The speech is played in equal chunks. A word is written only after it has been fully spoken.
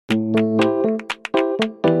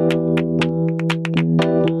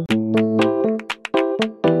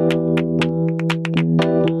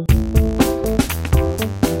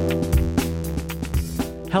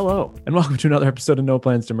welcome to another episode of No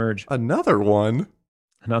Plans to Merge. Another one?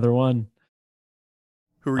 Another one.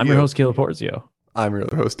 Who are I'm you? your host, Caleb Porzio. I'm your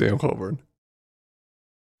other host, Dan Colburn.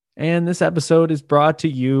 And this episode is brought to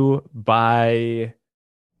you by...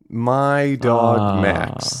 My dog,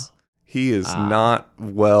 Max. He is not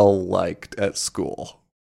well liked at school.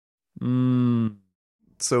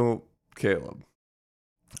 So, Caleb,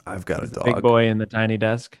 I've got a dog. Big boy in the tiny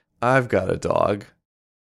desk. I've got a dog.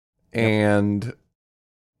 And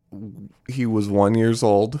he was 1 year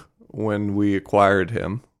old when we acquired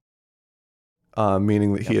him,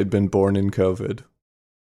 meaning that he had been born in COVID.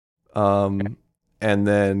 And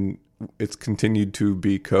then it's continued to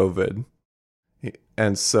be COVID.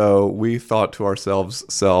 And so we thought to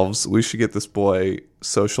ourselves, we should get this boy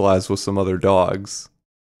socialized with some other dogs,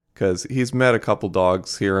 because he's met a couple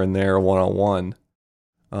dogs here and there one-on-one.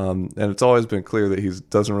 And it's always been clear that he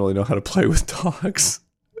doesn't really know how to play with dogs.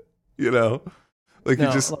 You know, like he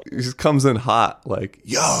just comes in hot, like,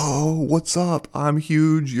 yo, what's up? I'm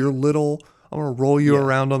huge. You're little. I'm going to roll you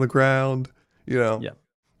around on the ground, you know? Yeah.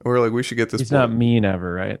 And we're like, we should get this He's boy. not mean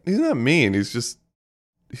ever, right? He's not mean. He's just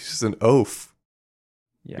an oaf,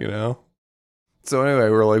 you know? So anyway,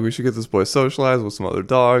 we're like, we should get this boy socialized with some other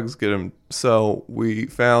dogs, get him. So we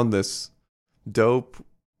found this dope,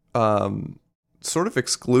 sort of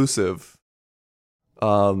exclusive,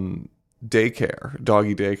 doggy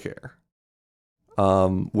daycare,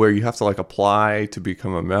 where you have to like apply to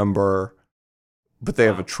become a member, but they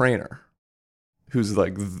have a trainer who's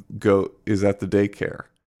like is at the daycare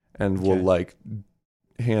and will like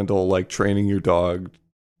handle like training your dog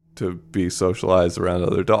to be socialized around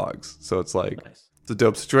other dogs. So it's like it's a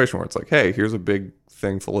dope situation where it's like, hey, here's a big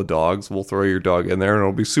thing full of dogs. We'll throw your dog in there and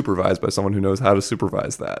it'll be supervised by someone who knows how to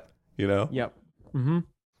supervise that, you know? Yep. Mm-hmm.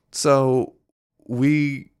 So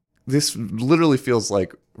this literally feels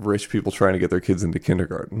like rich people trying to get their kids into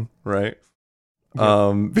kindergarten, right?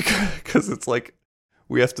 Yep. Because it's like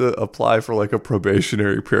we have to apply for like a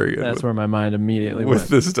probationary period. That's where my mind immediately with went.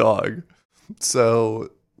 this dog.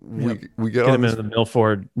 So we get on him into the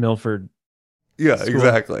Milford. Yeah, school.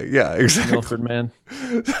 exactly. Yeah, exactly. Milford man.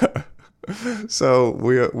 So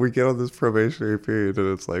we get on this probationary period,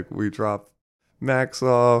 and it's like we drop Max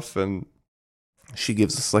off, and she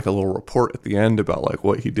gives us like a little report at the end about like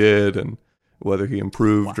what he did and whether he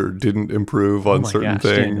improved or didn't improve on certain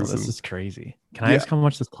things. Daniel, this is crazy. Can I ask how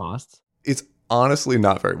much this costs? It's honestly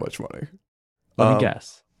not very much money. Let me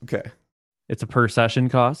guess. Okay. It's a per session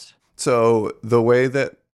cost? So the way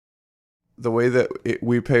that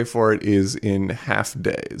we pay for it is in half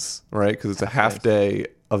days, right? Because it's a half day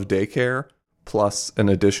of daycare plus an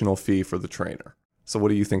additional fee for the trainer. So what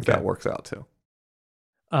do you think that works out to?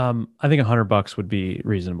 I think $100 would be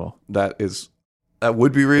reasonable. That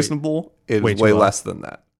would be reasonable. It's way less than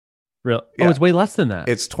that. Real? Yeah. Oh, it's way less than that.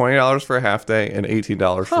 It's $20 for a half day and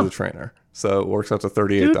 $18 for the trainer. So it works out to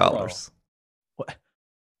 $38. What?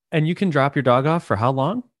 And you can drop your dog off for how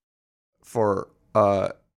long? For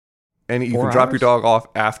and you 4 can drop your hours? dog off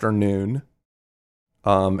after noon.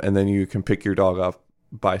 And then you can pick your dog up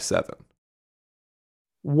by 7.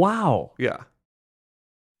 Wow. Yeah.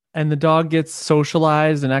 And the dog gets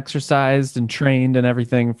socialized and exercised and trained and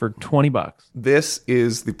everything for $20. This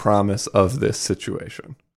is the promise of this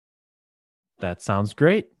situation. That sounds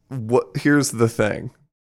great. Here's the thing.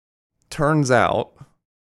 Turns out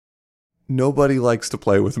nobody likes to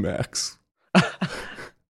play with Max.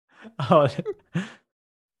 Oh,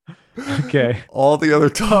 okay. All the other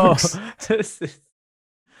dogs. I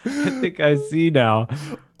think I see now.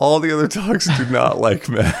 All the other dogs do not like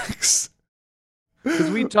Max.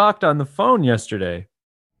 Because we talked on the phone yesterday.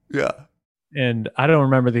 Yeah. And I don't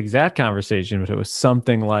remember the exact conversation, but it was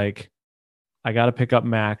something like, I got to pick up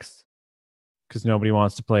Max because nobody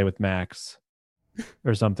wants to play with Max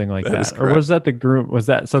or something like that. Or was that the group? Was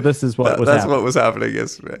that? So this is what was That's happening. what was happening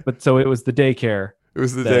yesterday. But so it was the daycare. It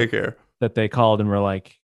was the daycare. That they called and were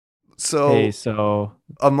like, so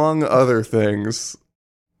among other things,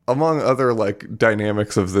 among other like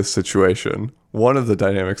dynamics of this situation, one of the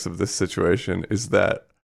dynamics of this situation is that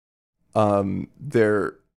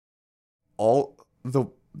the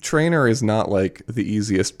trainer is not like the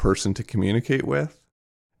easiest person to communicate with.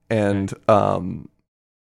 And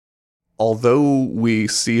although we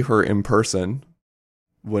see her in person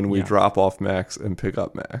when we drop off Max and pick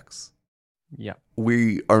up Max,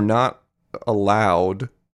 we are not allowed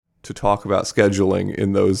to talk about scheduling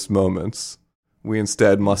in those moments. We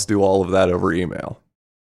instead must do all of that over email.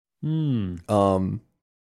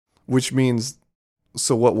 Which means,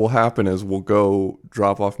 so what will happen is we'll go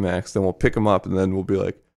drop off Max, then we'll pick him up, and then we'll be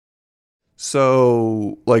like,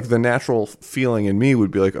 so like the natural feeling in me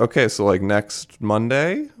would be like, okay, so like next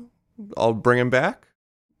Monday I'll bring him back,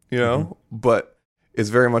 you know, but it's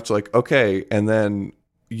very much like, okay, and then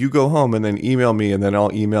you go home and then email me, and then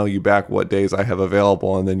I'll email you back what days I have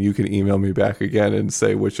available, and then you can email me back again and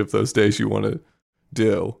say which of those days you want to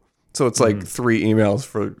do. So it's like 3 emails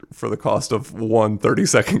for the cost of one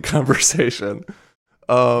 30-second conversation.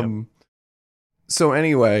 So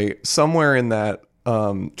anyway, somewhere in that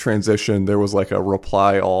transition, there was like a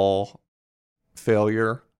reply all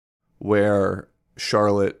failure where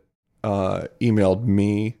Charlotte emailed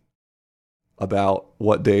me about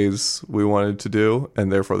what days we wanted to do,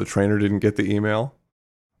 and therefore the trainer didn't get the email.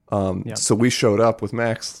 So we showed up with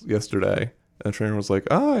Max yesterday, and the trainer was like,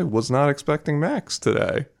 I was not expecting Max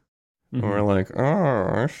today. And we're like, oh,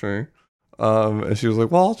 I see. And she was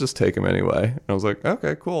like, well, I'll just take him anyway. And I was like,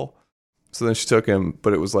 okay, cool. So then she took him,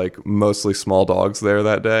 but it was like mostly small dogs there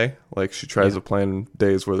that day. Like she tries to plan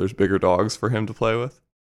days where there's bigger dogs for him to play with.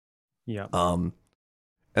 Yeah.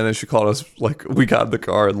 And then she called us, like, we got in the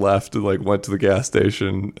car and left and, like, went to the gas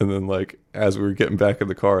station. And then, like, as we were getting back in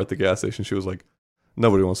the car at the gas station, she was like,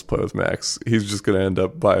 nobody wants to play with Max. He's just going to end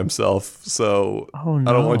up by himself. So I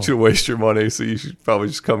don't want you to waste your money. So you should probably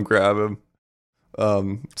just come grab him.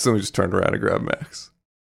 So we just turned around and grabbed Max.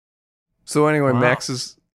 So anyway, Max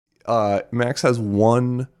has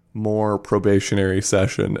one more probationary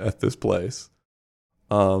session at this place.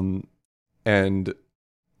 And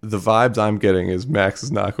the vibes I'm getting is Max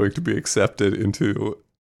is not going to be accepted into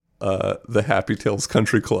the Happy Tales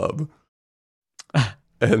Country Club.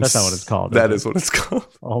 And that's not what it's called. That is what it's called.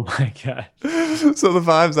 Oh my god. So the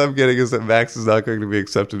vibes I'm getting is that Max is not going to be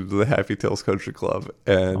accepted into the Happy Tales Country Club.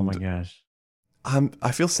 And oh my gosh.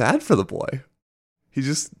 I feel sad for the boy. He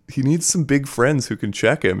needs some big friends who can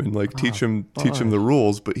check him and like teach him the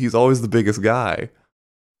rules, but he's always the biggest guy.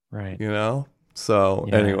 Right. You know? So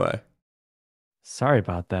anyway. Sorry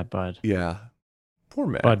about that, Bud. Yeah. Poor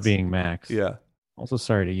Max. Bud being Max. Yeah. Also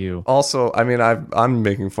sorry to you. Also, I mean, I'm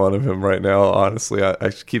making fun of him right now, honestly. I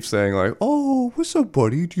keep saying like, oh, what's up,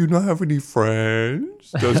 buddy? Do you not have any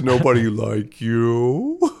friends? Does nobody like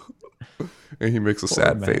you? And he makes a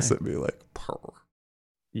sad face at me like, purr.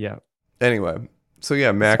 Yeah. Anyway, so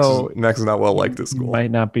yeah, Max is not well liked at school. He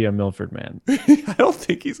might not be a Milford man. I don't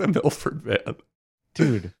think he's a Milford man.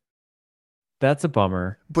 Dude. That's a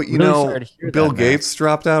bummer. But you know, Bill Gates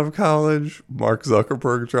dropped out of college. Mark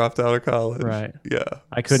Zuckerberg dropped out of college. Right. Yeah.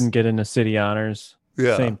 I couldn't get into city honors.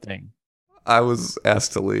 Yeah. Same thing. I was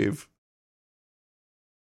asked to leave.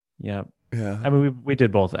 Yeah. Yeah. I mean, we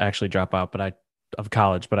did both actually drop out, of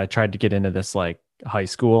college, but I tried to get into this like high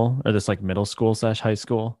school or this like middle school / high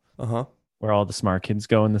school. Where all the smart kids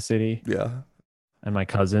go in the city. Yeah. And my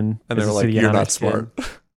cousin. And they were like, you're not smart.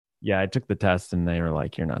 Yeah, I took the test and they were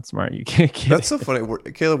like, you're not smart. You can't get That's so funny.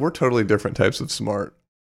 Caleb, we're totally different types of smart.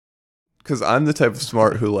 Because I'm the type of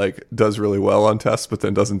smart who like does really well on tests, but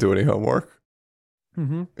then doesn't do any homework.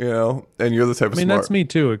 You know? And you're the type of smart. That's me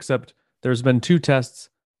too, except there's been 2 tests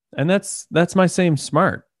and that's my same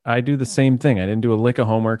smart. I do the same thing. I didn't do a lick of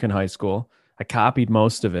homework in high school. I copied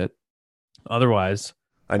most of it. Otherwise,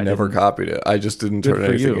 I never copied it. I just didn't turn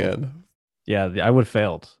anything in. Yeah, I would have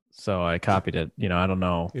failed. So I copied it. You know, I don't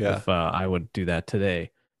know if I would do that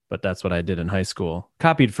today, but that's what I did in high school.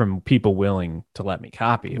 Copied from people willing to let me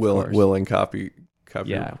copy. Willing copy.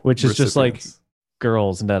 Yeah, which is just like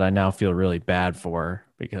girls that I now feel really bad for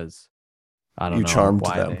because I don't know. You charmed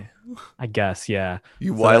them. I guess, yeah.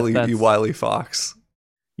 You wily fox.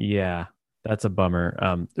 Yeah, that's a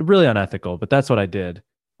bummer. Really unethical, but that's what I did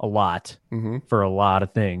a lot for a lot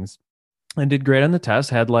of things. And did great on the test.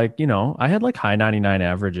 Had like, you know, I had like high 99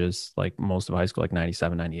 averages, like most of high school, like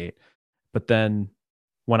 97, 98. But then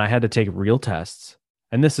when I had to take real tests,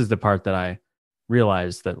 and this is the part that I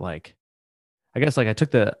realized that like, I guess like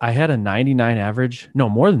I had a 99 average. No,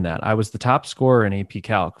 more than that. I was the top scorer in AP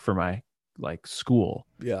Calc for my like school.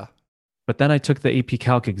 Yeah. But then I took the AP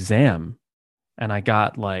Calc exam and I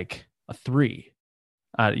got like a 3,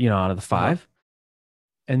 out of the 5.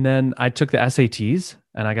 And then I took the SATs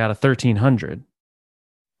and I got a 1300,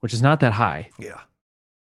 which is not that high. Yeah.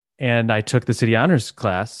 And I took the city honors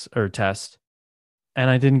class or test and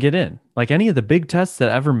I didn't get in. Like any of the big tests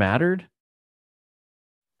that ever mattered,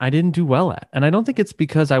 I didn't do well at. And I don't think it's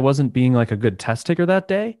because I wasn't being like a good test taker that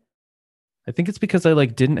day. I think it's because I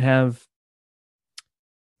like didn't have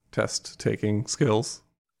test taking skills.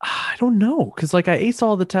 I don't know. Cause like I aced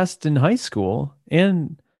all the tests in high school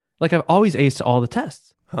and like I've always aced all the tests.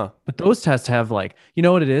 But those tests have like, you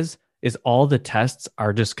know what it is all the tests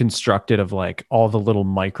are just constructed of like all the little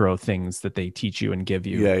micro things that they teach you and give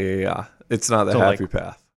you. Yeah. It's not the happy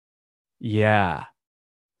path. Yeah.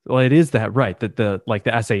 Well, it is that, right? That the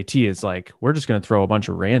SAT is like, we're just going to throw a bunch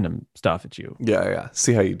of random stuff at you. Yeah.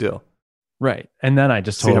 See how you do. Right. And then I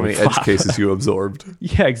just See how totally many edge flop. cases you absorbed.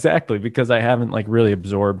 Yeah, exactly. Because I haven't like really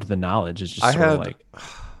absorbed the knowledge. It's just I sort of had like,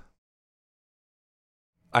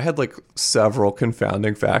 I had like several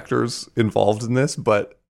confounding factors involved in this,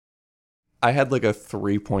 but I had like a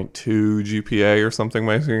 3.2 GPA or something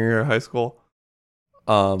my senior year of high school.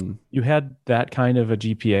 you had that kind of a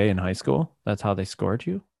GPA in high school. That's how they scored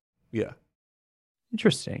you. Yeah.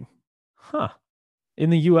 Interesting. Huh. In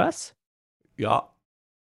the US? Yeah.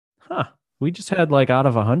 Huh. We just had like out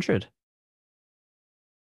of 100.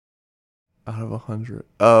 Out of 100.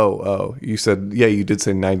 Oh, you said, yeah, you did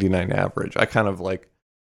say 99 average. I kind of like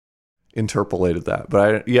interpolated that,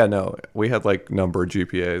 but no, we had like number of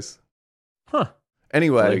GPAs. Huh.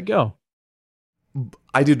 Anyway, There you go.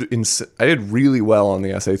 I did really well on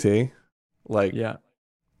the SAT. Like, Yeah.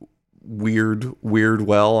 weird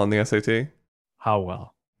well on the SAT. How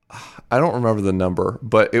well? I don't remember the number,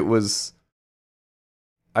 but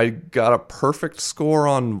I got a perfect score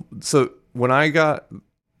on. So when I took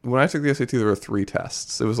the SAT, there were 3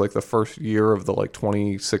 tests. It was like the first year of the like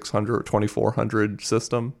 2600 or 2400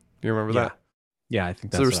 system. Do you remember that? Yeah, I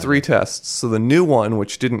think that's so. There's 3 tests. So the new one,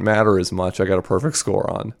 which didn't matter as much, I got a perfect score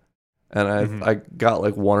on, and I got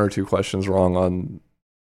like 1 or 2 questions wrong on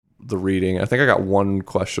the reading. I think I got 1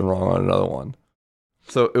 question wrong on another one.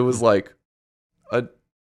 So it was like a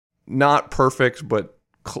not perfect, but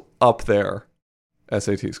up there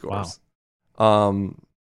SAT scores. Wow.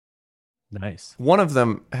 Nice. One of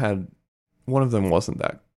them wasn't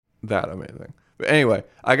that amazing. But anyway,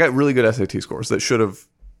 I got really good SAT scores that should have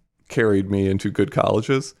carried me into good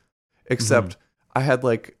colleges, except I had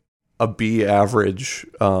like a B average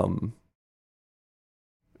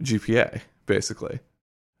GPA basically.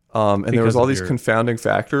 And there was all these confounding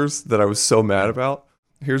factors that I was so mad about.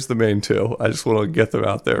 Here's the main 2. I just want to get them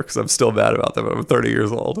out there because I'm still mad about them. I'm 30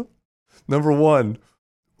 years old. Number 1,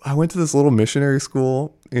 I went to this little missionary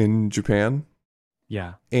school in Japan.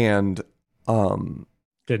 Yeah. And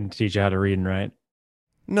didn't teach you how to read and write.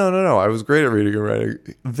 No. I was great at reading and writing.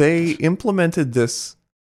 They implemented this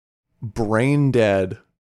brain dead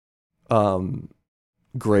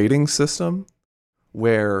grading system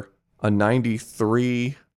where a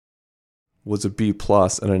 93 was a B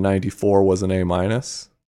plus and a 94 was an A minus.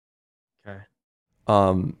 Okay.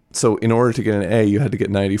 So in order to get an A, you had to get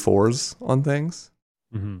 94s on things.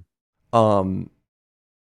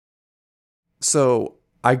 So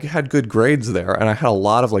I had good grades there, and I had a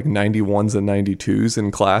lot of like 91s and 92s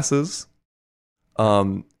in classes.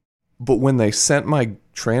 But when they sent my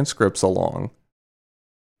transcripts along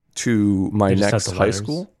to my next high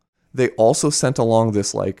school, they also sent along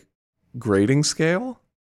this like grading scale.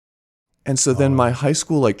 And so then my high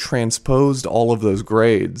school like transposed all of those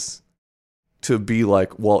grades to be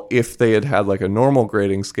like, well, if they had like a normal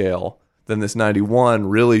grading scale, then this 91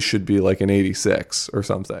 really should be like an 86 or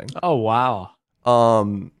something. Oh, wow.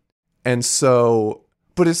 And so,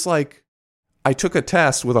 but it's like, I took a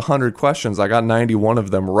test with 100 questions. I got 91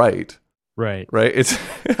 of them right. Right. It's,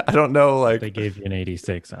 I don't know, like. They gave you an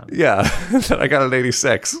 86 on it. Yeah. I got an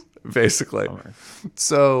 86, basically. Oh,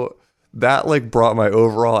 so that like brought my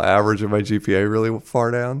overall average of my GPA really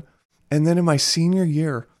far down. And then in my senior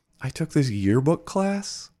year, I took this yearbook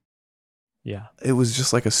class. Yeah. It was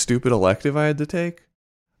just like a stupid elective I had to take.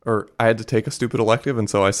 Or I had to take a stupid elective, and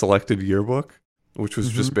so I selected yearbook, which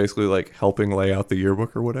was just basically like helping lay out the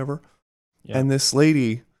yearbook or whatever. Yeah. And this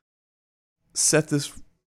lady set this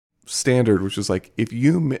standard, which is like,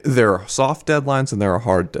 there are soft deadlines and there are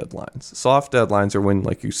hard deadlines. Soft deadlines are when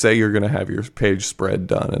like you say you're going to have your page spread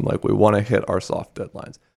done, and like we want to hit our soft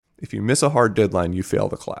deadlines. If you miss a hard deadline, you fail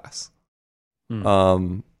the class.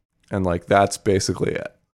 And like that's basically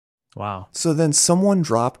it. Wow. So then someone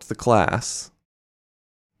dropped the class,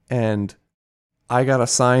 and I got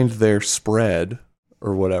assigned their spread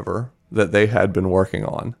or whatever that they had been working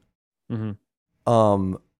on. And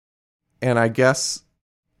I guess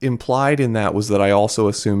implied in that was that I also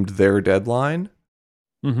assumed their deadline.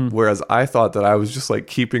 Whereas I thought that I was just like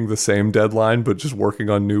keeping the same deadline, but just working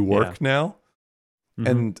on new work now.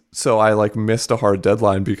 And so I like missed a hard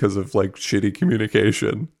deadline because of like shitty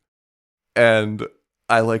communication. And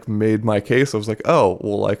I like made my case. I was like, oh,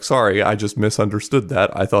 well, like, sorry, I just misunderstood that.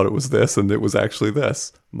 I thought it was this and it was actually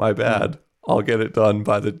this. My bad. I'll get it done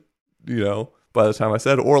by the time I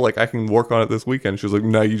said, or like I can work on it this weekend. She was like,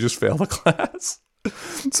 no, you just failed the class.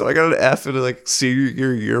 So I got an F in like senior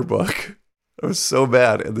year yearbook. I was so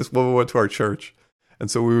bad. And this woman went to our church. And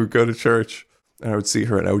so we would go to church and I would see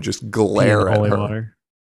her and I would just glare at her. Water.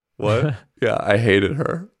 What? Yeah, I hated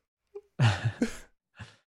her.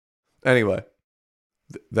 Anyway,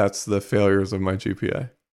 that's the failures of my GPA.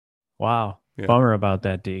 Wow. Yeah. Bummer about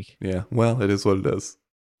that, Deke. Yeah. Well, it is what it is.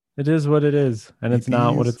 It is what it is, and it's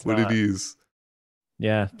not what it's what not. it is.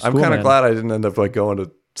 Yeah. I'm kind of glad I didn't end up like going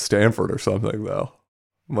to Stanford or something though.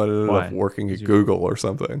 Might have ended up working at Google or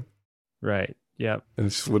something. Right. Yep. And it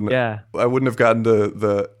just wouldn't. Yeah. I wouldn't have gotten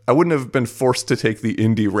to I wouldn't have been forced to take the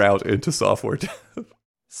indie route into software dev.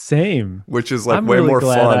 Same. Which is like I'm way really more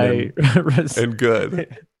fun and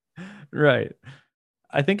good. Right.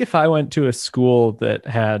 I think if I went to a school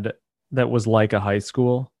that was like a high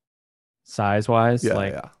school size wise,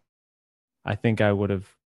 I think I would have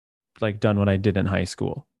like done what I did in high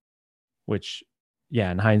school, which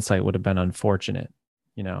in hindsight would have been unfortunate.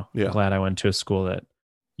 I'm glad I went to a school that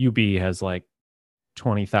UB has like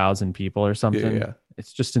 20,000 people or something. Yeah.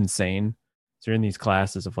 It's just insane. So you're in these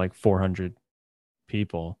classes of like 400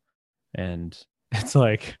 people, and it's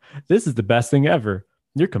like, this is the best thing ever.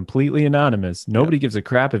 You're completely anonymous. Nobody gives a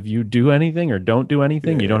crap if you do anything or don't do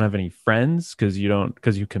anything. You don't have any friends because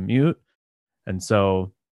you commute. And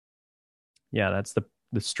so, that's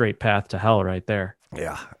the straight path to hell right there.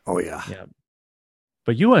 Yeah. Oh yeah. Yeah.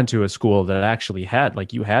 But you went to a school that actually had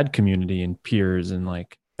you had community and peers and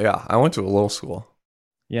like. Yeah. I went to a little school.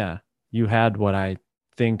 Yeah. You had what I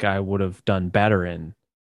think I would have done better in.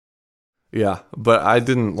 Yeah. But I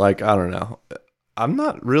didn't I don't know. I'm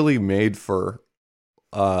not really made for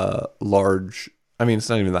large, I mean, it's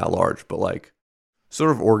not even that large, but like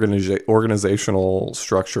sort of organizational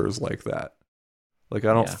structures like that. Like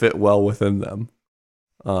I don't fit well within them.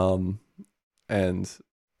 And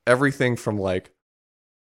everything from like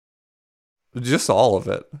just all of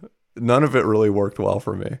it, none of it really worked well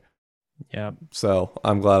for me. Yeah. So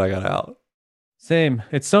I'm glad I got out. Same.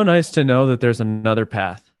 It's so nice to know that there's another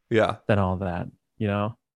path. Yeah. Than all that,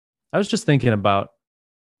 I was just thinking about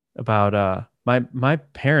my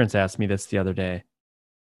parents asked me this the other day.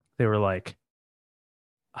 They were like,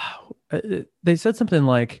 they said something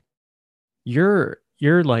like, your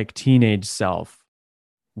like teenage self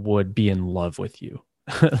would be in love with you.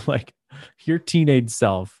 Like your teenage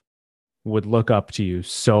self would look up to you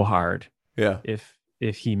so hard. Yeah. If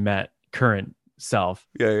he met current self.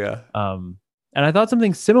 Yeah. And I thought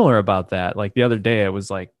something similar about that. Like the other day, it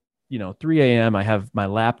was like, 3 a.m. I have my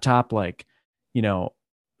laptop, like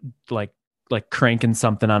cranking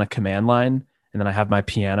something on a command line. And then I have my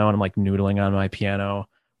piano and I'm like noodling on my piano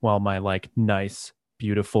while my like nice,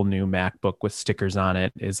 beautiful new MacBook with stickers on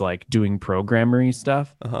it is like doing programmery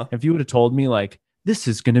stuff. Uh-huh. If you would have told me like, this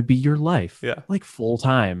is going to be your life, like full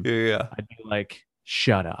time. Yeah. I'd be like,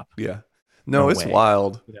 shut up. Yeah. No, it's way.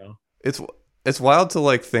 Wild. It's wild to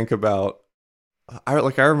like think about. I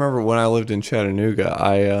remember when I lived in Chattanooga,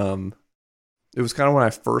 it was kind of when I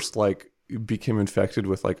first like became infected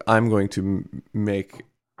with like, I'm going to make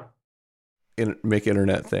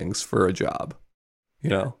internet things for a job, you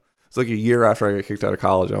know? It's like a year after I got kicked out of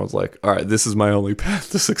college, I was like, all right, this is my only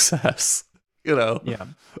path to success, Yeah.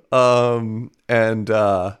 So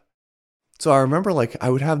I remember like I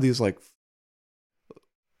would have these like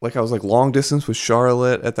I was like long distance with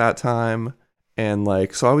Charlotte at that time. And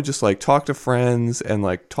like, so I would just like talk to friends and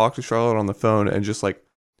like talk to Charlotte on the phone and just like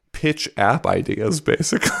pitch app ideas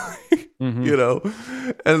basically, and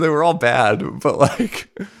they were all bad, but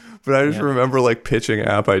I just remember like pitching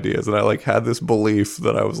app ideas and I like had this belief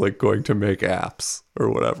that I was like going to make apps or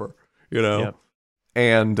whatever,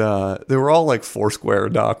 and they were all like Foursquare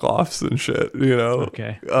knockoffs and shit,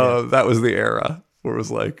 Okay. That was the era where it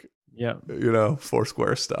was like,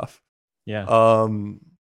 Foursquare stuff. Yeah.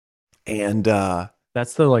 And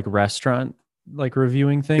that's the like restaurant like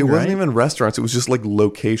reviewing thing. It wasn't even restaurants, it was just like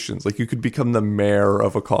locations. Like you could become the mayor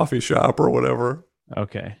of a coffee shop or whatever.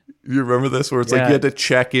 Okay. You remember this where it's like you had to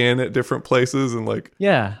check in at different places and like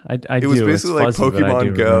I it was basically like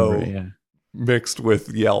Pokemon Go mixed with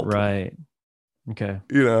Yelp. Right. Okay.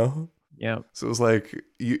 Yeah. So it was like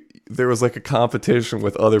there was like a competition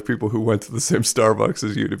with other people who went to the same Starbucks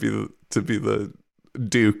as you to be the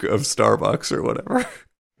Duke of Starbucks or whatever.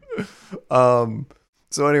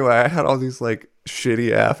 So anyway, I had all these like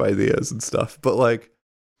shitty app ideas and stuff, but like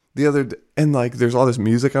and like there's all this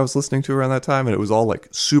music I was listening to around that time, and it was all like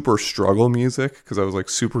super struggle music because I was like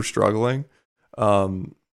super struggling.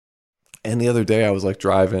 And the other day I was like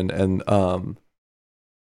driving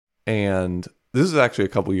and this is actually a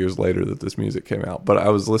couple years later that this music came out, but I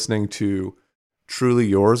was listening to Truly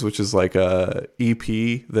Yours, which is like a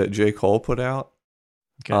EP that J. Cole put out.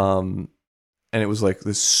 Okay. And it was like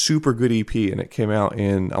this super good EP, and it came out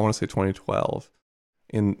in, I want to say 2012,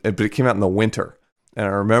 but it came out in the winter. And I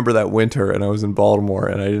remember that winter, and I was in Baltimore,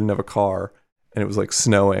 and I didn't have a car, and it was like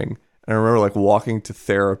snowing. And I remember like walking to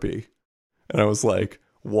therapy and I was like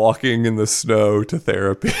walking in the snow to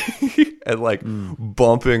therapy and like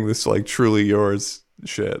bumping this like Truly Yours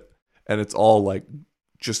shit, and it's all like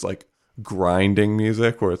just like grinding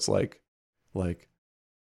music where it's like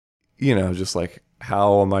just like,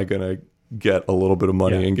 how am I gonna get a little bit of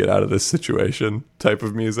money and get out of this situation type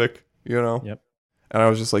of music, Yep. And I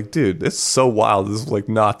was just like, dude, it's so wild. This was like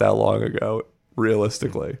not that long ago,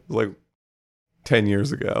 realistically. It was like 10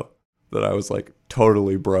 years ago that I was like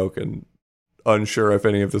totally broke and unsure if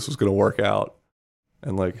any of this was going to work out.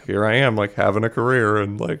 And like, here I am, like having a career,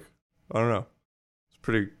 and like, I don't know. It's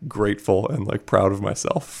pretty grateful and like proud of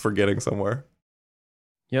myself for getting somewhere.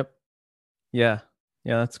 Yep. Yeah.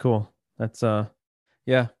 Yeah, that's cool. That's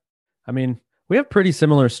yeah. I mean, we have pretty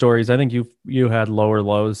similar stories. I think you had lower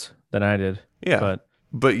lows than I did. Yeah. But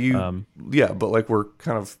but like we're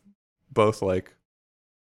kind of both like,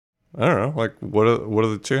 I don't know, like what are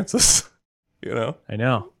the chances? I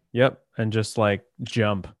know. Yep. And just like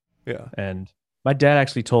jump. Yeah. And my dad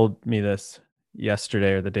actually told me this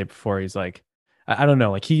yesterday or the day before. He's like, I don't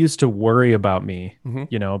know, like he used to worry about me,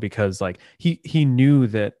 because like he knew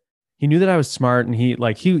that I was smart, and he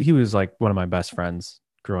was like one of my best friends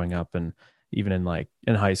growing up, and even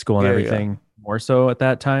in high school and everything, more so at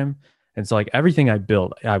that time. And so like everything I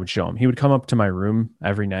built, I would show him. He would come up to my room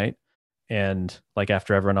every night, and like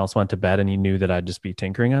after everyone else went to bed, and he knew that I'd just be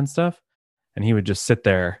tinkering on stuff, and he would just sit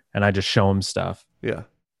there and I just show him stuff. Yeah.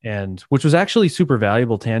 And which was actually super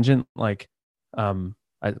valuable, tangent,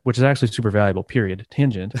 which is actually super valuable, period,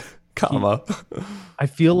 tangent. Comma. I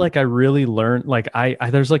feel like I really learned, like I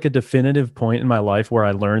there's like a definitive point in my life where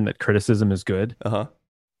I learned that criticism is good.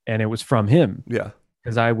 And it was from him. Yeah.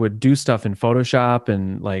 Because I would do stuff in Photoshop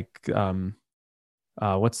and like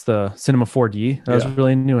what's the Cinema 4D that I was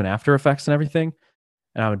really new, and After Effects and everything.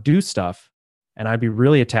 And I would do stuff and I'd be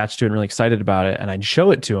really attached to it and really excited about it. And I'd show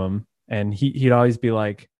it to him, and he'd always be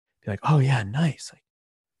like, oh yeah, nice.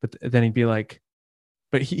 But then he'd be like,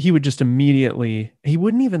 but he would just immediately, he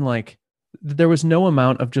wouldn't even like, there was no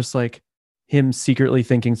amount of just like him secretly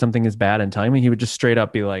thinking something is bad and telling me. He would just straight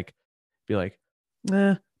up be like,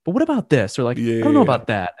 nah, but what about this? Or like, I don't know about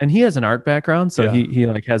that. And he has an art background, so he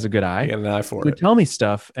like has a good eye. He got an eye for it. He would tell me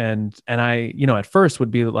stuff, and I, at first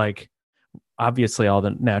would be like, obviously all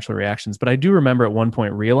the natural reactions. But I do remember at one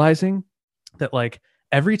point realizing that like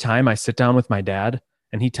every time I sit down with my dad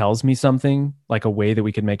and he tells me something, like a way that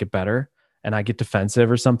we could make it better, and I get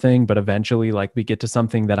defensive or something, but eventually like we get to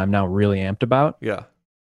something that I'm now really amped about. Yeah.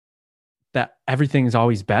 That everything is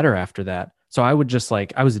always better after that. So I would just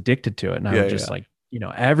like, I was addicted to it, and I would just like,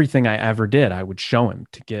 everything I ever did, I would show him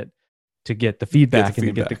to get the feedback and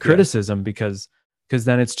to get the criticism, because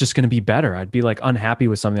then it's just going to be better. I'd be like unhappy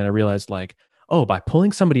with something, and I realized like, oh, by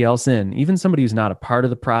pulling somebody else in, even somebody who's not a part of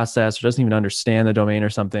the process or doesn't even understand the domain or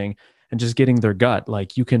something, and just getting their gut,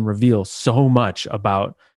 like you can reveal so much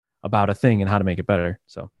about a thing and how to make it better.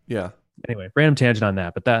 So anyway, random tangent on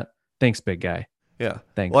that, but thanks, big guy. Yeah.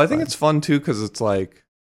 Thanks. Well, I think it's fun too, because it's like,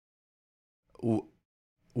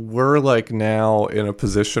 we're like now in a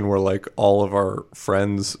position where like all of our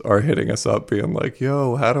friends are hitting us up being like,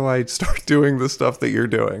 yo, how do I start doing the stuff that you're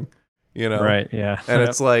doing? Right. Yeah. And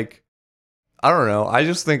it's like, I don't know. I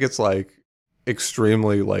just think it's like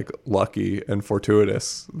extremely like lucky and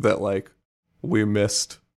fortuitous that like we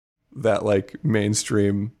missed that like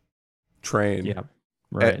mainstream train. Yeah.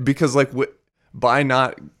 Right. Because like by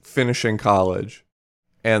not finishing college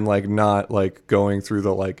and like not like going through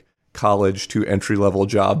the like college to entry level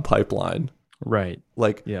job pipeline, right,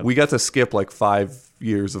 like we got to skip like 5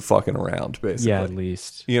 years of fucking around, basically. At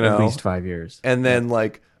least at least 5 years. And then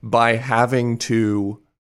like by having to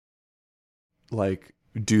like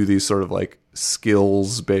do these sort of like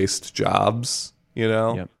skills based jobs,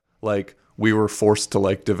 like we were forced to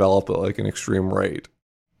like develop at like an extreme rate,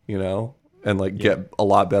 and like get a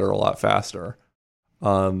lot better a lot faster,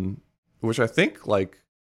 which I think like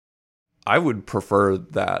I would prefer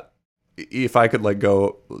that. If I could like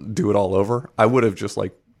go do it all over, I would have just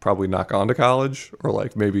like probably not gone to college, or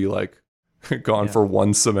like maybe like gone for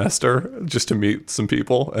one semester just to meet some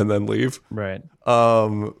people and then leave. Right.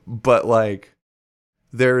 But like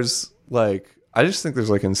there's like, I just think there's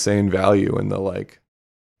like insane value in the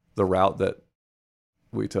route that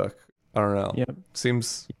we took. I don't know. Yep.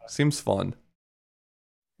 Seems fun.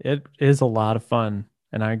 It is a lot of fun,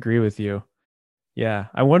 and I agree with you. Yeah.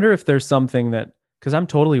 I wonder if there's something that, because I'm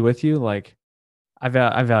totally with you. Like, I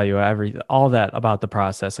value all that about the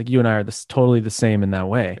process. Like, you and I are totally the same in that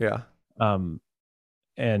way. Yeah.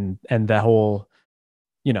 And that whole,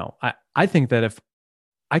 I think that if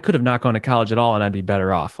I could have not gone to college at all, and I'd be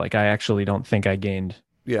better off. Like, I actually don't think I gained.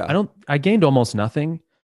 Yeah. I gained almost nothing.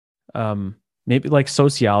 maybe like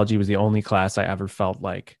sociology was the only class I ever felt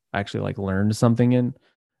like I actually like learned something in.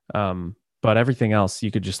 But everything else you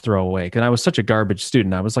could just throw away. Cause I was such a garbage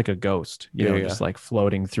student. I was like a ghost, just like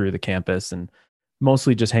floating through the campus and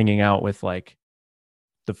mostly just hanging out with like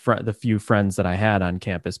the few friends that I had on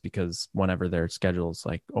campus because whenever their schedules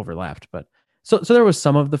like overlapped. But so there was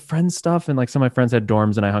some of the friend stuff, and like some of my friends had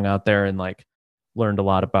dorms and I hung out there and like learned a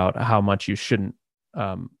lot about how much you shouldn't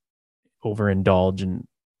overindulge in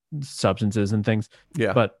substances and things.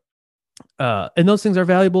 Yeah. But and those things are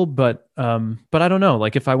valuable, but I don't know.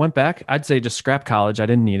 Like if I went back, I'd say just scrap college. I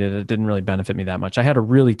didn't need it. It didn't really benefit me that much. I had a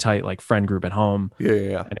really tight like friend group at home.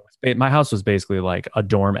 Yeah. And my house was basically like a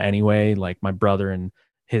dorm anyway. Like my brother and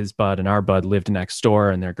his bud and our bud lived next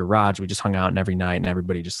door in their garage. We just hung out and every night, and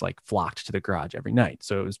everybody just like flocked to the garage every night.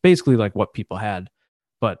 So it was basically like what people had,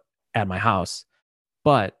 but at my house.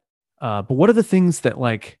 But what are the things that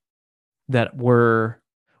like what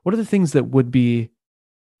are the things that would be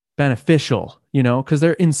beneficial, because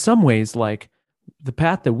they're in some ways like the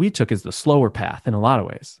path that we took is the slower path in a lot of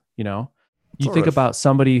ways. You think about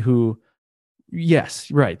somebody who,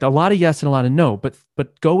 yes, right, a lot of yes and a lot of no, but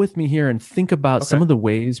go with me here and think about some of the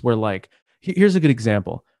ways where like here's a good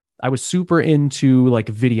example. I was super into like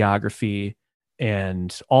videography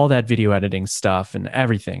and all that video editing stuff and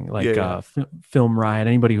everything like Film Riot.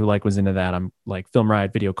 Anybody who like was into that, I'm like Film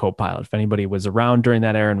Riot Video Copilot. If anybody was around during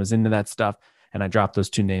that era and was into that stuff, and I dropped those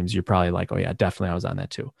two names, you're probably like, oh yeah, definitely I was on that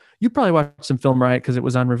too. You probably watched some Film Riot because it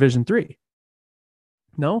was on Revision 3.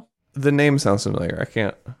 No? The name sounds familiar. I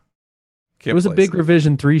can't it was a big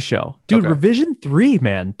Revision 3 show. Dude, Revision 3,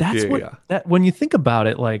 man. That's that when you think about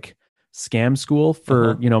it, like scam school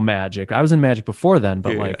for, magic. I was in magic before then,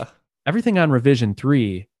 but everything on Revision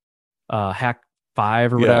 3, Hack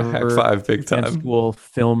 5 or whatever. Hack 5, big time. School,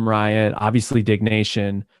 Film Riot, obviously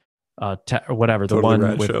Dignation. Or whatever, the Totally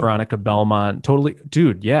one with Veronica Belmont. Totally,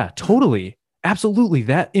 dude. Yeah, totally. Absolutely.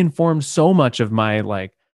 That informed so much of my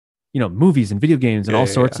like, movies and video games and all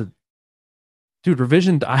sorts of. Dude,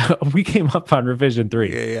 we came up on Revision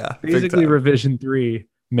 3. Yeah. Basically, Revision 3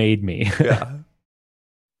 made me. Yeah.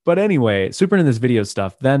 But anyway, super into this video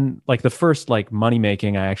stuff. Then like the first like money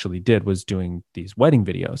making I actually did was doing these wedding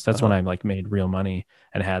videos. That's when I like made real money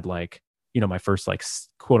and had like, my first like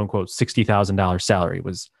quote unquote $60,000 salary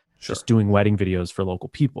was just doing wedding videos for local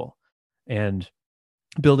people and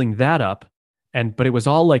building that up. But it was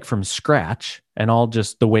all like from scratch and all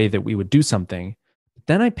just the way that we would do something.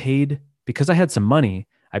 Then I paid, because I had some money,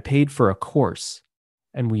 I paid for a course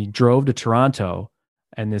and we drove to Toronto,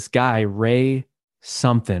 and this guy, Ray, it's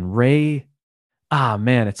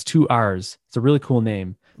 2 R's. It's a really cool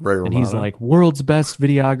name. Ray Romano. And he's like world's best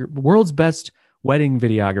wedding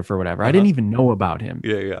videographer, whatever. I didn't even know about him.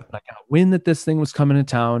 Yeah. But I got wind that this thing was coming to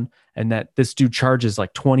town and that this dude charges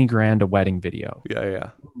like 20 grand a wedding video.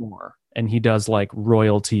 Yeah. More. And he does like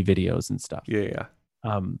royalty videos and stuff. Yeah.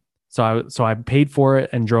 So I paid for it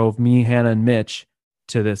and drove me, Hannah, and Mitch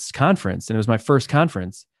to this conference. And it was my first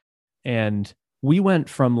conference. And we went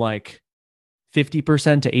from like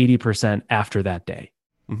 50% to 80% after that day.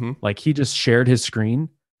 Mm-hmm. Like he just shared his screen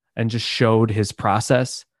and just showed his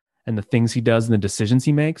process and the things he does and the decisions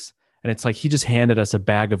he makes. And it's like he just handed us a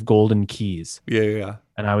bag of golden keys. Yeah.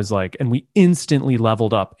 And I was like, and we instantly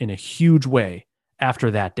leveled up in a huge way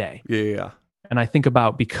after that day. Yeah. And I think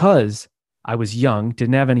about, because I was young,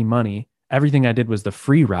 didn't have any money, everything I did was the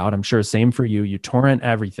free route. I'm sure same for you. You torrent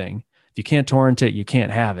everything. If you can't torrent it, you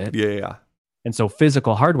can't have it. Yeah. And so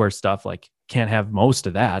physical hardware stuff, like can't have most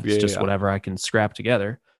of that. It's just whatever I can scrap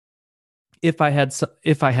together. If I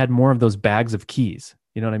had more of those bags of keys,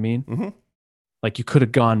 you know what I mean? Mm-hmm. Like you could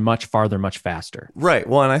have gone much farther, much faster. Right.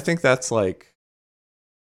 Well, and I think that's like,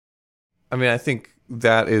 I think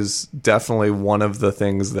that is definitely one of the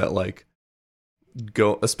things that like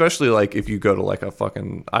especially like if you go to like a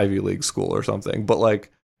fucking Ivy League school or something, but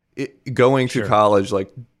like going to college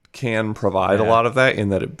like can provide a lot of that, in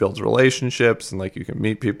that it builds relationships and like you can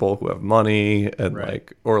meet people who have money and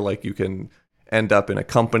like, or like you can end up in a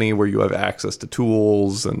company where you have access to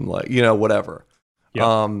tools and like, whatever.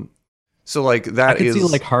 Yep. So like that I could see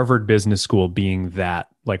like Harvard Business School being that,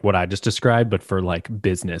 like what I just described, but for like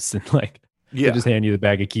business and like they just hand you the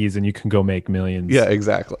bag of keys and you can go make millions. Yeah,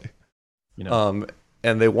 exactly. And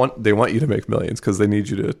they want you to make millions because they need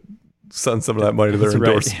you to send some of that money to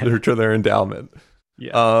their to their endowment.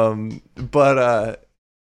 Yeah.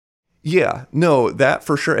 No, that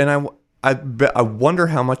for sure. And I wonder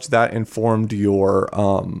how much that informed your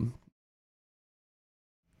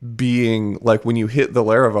being like when you hit the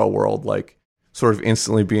Laravel world, like sort of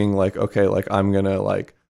instantly being like, okay, like I'm gonna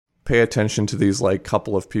like pay attention to these like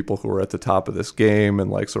couple of people who are at the top of this game and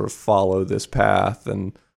like sort of follow this path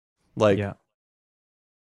and like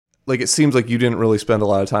like it seems like you didn't really spend a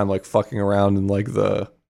lot of time like fucking around in like the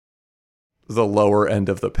lower end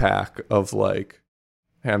of the pack of like,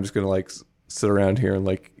 hey, I'm just gonna like sit around here and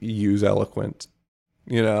like use eloquent,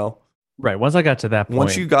 you know. Right. Once I got to that point,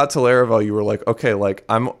 once you got to Laravel, you were like, okay, like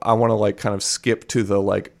I want to like kind of skip to the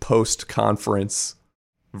like post conference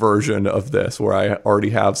version of this where I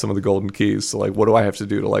already have some of the golden keys. So like, what do I have to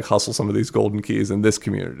do to like hustle some of these golden keys in this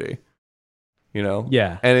community? You know?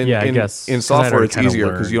 Yeah. And I guess in software, it's easier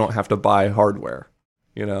because you don't have to buy hardware,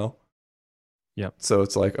 you know? Yep. So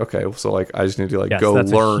it's like, okay, so like I just need to like Yes, go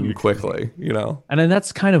that's a learn huge quickly, you know? And then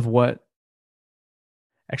that's kind of what.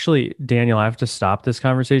 Actually, Daniel, I have to stop this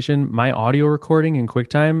conversation. My audio recording in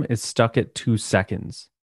QuickTime is stuck at 2 seconds.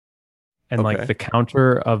 And like the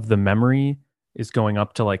counter of the memory is going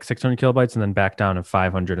up to like 600 kilobytes and then back down to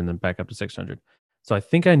 500 and then back up to 600. So I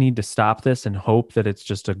think I need to stop this and hope that it's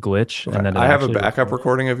just a glitch. Okay. And then I have a backup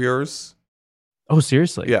recording of yours. Oh,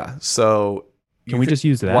 seriously? Yeah. So can we just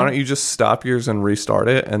use that? Why don't you just stop yours and restart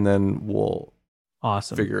it and then we'll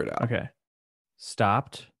figure it out. Okay.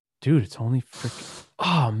 Stopped. Dude, it's only freaking...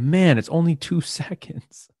 Oh, man, it's only 2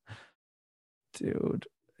 seconds. Dude,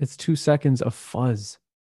 it's 2 seconds of fuzz.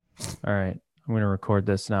 All right, I'm going to record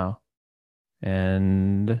this now.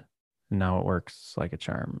 And now it works like a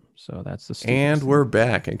charm. So that's the And we're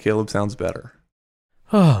back, and Caleb sounds better.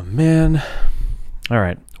 Oh, man. All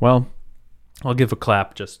right, well, I'll give a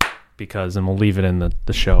clap just because, and we'll leave it in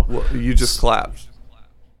the show. Well, you just clapped.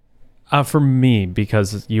 For me,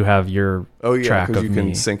 because you have your track of because you can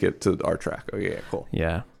me. sync it to our track. Oh, yeah, cool.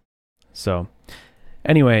 Yeah. So,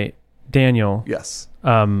 anyway, Daniel. Yes.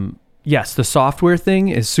 Yes, the software thing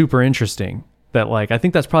is super interesting. That like, I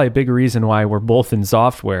think that's probably a big reason why we're both in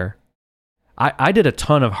software. I did a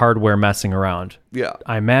ton of hardware messing around. Yeah.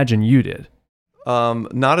 I imagine you did.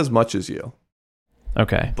 Not as much as you.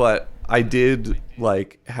 Okay. But I did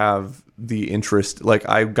like have the interest, like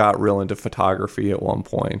I got real into photography at one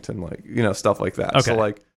point and like, you know, stuff like that. Okay. So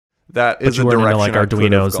like that is a direction into like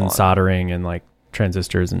Arduinos and soldering and like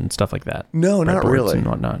transistors and stuff like that. No, not really. And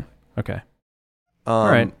whatnot. Okay. All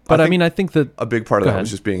right. But I mean, I think that a big part of that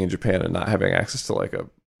was just being in Japan and not having access to like a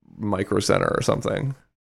micro center or something.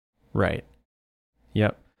 Right.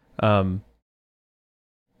 Yep.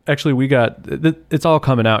 Actually, we got it's all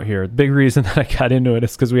coming out here. The big reason that I got into it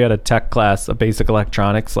is because we had a tech class, a basic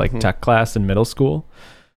electronics tech class in middle school.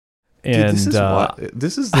 And dude,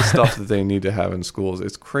 this is the stuff that they need to have in schools.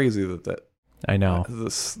 It's crazy that I know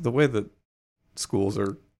the way that schools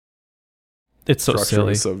are. It's so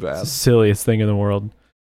silly. So bad. It's the silliest thing in the world.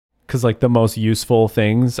 Because like the most useful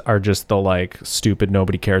things are just the like stupid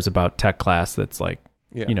nobody cares about tech class that's like.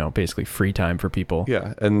 Yeah. You know, basically free time for people.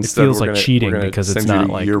 Yeah, and it feels like cheating because it's not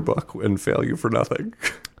like yearbook and fail you for nothing.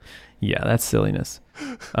 Yeah, that's silliness.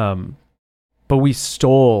 But we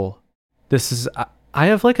stole. This is. I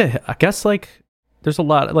have like I guess like there's a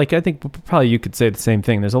lot. Like I think probably you could say the same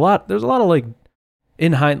thing. There's a lot of like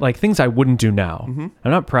like things I wouldn't do now. Mm-hmm.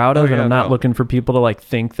 I'm not proud of, and I'm not looking for people to like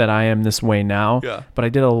think that I am this way now. Yeah. But I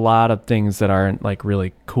did a lot of things that aren't like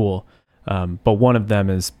really cool. But one of them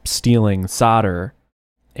is stealing solder.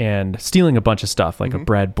 And stealing a bunch of stuff like a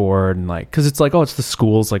breadboard and like, cause it's like, oh, it's the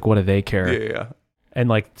schools. Like, what do they care? Yeah. And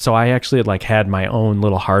like, so I actually had my own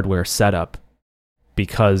little hardware setup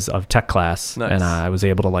because of tech class. Nice. And I was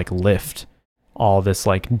able to like lift all this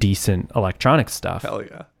like decent electronic stuff. Hell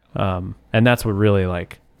yeah. And that's what really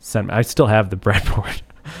like sent me. I still have the breadboard.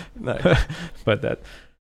 Nice. But that.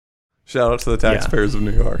 Shout out to the taxpayers of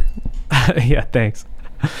New York. Yeah. Thanks.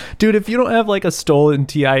 Dude, if you don't have like a stolen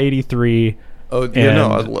TI-83, oh yeah,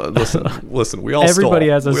 no! Listen. We all everybody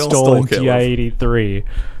stole. has a stolen TI-83.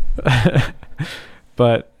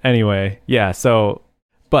 But anyway, yeah. So,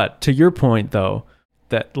 but to your point though,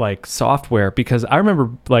 that like software, because I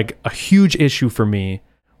remember like a huge issue for me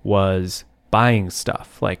was buying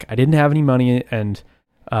stuff. Like I didn't have any money, and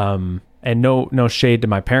no shade to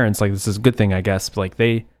my parents. Like this is a good thing, I guess. But, like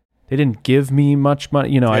they didn't give me much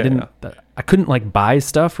money. You know, I couldn't like buy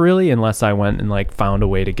stuff really unless I went and like found a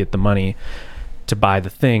way to get the money to buy the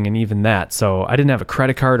thing, and even that. So I didn't have a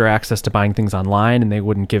credit card or access to buying things online, and they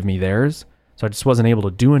wouldn't give me theirs. So I just wasn't able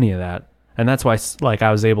to do any of that. And that's why like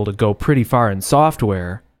I was able to go pretty far in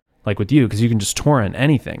software, like with you, because you can just torrent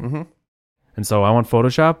anything. Mm-hmm. And so I want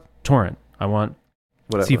Photoshop, torrent. I want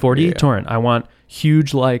C4D, torrent. I want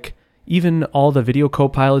huge, like even all the Video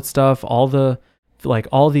Copilot stuff, all the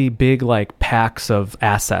big like packs of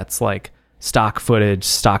assets, like stock footage,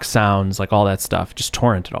 stock sounds, like all that stuff. Just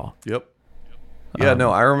torrent it all. Yep. Yeah,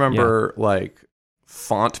 no, I remember like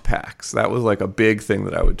font packs. That was like a big thing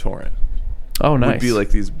that I would torrent. Oh, nice. It would be like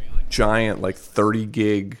these giant, like 30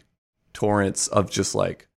 gig torrents of just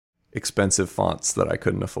like expensive fonts that I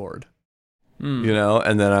couldn't afford. You know,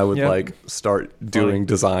 and then I would like start doing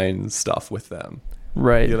design stuff with them.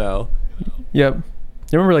 Right. You know. Yep. You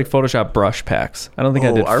remember like Photoshop brush packs? I don't think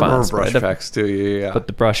I did fonts. I remember brush packs too. Yeah. But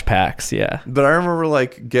the brush packs, yeah. But I remember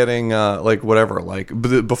like getting like whatever, like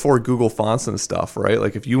before Google Fonts and stuff, right?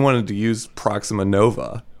 Like if you wanted to use Proxima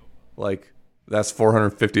Nova, like that's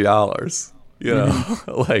 $450. You know,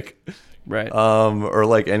 like right. Or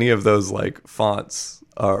like any of those like fonts.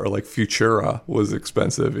 Or like Futura was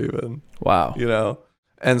expensive even. Wow. You know?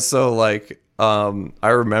 And so like I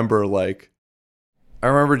remember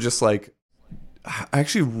just like I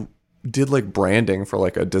actually did like branding for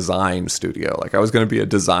like a design studio. Like I was going to be a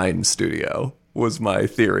design studio was my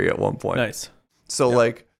theory at one point. Nice. So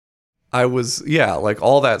like I was like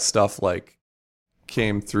all that stuff like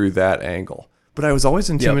came through that angle. But I was always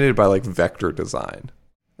intimidated by like vector design.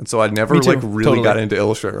 And so I never like really got into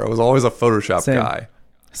Illustrator. I was always a Photoshop guy.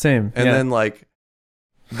 Same. And then like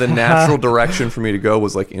the natural direction for me to go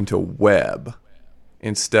was like into web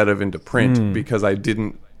instead of into print because I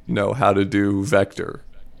didn't know how to do vector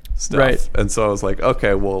stuff. Right. And so I was like,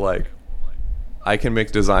 okay, well like I can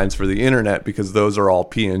make designs for the internet because those are all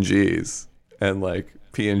PNGs and like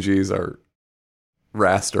PNGs are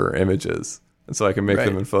raster images. And so I can make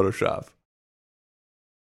them in Photoshop.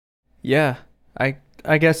 Yeah. I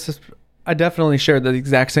guess I definitely shared the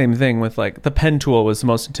exact same thing with like the pen tool was the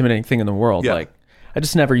most intimidating thing in the world. Yeah. Like I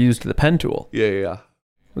just never used the pen tool. Yeah. It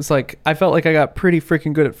was like I felt like I got pretty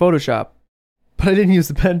freaking good at Photoshop, but I didn't use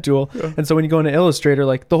the pen tool. Yeah. And so when you go into Illustrator,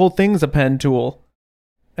 like the whole thing's a pen tool.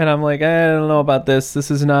 And I'm like, I don't know about this.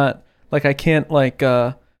 This is not like I can't like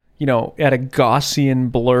add a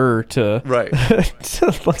Gaussian blur to to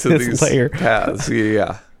like to this these layer paths.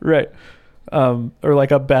 Yeah. Right. Or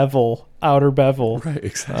like a bevel, outer bevel. Right,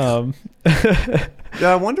 exactly.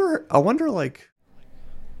 Yeah, I wonder like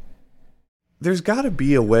there's got to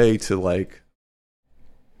be a way to like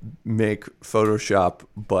make Photoshop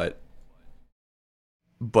but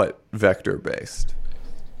vector based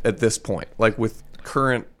at this point, like with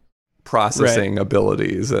current processing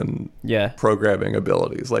abilities and programming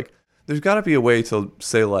abilities. Like there's got to be a way to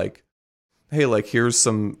say like, hey, like here's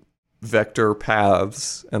some vector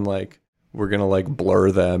paths and like we're going to like blur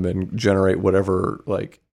them and generate whatever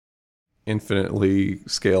like infinitely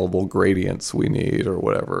scalable gradients we need or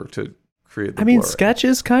whatever to create the blurring. Sketch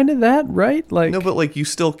is kind of that, right? Like no, but like you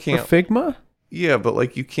still can't. Or Figma? Yeah, but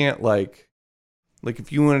like you can't like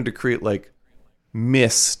if you wanted to create like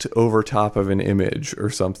mist over top of an image or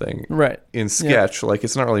something in Sketch, like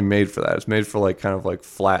it's not really made for that. It's made for like kind of like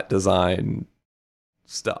flat design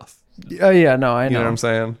stuff. Oh yeah, no, I know. You know what I'm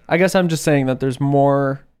saying? I guess I'm just saying that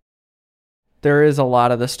there is a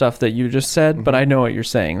lot of the stuff that you just said, but I know what you're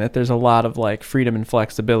saying, that there's a lot of like freedom and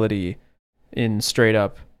flexibility in straight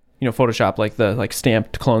up, Photoshop, like the like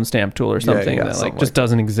clone stamp tool or something that like just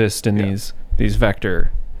doesn't exist in these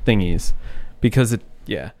vector thingies because it,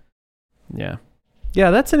 yeah,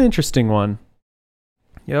 that's an interesting one.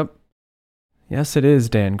 Yep. Yes, it is,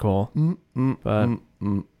 Dan Cole.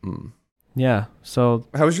 Yeah. So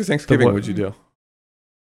how was your Thanksgiving? What'd you do?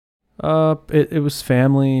 It was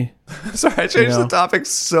family. Sorry, I changed the topic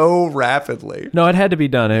so rapidly. No, it had to be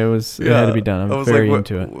done. It had to be done. I'm very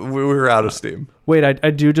into it. We were out of steam. Wait,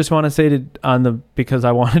 I do just want to say because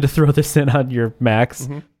I wanted to throw this in on your Max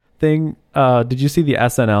thing. Did you see the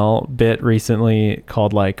SNL bit recently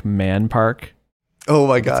called like Man Park? Oh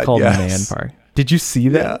my God, it's called Man Park. Did you see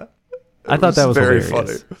that? Yeah. I thought that was very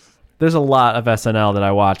hilarious. Funny. There's a lot of SNL that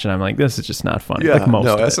I watch and I'm like, this is just not funny. Yeah, like most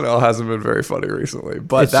of SNL hasn't been very funny recently,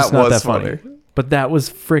 but that was funny. But that was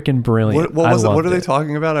freaking brilliant. What was it? What are they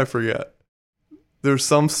talking about? I forget. There's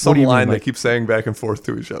some line they keep saying back and forth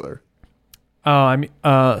to each other.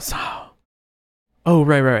 Oh,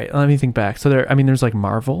 right. Let me think back. So there's like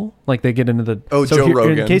Marvel, like they get into the Joe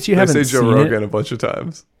Rogan. In case you haven't seen Joe Rogan a bunch of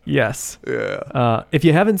times. Yes. Yeah. If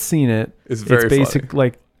you haven't seen it, it's very basic. Funny.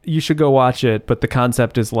 Like you should go watch it. But the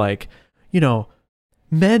concept is like,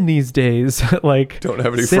 men these days like don't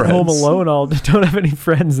have any sit friends. home alone don't have any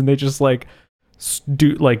friends, and they just like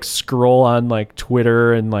do like scroll on like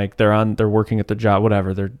Twitter and like they're working at the job,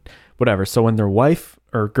 whatever. So when their wife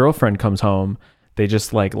or girlfriend comes home, they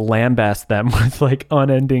just like lambast them with like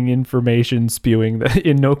unending information spewing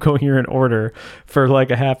in no coherent order for like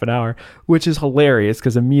a half an hour, which is hilarious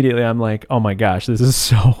because immediately I'm like, oh my gosh, this is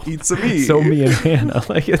so me. So me and Hannah.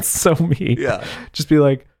 Like it's so me. Yeah. Just be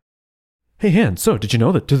like, hey, Han, so did you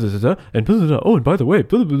know that and oh, and by the way,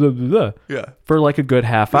 blah, blah, blah, blah, blah, Yeah. for like a good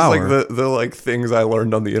half It's hour. like the like things I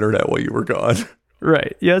learned on the internet while you were gone.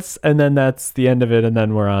 Right. Yes. And then that's the end of it. And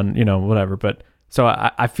then we're on, whatever. But so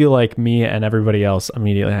I feel like me and everybody else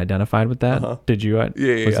immediately identified with that. Uh-huh. Did you?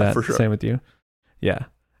 Yeah, Was that for sure. the same with you? Yeah.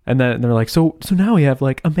 And then they're like, so now we have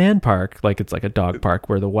like a man park, like it's like a dog park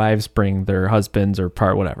where the wives bring their husbands or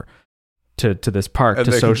whatever to this park And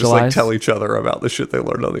to they can just socialize. like tell each other about the shit they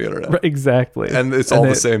learned on the internet. Right, exactly. And it's all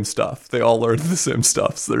the same stuff. They all learned the same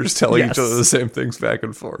stuff. So they're just telling Yes. each other the same things back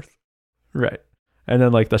and forth. Right. And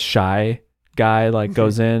then like the shy guy like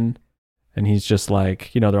goes in and he's just like,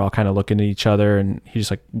 they're all kind of looking at each other and he just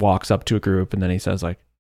like walks up to a group and then he says like,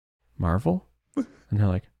 Marvel? And they're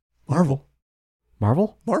like, Marvel.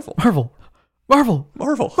 Marvel? Marvel. Marvel. Marvel.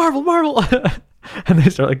 Marvel. Marvel. Marvel. And they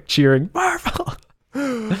start like cheering, Marvel.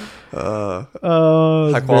 High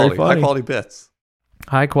quality bits.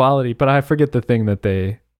 High quality, but I forget the thing that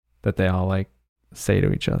they all like say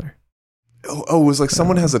to each other. Oh, it was like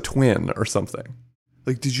someone has a twin or something.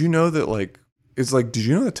 Like, did you know that like it's like, did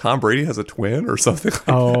you know that Tom Brady has a twin or something like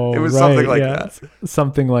that? It was something like that.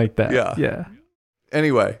 Something like that. Yeah. Yeah.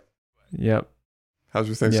 Anyway, Yep. how's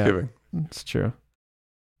your Thanksgiving? It's true.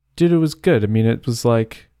 Dude, it was good. I mean, it was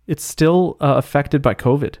like, it's still affected by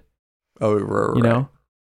COVID, Oh, right. you know?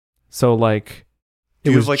 So like, Do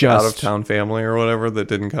it you was have like just out of town family or whatever that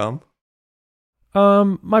didn't come?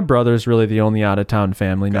 My brother's really the only out of town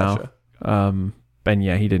family Gotcha. now. And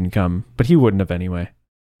yeah, he didn't come, but he wouldn't have anyway.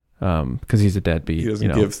 Because he's a deadbeat. He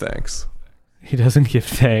doesn't give thanks. He doesn't give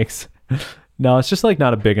thanks. No, it's just like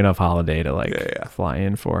not a big enough holiday to like Yeah. fly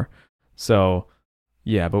in for. So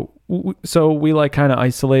yeah, but so we like kind of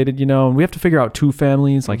isolated, and we have to figure out two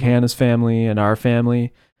families, like Mhm. Hannah's family and our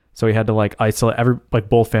family. So we had to like isolate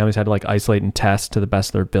both families had to like isolate and test to the best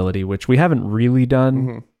of their ability, which we haven't really done.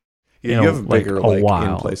 Mm-hmm. Yeah, You you know, have a like bigger a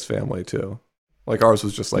while. in-place family too. Like ours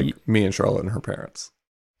was just like me and Charlotte and her parents.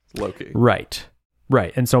 Low-key. Right.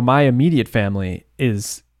 And so my immediate family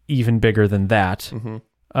is even bigger than that.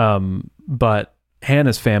 Mm-hmm. But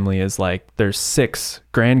Hannah's family is like, there's 6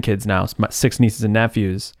 grandkids now, 6 nieces and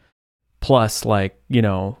nephews, plus like,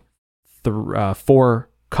 4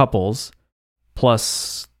 couples,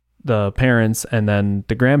 plus the parents, and then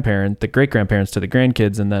the great-grandparents to the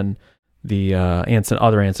grandkids, and then the aunts and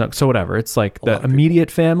other aunts. So whatever. It's like A lot the of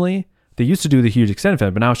immediate family. They used to do the huge extended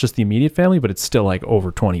family, but now it's just the immediate family, but it's still like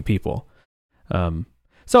over 20 people.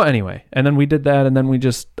 So anyway, and then we did that, and then we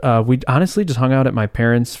honestly just hung out at my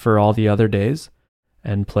parents' for all the other days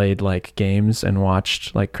and played like games and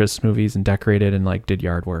watched like Christmas movies and decorated and like did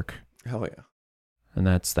yard work. Hell yeah. And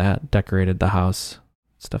that's that. Decorated the house,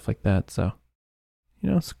 stuff like that. So,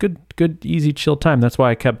 it's a good, easy, chill time. That's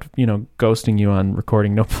why I kept, ghosting you on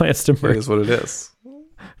recording No Plans to It Murder. is what it is.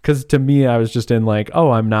 Because to me, I was just in like,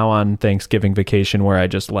 oh, I'm now on Thanksgiving vacation where I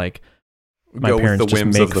just like, my Go parents with the just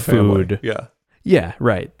whims make of the family. food. Yeah. Yeah,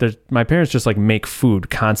 right. My parents just like make food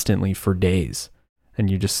constantly for days, and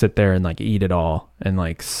you just sit there and like eat it all and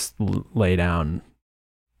like lay down.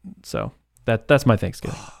 So that's my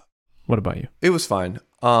Thanksgiving. What about you? It was fine.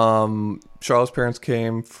 Charlotte's parents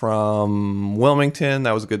came from Wilmington.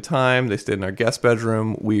 That was a good time. They stayed in our guest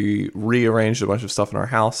bedroom. We rearranged a bunch of stuff in our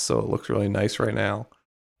house, so it looks really nice right now.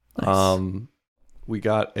 Nice. We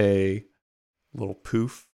got a little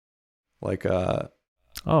poof, like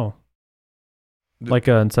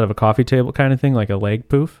instead of a coffee table kind of thing, like a leg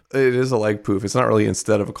poof. it is a leg poof. It's not really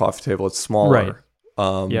instead of a coffee table. It's smaller.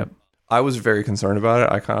 Right. Yep. I was very concerned about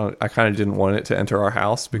it. I kind of didn't want it to enter our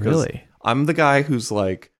house because Really? I'm the guy who's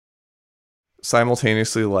like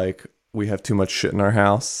simultaneously like we have too much shit in our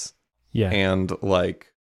house Yeah. and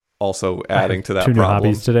like also adding to that 2 new problem.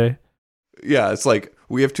 hobbies today. Yeah, it's like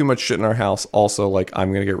we have too much shit in our house. Also, like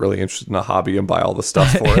I'm gonna get really interested in a hobby and buy all the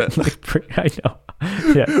stuff for it. I know.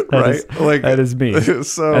 Yeah. Right? That is me.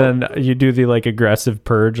 So And then you do the like aggressive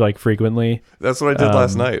purge like frequently. that's what I did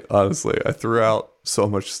last night. Honestly, I threw out so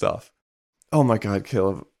much stuff. Oh my god,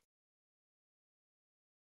 Caleb.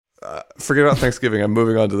 Forget about Thanksgiving. I'm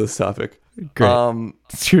moving on to this topic. Great.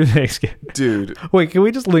 It's true Thanksgiving. Dude, Wait, can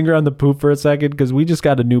we just linger on the poof for a second? Because we just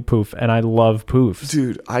got a new poof, and I love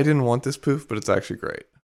poofs. I didn't want this poof, but it's actually great.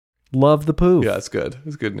 Love the poof. Yeah, it's good.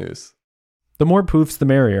 It's good news. The more poofs, the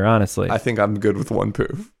merrier, honestly. I think I'm good with one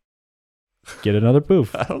poof. Get another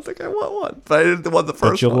poof. I don't think I want one, but I didn't want the But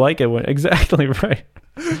first you'll one. like it when exactly right.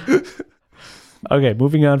 Okay,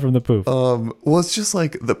 moving on from the poof. Well, it's just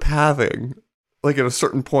like the pathing. Like at a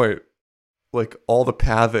certain point, like all the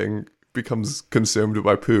pathing becomes consumed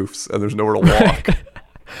by poofs, and there's nowhere to walk.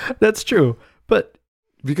 That's true. But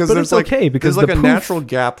Because But there's it's like okay, because there's like the a poof- natural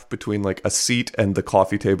gap between like a seat and the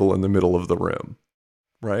coffee table in the middle of the room,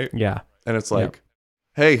 right? Yeah. And it's like,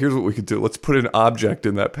 hey, here's what we could do. Let's put an object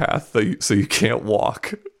in that path so you can't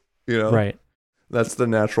walk. You know, Right. That's the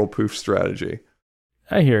natural poof strategy.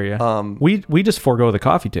 I hear you. We just forego the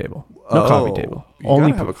coffee table. No coffee table. You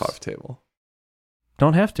Only gotta have a poofs. coffee table.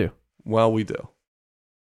 Don't have to. Well, we do.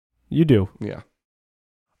 You do. Yeah.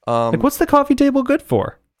 Like, what's the coffee table good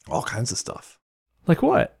for? all kinds of stuff. Like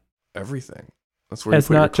what? Everything. That's where It's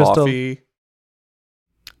you put not your just a- coffee.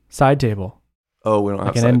 Side table. Oh, we don't like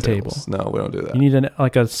have an side end tables. No, we don't do that. You need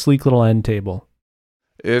like a sleek little end table.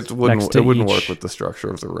 It next wouldn't. to It wouldn't each- work with the structure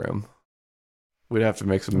of the room. We'd have to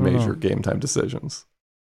make some Oh. major game time decisions.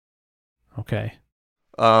 Okay.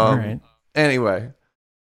 All right. Anyway,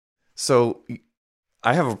 so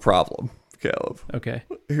I have a problem, Caleb. Okay.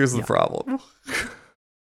 Here's the Yeah. problem.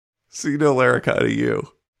 So you know, Laricata U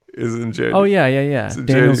is in January. Oh yeah. It's in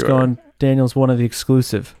Daniel's January. going. Daniel's one of the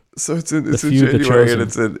exclusive. So it's in The few, the January, and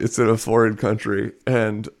chosen. it's in a foreign country,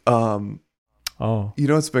 and Oh, you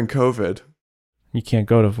know, it's been COVID. you can't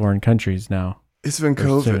go to foreign countries now. It's been Or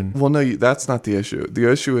COVID. soon. Well, no, that's not the issue. The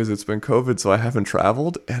issue is it's been COVID, so I haven't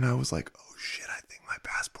traveled, and I was like, oh shit, I think my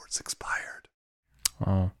passport's expired.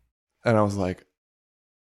 Oh. And I was like,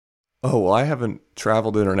 oh, well, I haven't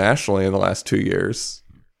traveled internationally in the last 2 years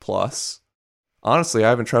plus. Honestly, I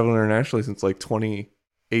haven't traveled internationally since like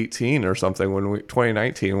 2018 or something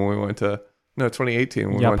 2019 when we went to, no, 2018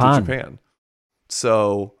 when we went to Japan. Japan.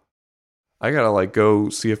 So I got to like go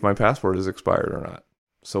see if my passport is expired or not.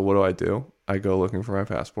 So what do? I go looking for my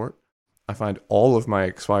passport. I find all of my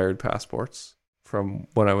expired passports from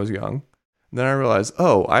when I was young. And then I realize,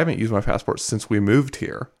 oh, I haven't used my passport since we moved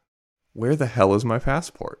here. Where the hell is my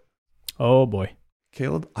passport? Oh boy.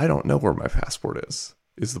 Caleb, I don't know where my passport is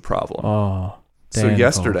the problem. Oh. So Daniel.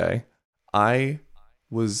 yesterday, I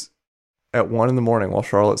was at 1 a.m. while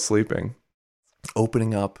Charlotte's sleeping,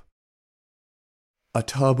 opening up a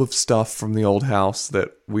tub of stuff from the old house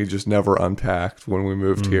that we just never unpacked when we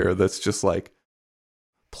moved here. That's just like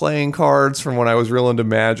playing cards from when I was real into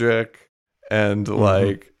Magic and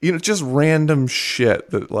like, you know, just random shit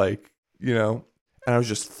that like, you know, and I was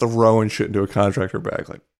just throwing shit into a contractor bag.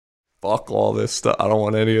 Like, fuck all this stuff. I don't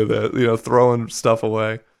want any of that, you know, throwing stuff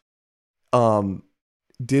away.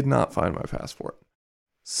 Did not find my passport.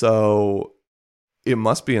 So it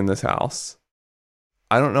must be in this house.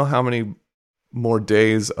 I don't know how many more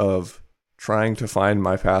days of trying to find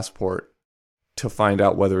my passport to find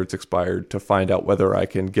out whether it's expired, to find out whether I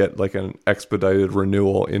can get like an expedited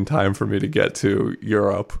renewal in time for me to get to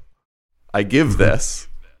Europe. I give this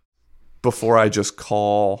before I just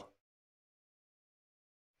call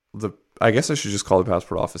I guess I should just call the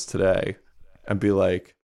passport office today and be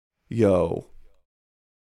like, yo,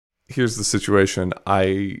 here's the situation.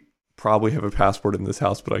 I probably have a passport in this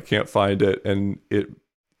house, but I can't find it. And it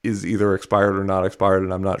is either expired or not expired.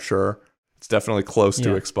 And I'm not sure. It's definitely close to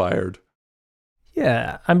Yeah. expired.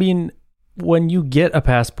 Yeah. I mean, when you get a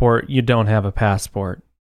passport, you don't have a passport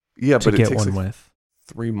Yeah, to but it get takes one like with.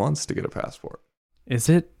 3 months to get a passport. Is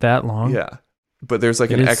it that long? Yeah. But there's like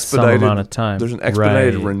It an is some expedited amount of time. There's an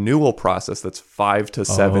expedited Right. renewal process that's 5 to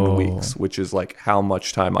 7 Oh. weeks, which is like how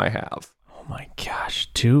much time I have. Oh my gosh,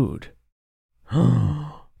 dude.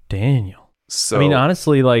 Daniel. So I mean,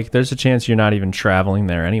 honestly, like, there's a chance you're not even traveling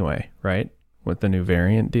there anyway, right? With the new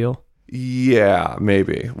variant deal. yeah,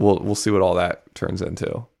 maybe. We'll see what all that turns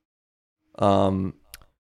into.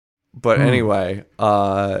 But anyway,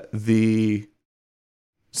 so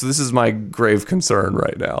this is my grave concern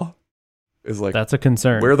right now. Is like, That's a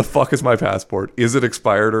concern. where the fuck is my passport? Is it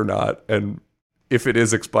expired or not? And if it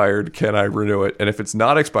is expired, can I renew it? And if it's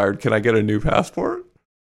not expired, can I get a new passport?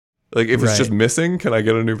 Like, if it's Right. just missing, can I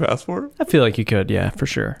get a new passport? I feel like you could, yeah, for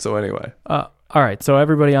sure. So anyway, All right, so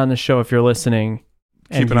everybody on the show, if you're listening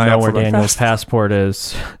and Keep an you eye know out where for my Daniel's passport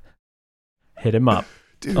is, hit him up.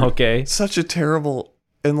 dude, Okay. such a terrible.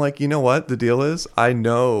 And like, you know what the deal is? I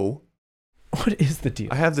know What is the deal?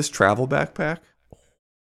 I have this travel backpack.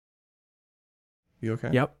 You okay?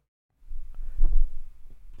 Yep.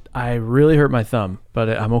 I really hurt my thumb, but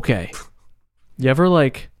I'm okay. You ever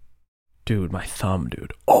like, dude, my thumb,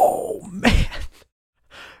 dude. Oh man.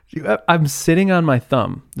 I'm sitting on my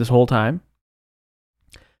thumb this whole time.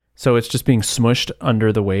 So it's just being smushed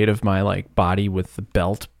under the weight of my like body with the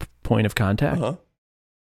belt point of contact. Uh-huh.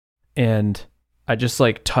 And I just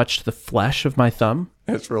like touched the flesh of my thumb,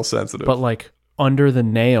 It's real sensitive. but like under the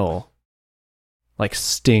nail like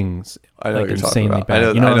stings. I know like what you're talking insanely about. bad. I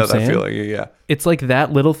know, You know I what know I'm that saying? feeling. Yeah. It's like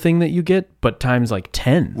that little thing that you get, but times like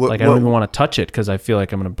 10. Like I don't even want to touch it because I feel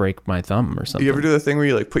like I'm going to break my thumb or something. You ever do the thing where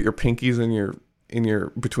you like put your pinkies in in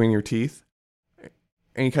your between your teeth,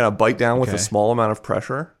 and you kind of bite down with a Okay. small amount of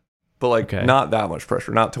pressure, but like Okay. not that much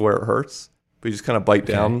pressure, not to where it hurts, but you just kind of bite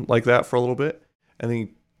down like that for a little bit, and then you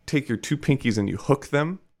take your two pinkies and you hook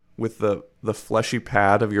them with the fleshy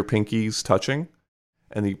pad of your pinkies touching,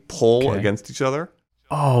 and you pull Okay. against each other.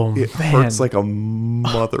 Oh It man. hurts like a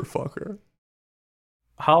motherfucker.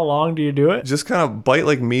 How long do you do it? Just kind of bite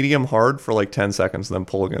like medium hard for like 10 seconds, and then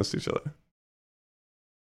pull against each other.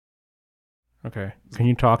 Okay. Can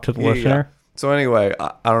you talk to the Yeah, yeah. listener? So anyway,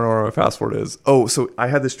 I don't know where my passport is. Oh, so I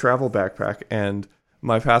had this travel backpack, and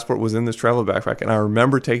my passport was in this travel backpack, and I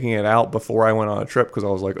remember taking it out before I went on a trip because I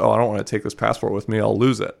was like, oh, I don't want to take this passport with me. I'll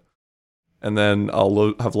lose it. And then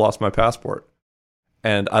I'll have lost my passport.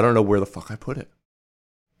 And I don't know where the fuck I put it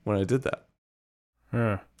when I did that.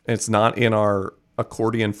 Yeah. It's not in our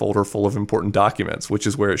accordion folder full of important documents, which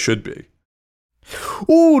is where it should be.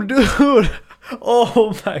 Oh, dude.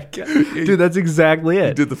 Oh my god. Dude, that's exactly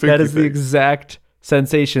it. did the that finky is the thing. exact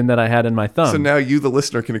sensation that I had in my thumb. So now you, the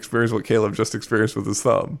listener, can experience what Caleb just experienced with his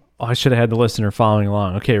thumb. Oh, I should have had the listener following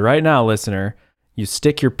along. Okay, right now, listener, you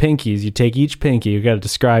stick your pinkies, you take each pinky, you got to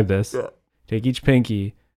describe this. Yeah. Take each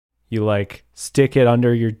pinky, you like stick it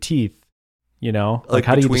under your teeth, you know? Like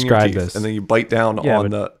how do you between your describe teeth, this? And then you bite down Yeah,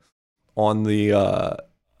 on the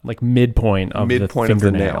Like midpoint of midpoint the of the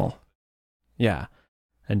fingernail. nail. Yeah.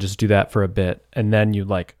 And just do that for a bit. And then you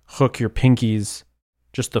like hook your pinkies,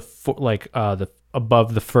 just the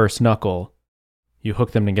above the first knuckle, you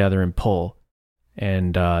hook them together and pull.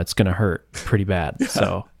 And it's going to hurt pretty bad. Yeah.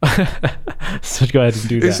 So, so go ahead and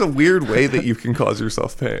do It's that. a weird way that you can cause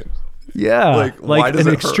yourself pain. Yeah. like, why does an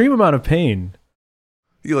it hurt? extreme amount of pain.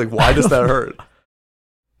 You're like, why does that hurt?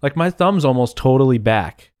 Like my thumb's almost totally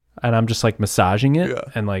back. And I'm just like massaging it. Yeah.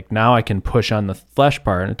 And like now I can push on the flesh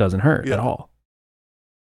part and it doesn't hurt Yeah. at all.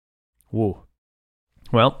 Whoa.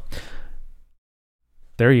 Well,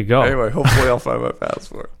 there you go. Anyway, hopefully I'll find my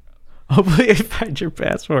passport. Hopefully you find your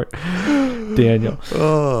passport. Daniel.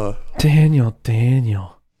 Oh, Daniel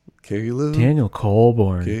Caleb.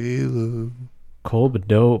 Colborn. Caleb.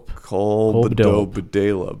 Colbadope.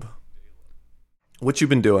 Colbadobadaleb. What you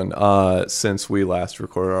been doing since we last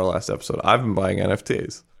recorded our last episode? I've been buying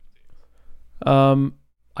NFTs.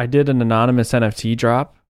 I did an anonymous NFT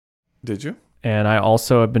drop, Did you? and I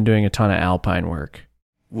also have been doing a ton of Alpine work.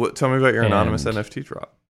 What? Tell me about your anonymous And- NFT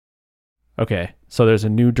drop. Okay, so there's a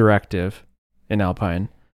new directive in Alpine.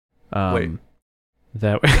 Wait.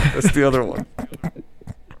 That That's the other one.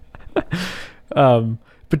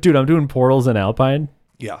 but dude, I'm doing portals in Alpine,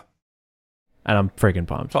 Yeah. and I'm freaking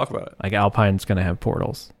pumped. Talk about it. Like Alpine's gonna have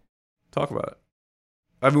portals. Talk about it.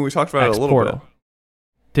 I mean, we talked about it a little X-Portal. bit.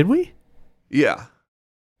 Did we? Yeah.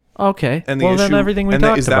 Okay. And the well, issue, then everything we and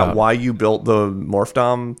talked is that about. why you built the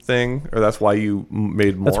Morphdom thing, or that's why you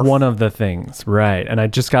made Morph? That's one of the things, right? And I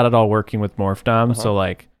just got it all working with Morphdom. So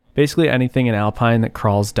like basically anything in Alpine that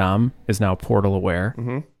crawls DOM is now portal aware,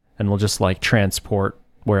 Mm-hmm. and we'll just like transport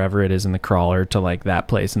wherever it is in the crawler to like that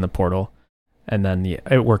place in the portal, and then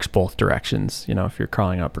it works both directions. You know, if you're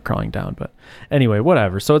crawling up or crawling down. But anyway,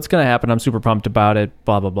 whatever. So it's gonna happen. I'm super pumped about it.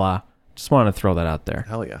 Blah blah blah. Just wanted to throw that out there.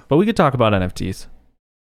 Hell yeah. But we could talk about NFTs.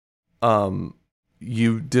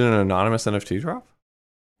 You did an anonymous NFT drop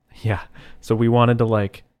Yeah. So we wanted to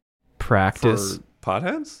like practice. for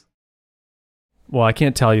potheads? Well, I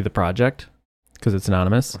can't tell you the project because it's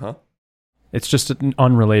anonymous. Uh-huh. It's just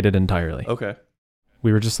unrelated entirely. Okay.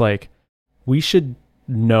 We were just like, we should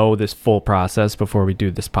know this full process before we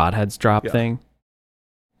do this potheads drop Yeah. thing.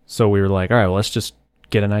 So we were like, all right, well, let's just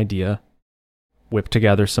get an idea, whip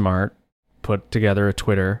together some art, put together a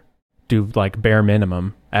Twitter, do like bare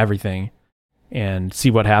minimum everything, and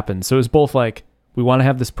see what happens. So it was both like, we want to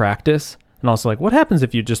have this practice, and also like, what happens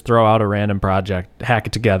if you just throw out a random project, hack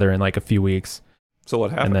it together in like a few weeks, So what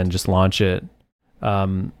happened? and then just launch it.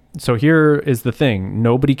 So here is the thing.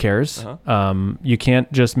 Nobody cares. Uh-huh. You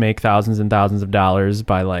can't just make thousands and thousands of dollars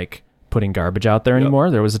by like putting garbage out there Yep.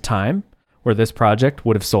 anymore. There was a time where this project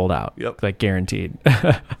would have sold out. Yep. Like guaranteed.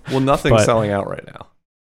 Well, nothing's But- selling out right now.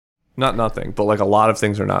 Not nothing, but like a lot of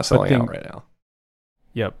things are not selling out right now.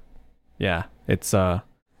 Yep. Yeah. It's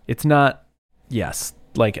not, yes.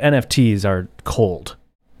 Like NFTs are cold.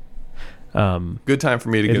 Good time for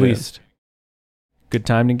me to At get least. Good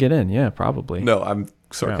time to get in. Yeah, probably. in. No, I'm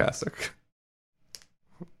sarcastic.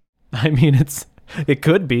 I mean, it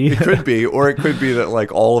could be. It could be, or it could be that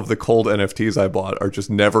like all of the cold NFTs I bought are just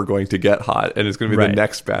never going to get hot, and it's going to be Right. the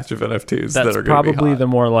next batch of NFTs That's that are going to be probably hot. the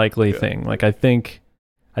more likely Yeah. thing. Like I think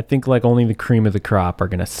like only the cream of the crop are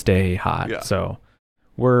gonna stay hot. Yeah. So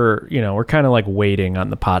we're kind of like waiting on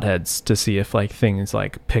the potheads to see if like things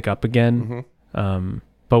like pick up again. Mhm.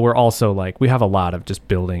 but we're also like, we have a lot of just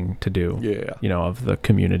building to do, Yeah. you know, of the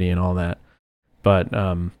community and all that. But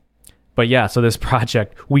yeah, so this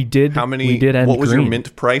project, we did end what was green. your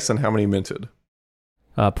mint price and how many minted?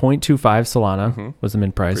 0.25 Solana was the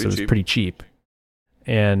mint price. Pretty It was cheap. pretty cheap.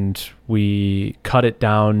 And we cut it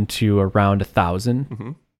down to around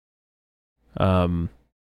 1,000.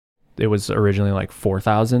 It was originally like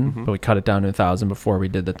 4,000, but we cut it down to 1,000 before we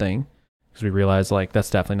did the thing. Because we realized like that's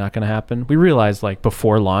definitely not going to happen. We realized like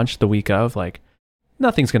before launch, the week of, like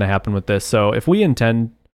nothing's going to happen with this. So if we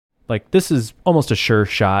intend, like this is almost a sure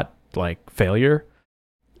shot like failure.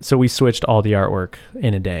 So we switched all the artwork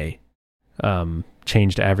in a day,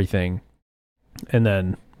 changed everything, and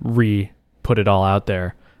then put it all out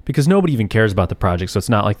there because nobody even cares about the project. So it's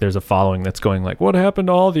not like there's a following that's going like, what happened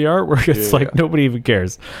to all the artwork? It's like nobody even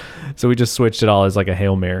cares. So we just switched it all as like a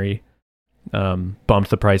Hail Mary. Bumped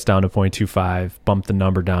the price down to 0.25, bumped the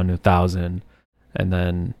number down to 1,000, and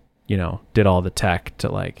then, you know, did all the tech to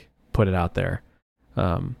like put it out there.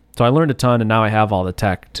 So I learned a ton, and now I have all the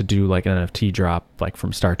tech to do like an NFT drop, like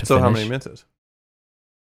from start to finish. So how many minted?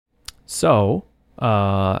 So,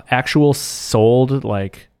 actual sold,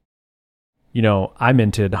 like, you know, I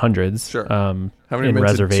minted hundreds. Sure. How many in minted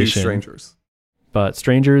reservation, to strangers? But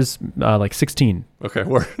strangers, like 16. Okay,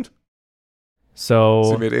 word.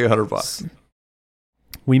 So you made $800.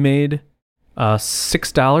 We made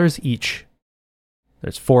 $6 each.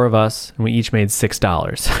 There's 4 of us, and we each made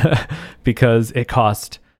 $6 because it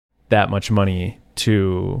cost that much money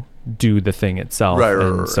to do the thing itself.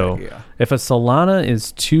 Right. So yeah. if a Solana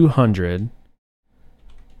is 200,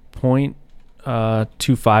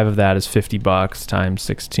 0.25 of that is $50 times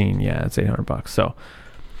 16. Yeah, it's $800. So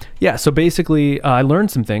yeah, so basically I learned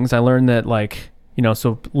some things. I learned that, like, you know,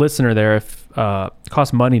 so listener there, if it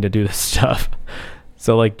costs money to do this stuff.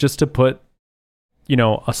 So like just to put, you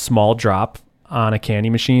know, a small drop on a candy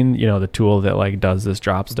machine, you know, the tool that like does this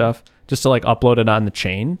drop stuff, just to like upload it on the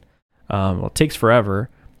chain. Well, it takes forever,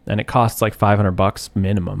 and it costs like $500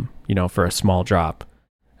 minimum, you know, for a small drop.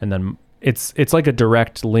 And then it's like a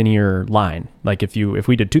direct linear line. Like if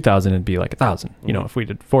we did 2,000, it'd be like 1,000. You know, if we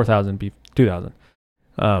did 4,000, it'd be 2,000.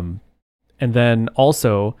 And then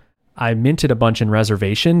also I minted a bunch in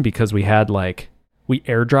reservation because we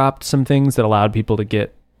airdropped some things that allowed people to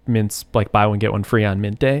get mints, like buy one, get one free on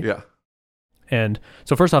mint day. Yeah. And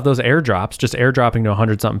so first off, those airdrops, just airdropping to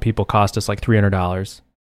 100 something people cost us like $300.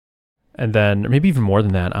 And then, or maybe even more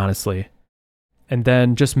than that, honestly. And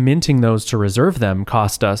then just minting those to reserve them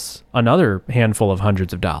cost us another handful of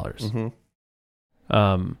hundreds of dollars.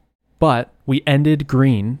 But we ended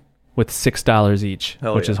green with $6 each,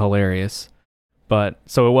 which is hilarious. But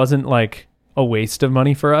so it wasn't like a waste of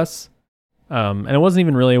money for us. And it wasn't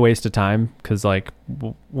even really a waste of time because like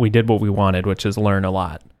we did what we wanted, which is learn a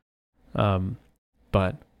lot.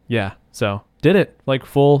 But yeah, so did it like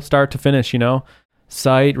full start to finish, you know,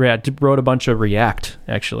 site wrote a bunch of React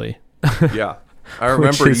actually. Yeah. I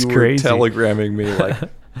remember you were crazy. telegramming me like,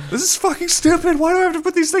 this is fucking stupid. Why do I have to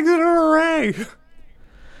put these things in an array?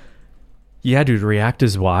 Yeah, dude, React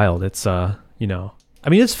is wild. It's, you know, I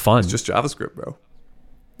mean, it's fun. It's just JavaScript, bro.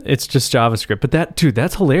 It's just JavaScript. But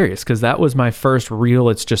that's hilarious because that was my first real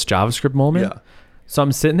it's just JavaScript moment. Yeah. So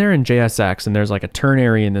I'm sitting there in JSX, and there's like a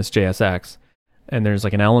ternary in this JSX, and there's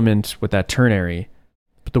like an element with that ternary.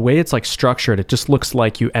 But the way it's like structured, it just looks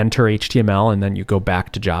like you enter HTML and then you go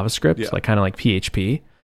back to JavaScript, like kind of like PHP.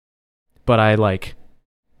 But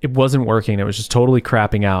it wasn't working. It was just totally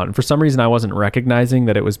crapping out. And for some reason, I wasn't recognizing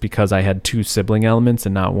that it was because I had 2 sibling elements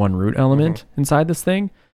and not 1 root element inside this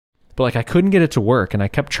thing. But like I couldn't get it to work, and I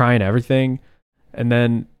kept trying everything. And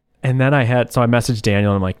then I messaged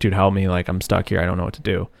Daniel, and I'm like, dude, help me. Like, I'm stuck here. I don't know what to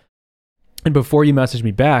do. And before you messaged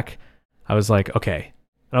me back, I was like, okay.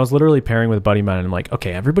 And I was literally pairing with a buddy of mine, and I'm like,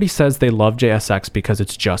 okay, everybody says they love JSX because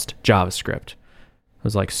it's just JavaScript. I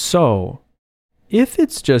was like, so if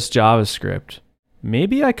it's just JavaScript,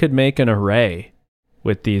 maybe I could make an array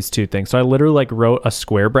with these 2 things. So I literally like wrote a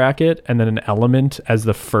square bracket and then an element as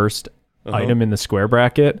the first item in the square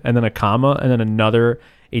bracket, and then a comma, and then another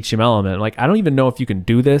HTML element. Like, I don't even know if you can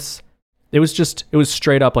do this. It was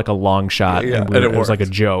straight up like a long shot, and it was like a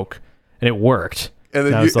joke, and it worked. And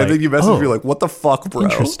then you messaged me like, what the fuck, bro?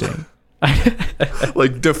 Interesting.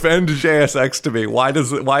 Like, defend JSX to me. Why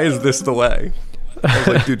is this the way? I was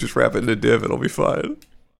like, dude, just wrap it in a div. It'll be fine.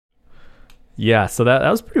 Yeah, so that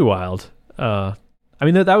was pretty wild. I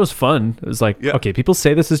mean, that was fun. It was like, okay, people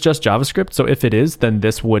say this is just JavaScript, so if it is, then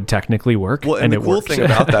this would technically work. Well, and the cool worked. thing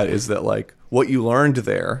about that is that, like, what you learned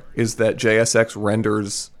there is that JSX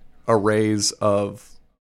renders arrays of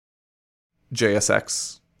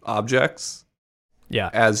JSX objects. Yeah.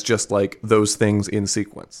 as just like those things in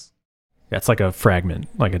sequence. That's like a fragment,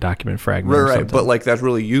 like a document fragment. Right. But like that's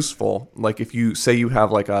really useful. Like if you say you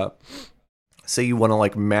have like say you want to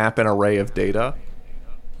like map an array of data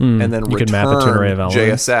and then you return can map it to an array of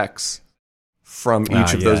elements. JSX from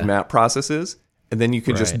each of those map processes, and then you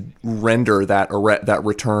can just render that array, that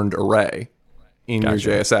returned array in your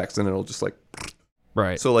JSX, and it'll just like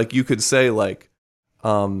So like you could say like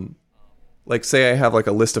say I have like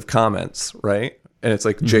a list of comments, right? And it's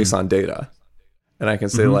like JSON data. And I can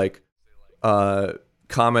say like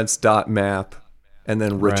comments.map and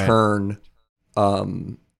then return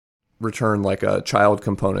return like a child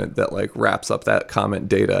component that like wraps up that comment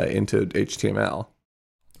data into HTML.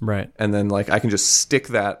 Right. And then like I can just stick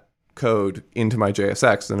that code into my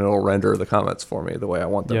JSX and it'll render the comments for me the way I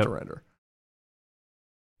want them to render.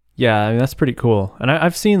 Yeah, I mean, that's pretty cool. And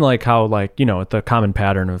I've seen like how like, you know, the common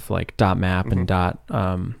pattern of like .map and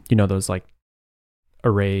you know, those like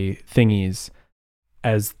array thingies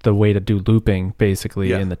as the way to do looping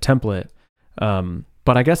basically in the template.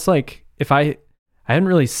 But I guess like if I hadn't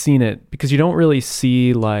really seen it because you don't really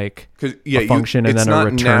see like a function and then a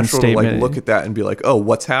return statement. To, like, look at that and be like, oh,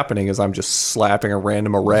 what's happening is I'm just slapping a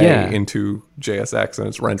random array into JSX and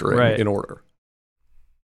it's rendering in order.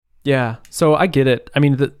 Yeah, so I get it. I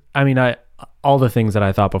mean, all the things that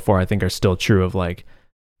I thought before I think are still true of like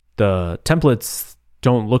the templates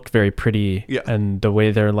don't look very pretty and the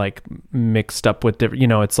way they're like mixed up with different, you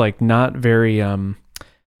know, it's like not very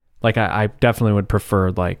like I definitely would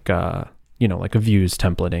prefer like you know, like a Vue's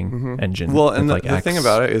templating engine. Well, and like the thing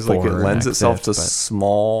about it is like it lends itself to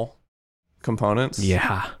small components.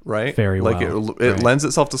 Yeah. Right? Very like well. It lends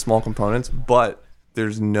itself to small components, but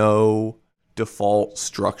there's no default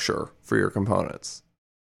structure for your components.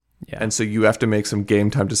 Yeah. And so you have to make some game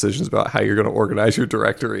time decisions about how you're going to organize your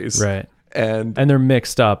directories. Right. And they're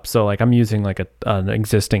mixed up. So like I'm using like an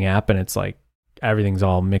existing app and it's like everything's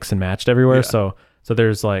all mixed and matched everywhere. Yeah. So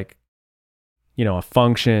there's like, you know, a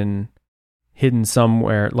function hidden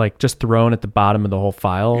somewhere, like just thrown at the bottom of the whole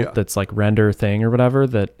file that's like render thing or whatever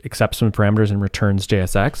that accepts some parameters and returns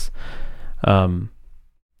JSX. And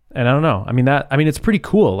I don't know. I mean, it's pretty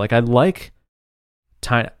cool. Like I like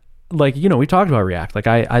like, you know, we talked about React. Like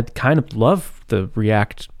I kind of love the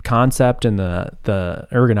React concept and the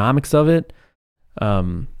ergonomics of it.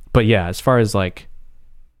 But yeah, as far as like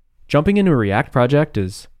jumping into a React project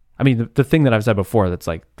is, I mean, the thing that I've said before, that's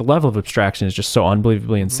like the level of abstraction is just so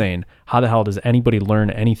unbelievably insane. How the hell does anybody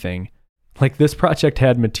learn anything? Like this project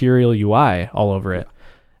had Material UI all over it.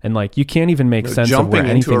 And like, you can't even make sense of where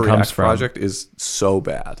anything comes from. Project is so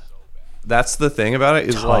bad. That's the thing about it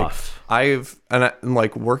is like and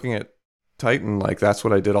like working at Titan, like that's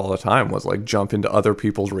what I did all the time was like jump into other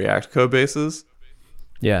people's React code bases.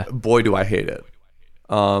 Yeah. Boy, do I hate it.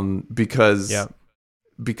 Because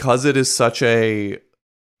it is such a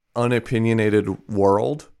unopinionated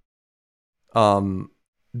world.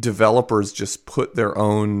 Developers just put their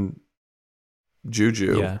own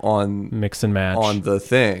juju on mix and match on the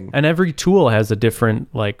thing, and every tool has a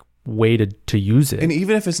different like way to use it. And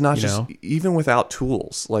even if it's not even without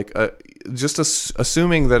tools, like just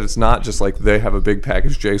assuming that it's not just like they have a big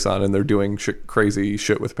package JSON and they're doing crazy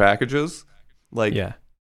shit with packages, like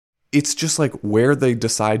it's just like where they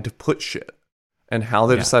decide to put shit and how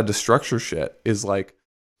they decide to structure shit is like,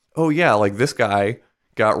 oh yeah, like this guy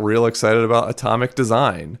got real excited about atomic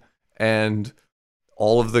design and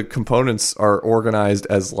all of the components are organized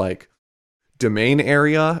as like domain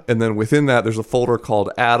area, and then within that there's a folder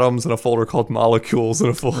called atoms and a folder called molecules and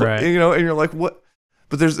a folder, you know, and you're like, what?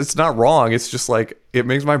 But it's not wrong. It's just like, it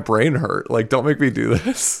makes my brain hurt. Like, don't make me do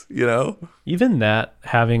this, you know? Even that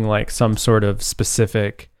having like some sort of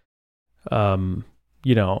specific, you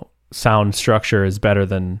know, sound structure is better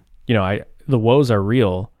than, you know, the woes are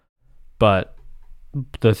real, but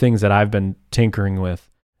the things that I've been tinkering with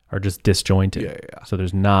are just disjointed. Yeah. So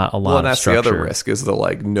there's not a lot of structure. Well, and that's the other risk is the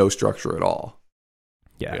like no structure at all.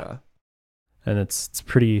 Yeah. And it's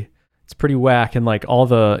pretty whack, and like all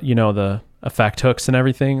the, you know, the effect hooks and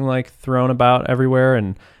everything like thrown about everywhere,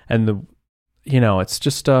 and the, you know, it's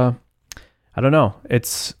just I don't know.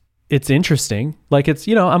 It's interesting. Like it's,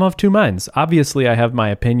 you know, I'm of two minds. Obviously I have my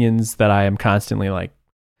opinions that I am constantly like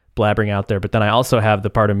blabbering out there, but then I also have the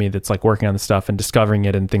part of me that's like working on the stuff and discovering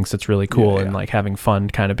it and thinks it's really cool and like having fun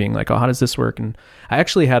kind of being like, oh, how does this work? And I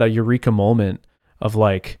actually had a eureka moment of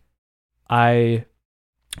like, I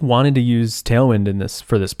wanted to use Tailwind in this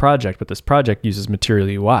for this project, but this project uses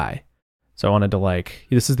Material UI. So I wanted to like,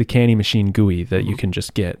 this is the Candy Machine GUI that you can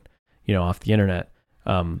just get, you know, off the internet.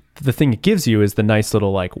 The thing it gives you is the nice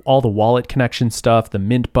little, like all the wallet connection stuff, the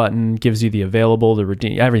mint button gives you the available, the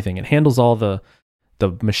redeem, everything. It handles all the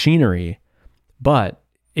the machinery, but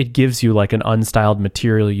it gives you like an unstyled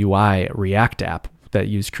Material UI React app that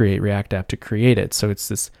you use Create React app to create it. So it's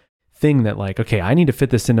this thing that like, okay, I need to fit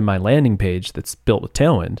this into my landing page that's built with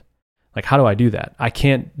Tailwind. Like, how do I do that? I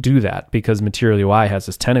can't do that because Material UI has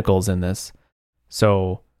its tentacles in this.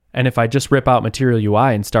 So, and if I just rip out Material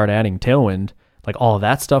UI and start adding Tailwind, like all of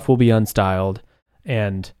that stuff will be unstyled.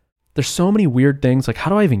 And there's so many weird things. Like, how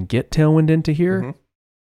do I even get Tailwind into here? Mm-hmm.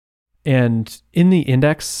 And in the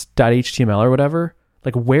index.html or whatever,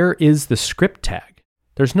 like, where is the script tag?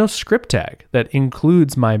 There's no script tag that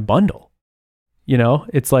includes my bundle. You know,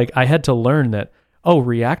 it's like I had to learn that, oh,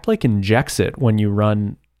 React like injects it when you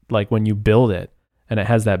run, like when you build it and it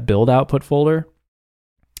has that build output folder.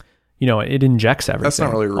 You know, it injects everything. That's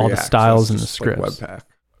not really React. All the styles and the like scripts. Webpack.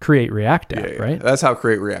 Create React app, right? That's how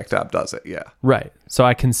Create React app does it. Yeah. Right. So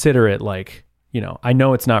I consider it like, you know, I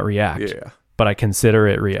know it's not React, but I consider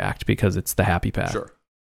it React because it's the happy path. Sure.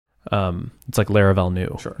 It's like Laravel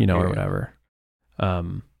new, Sure. you know, or whatever.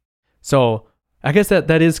 So I guess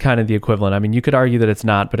that is kind of the equivalent. I mean, you could argue that it's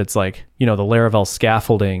not, but it's like, you know, the Laravel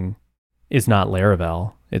scaffolding is not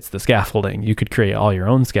Laravel. It's the scaffolding. You could create all your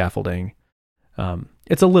own scaffolding.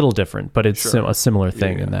 It's a little different, but it's a similar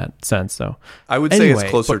thing in that sense. So I would say it's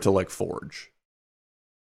closer to like Forge.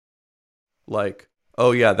 Like,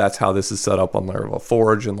 oh yeah, that's how this is set up on Laravel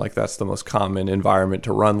Forge, and like that's the most common environment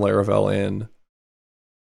to run Laravel in.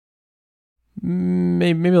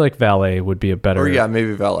 Maybe like Valet would be a better, or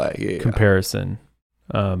maybe Valet comparison.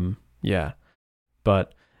 Yeah,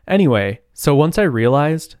 but anyway, so once I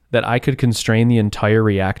realized that I could constrain the entire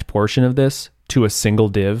React portion of this to a single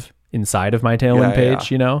div inside of my Tailwind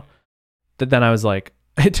page, you know, then I was like,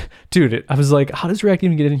 I was like, how does React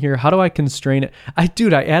even get in here? How do I constrain it? I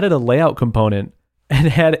added a layout component and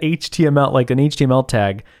had HTML, like an HTML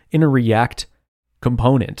tag in a React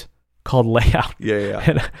component called layout. Yeah.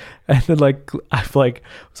 And then I was like,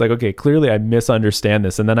 okay, clearly I misunderstand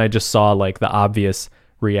this. And then I just saw like the obvious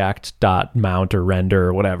React.mount or render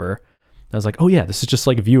or whatever. I was like, oh yeah, this is just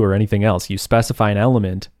like Vue or anything else. You specify an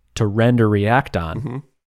element to render React on,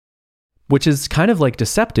 which is kind of like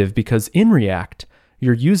deceptive because in React,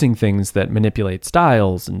 you're using things that manipulate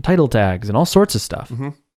styles and title tags and all sorts of stuff.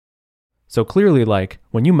 So clearly, like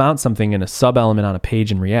when you mount something in a sub element on a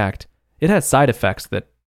page in React, it has side effects that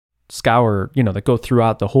scour, you know, that go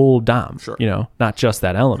throughout the whole DOM, you know, not just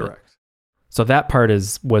that element. Correct. So that part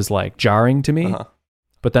was like jarring to me.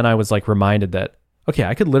 But then I was like reminded that, okay,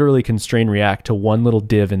 I could literally constrain React to one little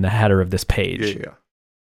div in the header of this page,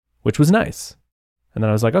 which was nice. And then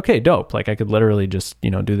I was like, okay, dope. Like I could literally just, you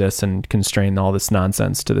know, do this and constrain all this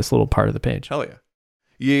nonsense to this little part of the page. Hell yeah.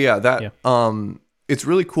 Yeah. It's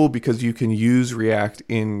really cool because you can use React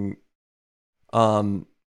in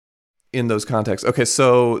those contexts. Okay,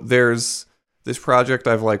 so there's this project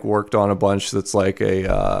I've like worked on a bunch that's like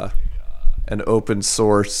an open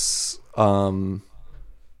source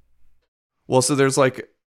so there's like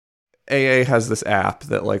AA has this app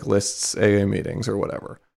that like lists AA meetings or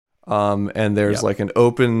whatever. And there's like an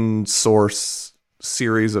open source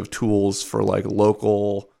series of tools for like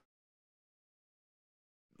local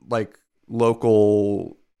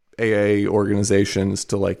AA organizations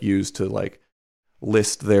to like use to like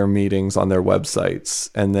list their meetings on their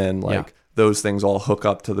websites, and then like those things all hook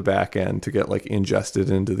up to the back end to get like ingested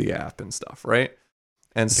into the app and stuff, right?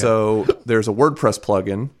 And so there's a WordPress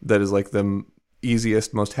plugin that is like the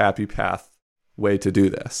easiest, most happy path way to do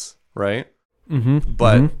this, right?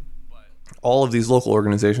 But all of these local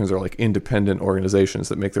organizations are like independent organizations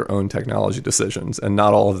that make their own technology decisions, and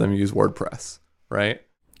not all of them use WordPress, right?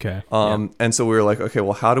 Okay. And so we were like, okay,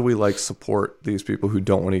 well, how do we like support these people who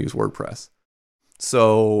don't want to use WordPress?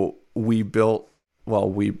 So I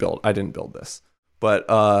didn't build this,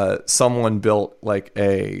 but someone built like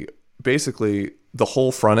basically the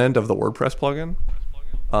whole front end of the WordPress plugin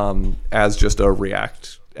as just a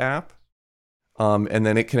React app. And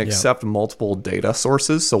then it can accept multiple data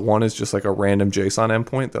sources. So one is just like a random JSON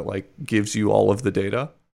endpoint that like gives you all of the data.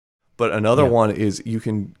 But another one is you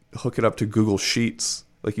can hook it up to Google Sheets.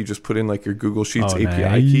 Like you just put in like your Google Sheets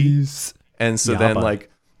API key. And so then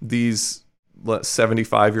like these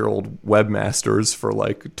 75-year-old webmasters for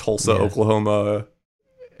like Tulsa, Oklahoma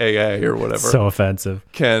AA or whatever. So offensive.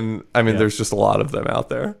 There's just a lot of them out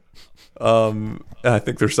there. And I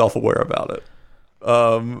think they're self-aware about it.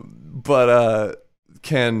 But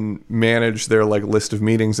can manage their like list of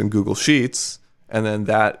meetings in Google Sheets, and then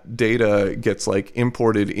that data gets like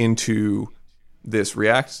imported into this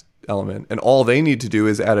React element, and all they need to do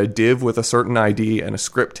is add a div with a certain ID and a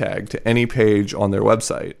script tag to any page on their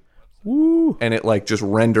website. Woo. and it like just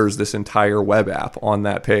renders this entire web app on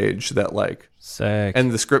that page that like Sick.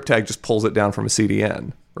 and the script tag just pulls it down from a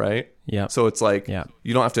CDN, right? Yeah. So it's like Yeah.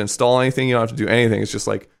 you don't have to install anything, you don't have to do anything. It's just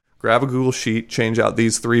like grab a Google Sheet, change out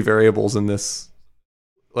these 3 variables in this,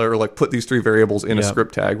 or like put these 3 variables in a Yep.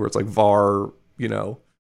 script tag where it's like var,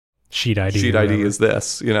 Sheet ID. sheet or ID whatever. is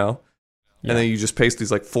this, Yeah. and then you just paste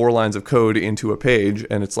these like 4 lines of code into a page,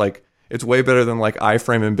 and it's like it's way better than like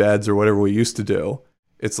iframe embeds or whatever we used to do.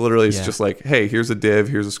 It's literally Yeah. just like, hey, here's a div,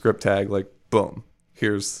 here's a script tag, like boom,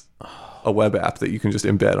 here's a web app that you can just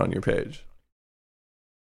embed on your page.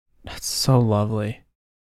 That's so lovely.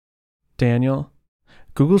 Daniel,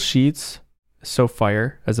 Google Sheets is so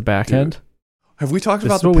fire as a backend. Have we talked This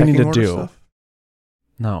about is the what we need pecking to order do. stuff?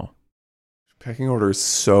 No. Pecking order is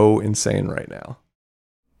so insane right now.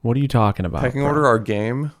 What are you talking about? Pecking bro? order, our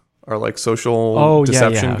game, our like social Oh,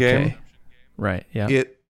 deception yeah, game. okay. Right. Yeah.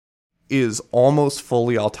 It is almost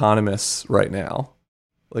fully autonomous right now.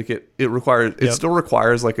 Like it requires, it Yep. still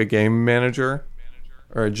requires like a game manager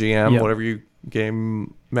or a GM, Yep. whatever you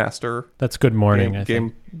game master, That's good morning. I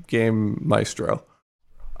think. game maestro.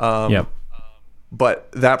 Yep.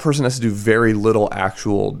 But that person has to do very little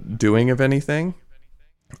actual doing of anything.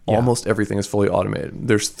 Yeah. Almost everything is fully automated.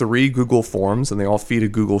 There's 3 Google Forms, and they all feed a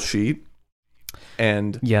Google Sheet.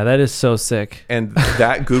 And Yeah, that is so sick.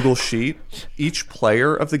 that Google Sheet, each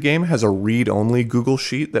player of the game has a read-only Google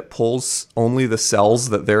Sheet that pulls only the cells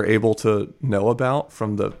that they're able to know about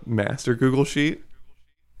from the master Google Sheet.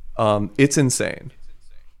 It's insane.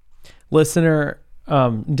 Listener,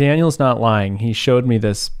 Daniel's not lying. He showed me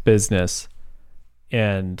this business,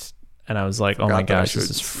 and I was like, oh my Forgot that I gosh, this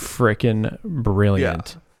should- is freaking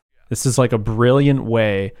brilliant. Yeah. This is like a brilliant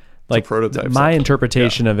way. Like prototype my something.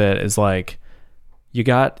 interpretation of it is like, you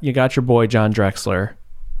got your boy John Drexler,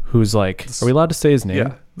 who's like, are we allowed to say his name?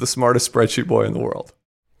 Yeah, the smartest spreadsheet boy in the world.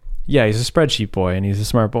 Yeah, he's a spreadsheet boy and he's a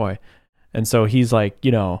smart boy. And so he's like,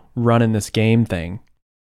 running this game thing.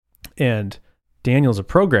 And Daniel's a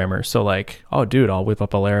programmer. So like, oh dude, I'll whip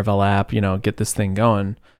up a Laravel app, get this thing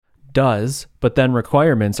going. Does, but then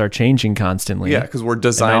requirements are changing constantly. Yeah, because we're all of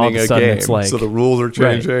designing a a sudden game, it's like- so the rules are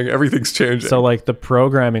changing. Everything's changing. So like the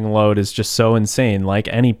programming load is just so insane, like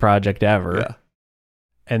any project ever. yeah,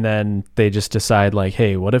 And then they just decide like,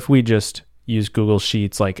 hey, what if we just use Google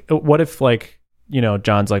Sheets? Like, what if like,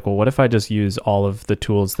 John's like, well, what if I just use all of the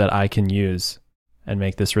tools that I can use and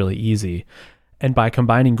make this really easy? And by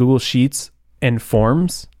combining Google Sheets and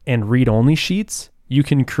Forms and read-only sheets, you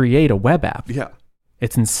can create a web app. yeah.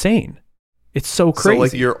 It's insane. It's so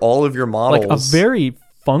crazy. So like all of your models, like a very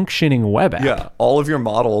functioning web app. yeah, all of your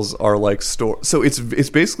models are like stored. So it's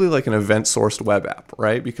basically like an event sourced web app,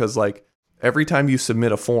 right? Because like every time you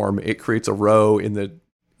submit a form, it creates a row in the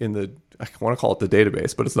I want to call it the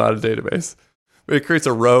database, but it's not a database. But it creates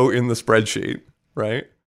a row in the spreadsheet, right?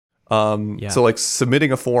 Yeah. So like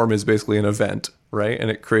submitting a form is basically an event, right? And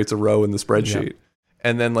it creates a row in the spreadsheet. Yep.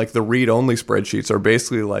 And then like the read-only spreadsheets are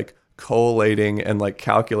basically like collating and like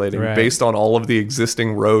calculating Right. based on all of the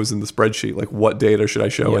existing rows in the spreadsheet, like what data should I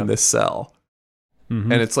show Yep. in this cell? Mhm.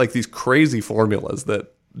 And it's like these crazy formulas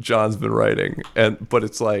that John's been writing, but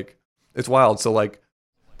it's like it's wild. So like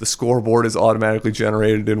the scoreboard is automatically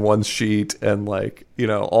generated in one sheet, and like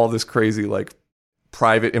all this crazy like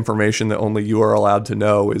private information that only you are allowed to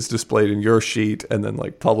know is displayed in your sheet, and then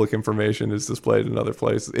like public information is displayed in other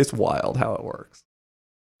places. It's wild how it works.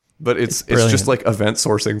 But it's brilliant. just like event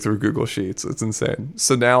sourcing through Google Sheets. It's insane.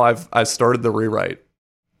 So now I've started the rewrite.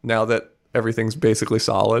 Now that everything's basically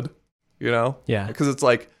solid, Yeah. because it's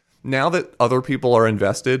like now that other people are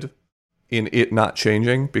invested in it not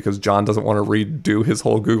changing because John doesn't want to redo his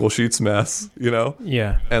whole Google Sheets mess,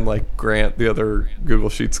 Yeah. and like Grant, the other Google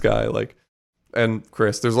Sheets guy, like, and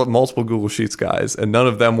Chris, there's like multiple Google Sheets guys, and none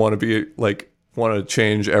of them want to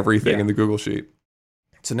change everything in the Google Sheet.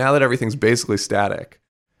 So now that everything's basically static,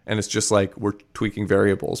 and it's just like we're tweaking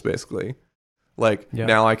variables basically, like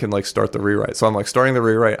now I can like start the rewrite. So I'm like starting the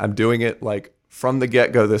rewrite. I'm doing it like from the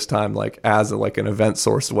get-go this time, like as like an event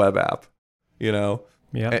sourced web app, Yeah.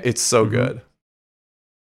 It's so good.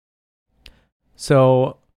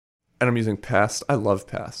 So And I'm using Pest. I love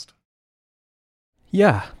Pest.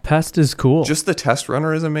 yeah, Pest is cool. Just the test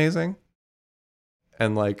runner is amazing.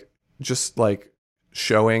 And like just like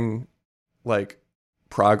showing like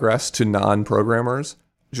progress to non-programmers,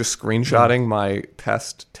 just screenshotting my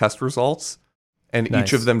Pest test results, and each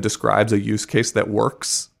Nice. of them describes a use case that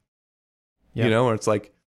works. Yep. Where it's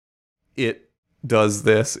like it does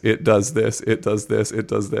this, it does this, it does this, it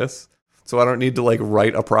does this. So I don't need to like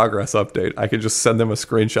write a progress update. I can just send them a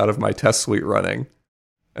screenshot of my test suite running.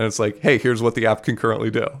 And it's like, hey, here's what the app can currently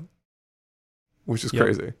do. Which is Yep.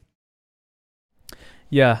 crazy.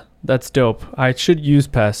 Yeah, that's dope. I should use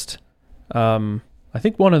Pest. I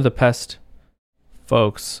think one of the Pest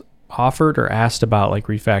folks offered or asked about like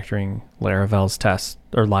refactoring Laravel's test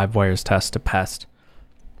or Livewire's test to Pest,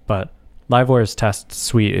 but Livewire's test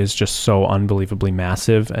suite is just so unbelievably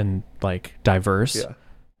massive and like diverse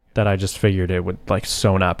that I just figured it would like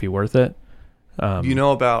so not be worth it. You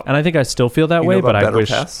know about, and I think I still feel that way, but I wish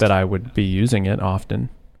BetterPest? that I would be using it often.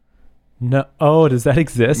 No, oh, does that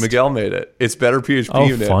exist? Miguel made it. It's Better PHP Oh,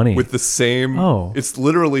 Unit funny. with the same. Oh. It's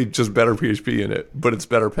literally just Better PHP Unit, but it's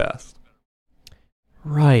BetterPest.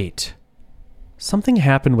 Right. Something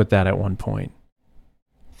happened with that at one point.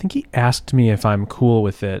 I think he asked me if I'm cool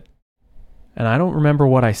with it, and I don't remember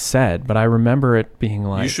what I said, but I remember it being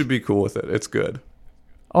like, You should be cool with it. It's good.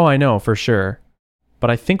 oh, I know for sure. But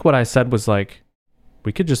I think what I said was like,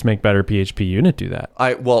 we could just make Better PHP Unit do that.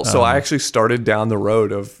 I actually started down the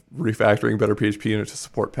road of refactoring Better PHP Unit to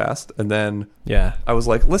support Pest, and then Yeah. I was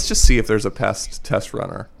like, let's just see if there's a Pest test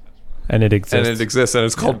runner. And it exists. And it exists, and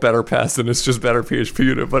it's called Better Pest, and it's just Better PHP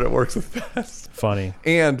Unit, but it works with Pest. Funny.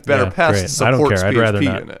 And Better Yeah, Pest great. supports I don't care. I'd rather PHP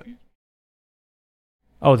not. Unit.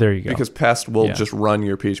 Oh, there you go. Because Pest will Yeah. just run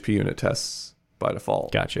your PHP Unit tests by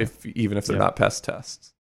default. Gotcha. Even if they're Yep. not Pest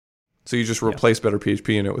tests. So you just replace Better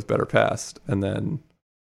PHP Unit with Better Pest, and then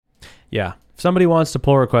Yeah. If somebody wants to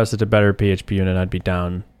pull request it to Better PHP Unit, I'd be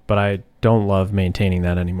down. But I don't love maintaining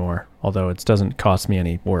that anymore. Although it doesn't cost me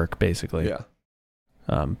any work, basically. yeah.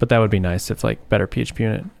 But that would be nice if like Better PHP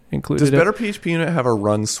Unit included Does it. Better PHP Unit have a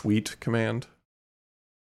run suite command?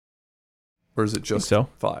 Or is it just so.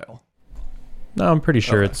 file? No, I'm pretty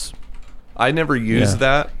sure Okay. it's... I never used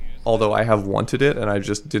Yeah. that, although I have wanted it, and I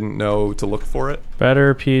just didn't know to look for it.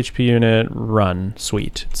 Better PHP Unit Run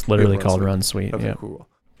Suite. It's literally Run called Suite. Run Suite. Okay, Yeah. cool.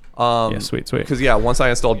 Yeah, sweet. Because once I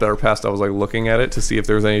installed Better Pest, I was like looking at it to see if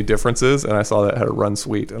there was any differences, and I saw that it had a run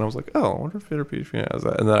suite, and I was like, oh, I wonder if Better PHP has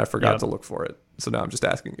that. And then I forgot Yep. to look for it. So now I'm just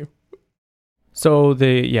asking you. So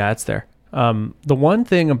it's there. The one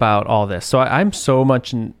thing about all this, so I'm so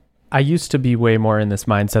much I used to be way more in this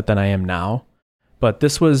mindset than I am now, but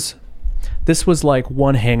this was like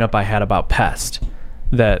one hang up I had about Pest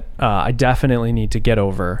that I definitely need to get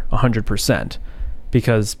over 100%,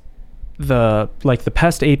 because the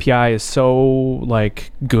Pest API is so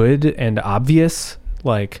like good and obvious,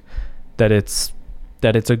 like that it's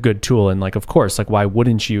a good tool. And like, of course, like why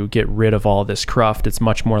wouldn't you get rid of all this cruft? It's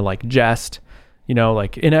much more like Jest,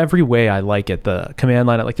 like in every way I like it. The command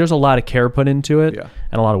line, like there's a lot of care put into it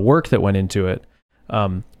and a lot of work that went into it.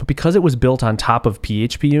 But because it was built on top of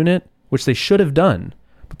PHP Unit, which they should have done,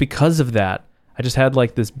 but because of that, I just had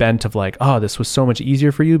like this bent of like, oh, this was so much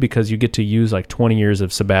easier for you because you get to use like 20 years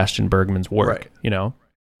of Sebastian Bergman's work,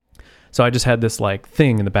 So I just had this like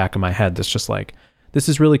thing in the back of my head that's just like, this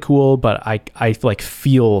is really cool, but I like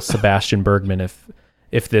feel Sebastian Bergman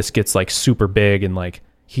if this gets like super big and like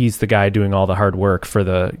he's the guy doing all the hard work for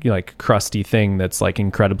the like crusty thing that's like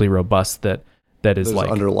incredibly robust that is There's like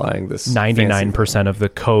underlying this 99% of the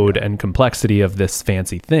code and complexity of this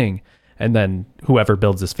fancy thing. And then whoever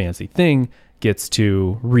builds this fancy thing gets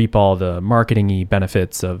to reap all the marketing-y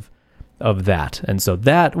benefits of that. And so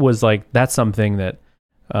that was like, that's something that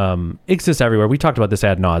exists everywhere. We talked about this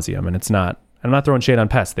ad nauseum, and I'm not throwing shade on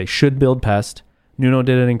Pest. They should build Pest. Nuno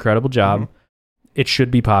did an incredible job. Mm-hmm. It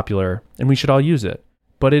should be popular, and we should all use it.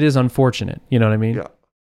 But it is unfortunate. You know what I mean? Yeah.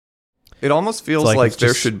 It almost feels like like it's there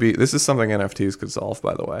just- should be, this is something NFTs could solve,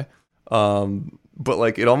 by the way. But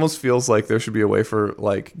like, it almost feels like there should be a way for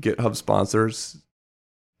like GitHub sponsors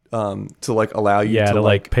to like allow you to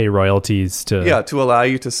like pay royalties to to allow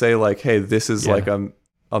you to say like, hey, this is Yeah. like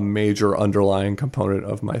a major underlying component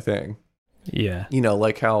of my thing. Yeah.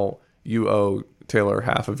 Like how you owe Taylor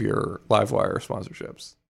half of your Livewire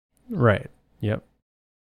sponsorships. Right. Yep.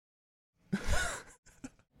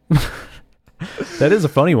 That is a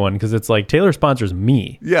funny one because it's like Taylor sponsors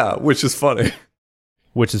me, Yeah, which is funny.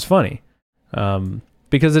 which is funny.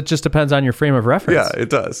 Because it just depends on your frame of reference. Yeah, it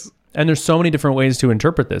does. And there's so many different ways to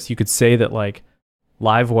interpret this. You could say that like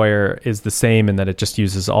Livewire is the same in that it just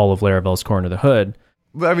uses all of Laravel's core under the hood.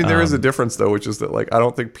 But I mean, there is a difference though, which is that like I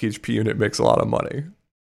don't think PHP Unit makes a lot of money.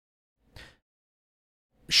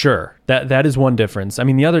 Sure, that is one difference. I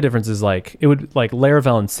mean, the other difference is like it would like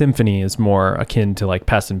Laravel and Symfony is more akin to like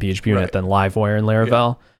Pest and PHP Unit Right. than Livewire and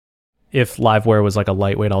Laravel. If Livewire was like a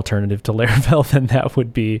lightweight alternative to Laravel, then that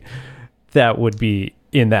would be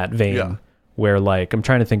in that vein. Yeah. Where like I'm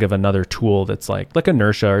trying to think of another tool that's like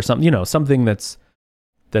Inertia or something, something that's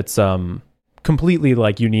completely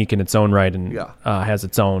like unique in its own right and has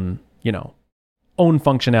its own own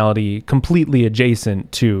functionality, completely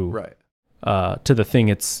adjacent to Right. to the thing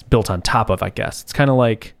it's built on top of, I guess. It's kind of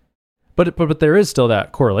like, but there is still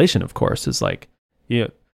that correlation, of course, is like,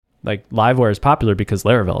 like Liveware is popular because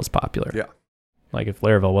Laravel is popular. Yeah. Like if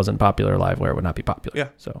Laravel wasn't popular, Liveware would not be popular. Yeah.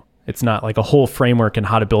 So it's not like a whole framework in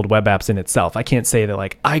how to build web apps in itself. I can't say that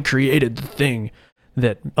like I created the thing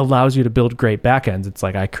that allows you to build great backends. It's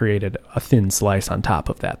like I created a thin slice on top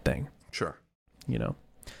of that thing. Sure.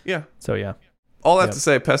 Yeah. So yeah. All that to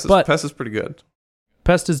say, Pest is pretty good.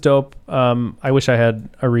 Pest is dope. I wish I had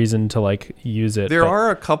a reason to like use it. There are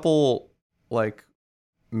a couple like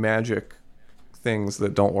magic things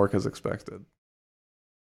that don't work as expected.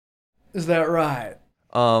 Is that right?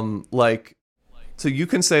 Like, so you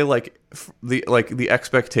can say like the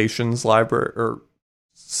expectations library or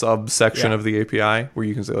subsection of the API where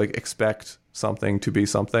you can say like expect something to be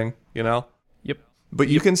something, Yep. But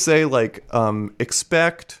you can say like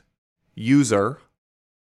expect user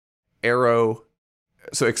arrow.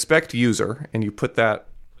 So expect user, and you put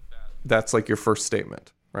that's like your first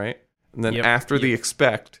statement, right? And then after the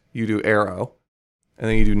expect, you do arrow, and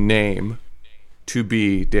then you do name to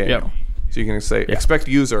be Daniel. Yep. So you can say expect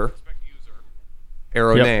user,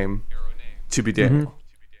 arrow name to be Daniel. Mm-hmm.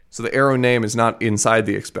 So the arrow name is not inside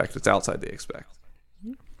the expect, it's outside the expect.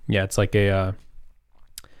 Yeah, it's like a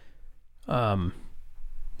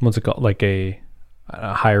what's it called? Like a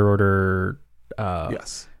higher order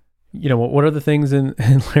yes. What are the things in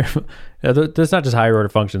Laravel? There's not just higher order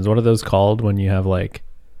functions. What are those called when you have like,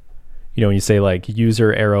 when you say like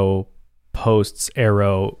user arrow posts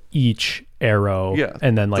arrow each arrow,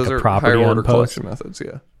 and then like those a property higher order on post collection methods,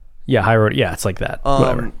 higher order, it's like that.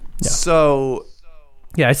 Whatever. Yeah. So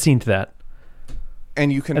I've seen that,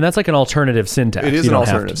 and that's like an alternative syntax. It is an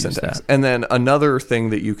alternative syntax. And then another thing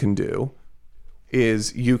that you can do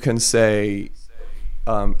is you can say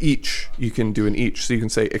each. You can do an each. So you can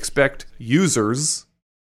say expect users.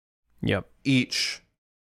 Yep. Each.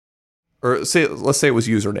 Or let's say it was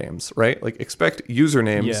usernames, right? Like expect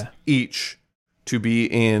usernames each to be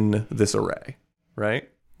in this array, right?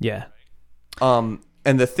 Yeah. And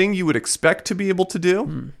the thing you would expect to be able to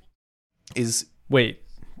do is... Wait,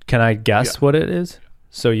 can I guess what it is?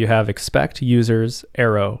 So you have expect users,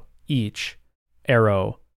 arrow, each,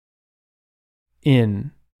 arrow,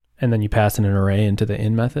 in, and then you pass in an array into the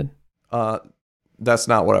in method? That's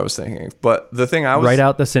not what I was thinking. But the thing I was... Write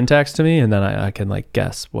out the syntax to me, and then I can like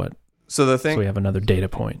guess what... So we have another data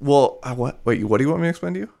point. Well, wait, what do you want me to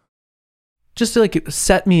explain to you? Just to like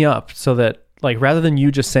set me up so that like rather than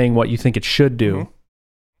you just saying what you think it should do,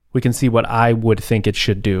 we can see what I would think it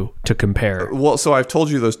should do to compare. Well, so I've told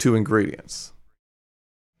you those two ingredients,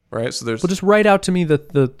 right? So there's... Well, just write out to me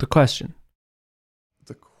the question.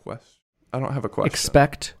 The question? I don't have a question.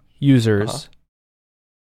 Expect users.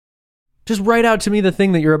 Just write out to me the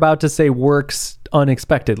thing that you're about to say works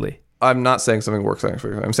unexpectedly. I'm not saying something works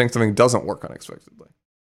unexpectedly. I'm saying something doesn't work unexpectedly.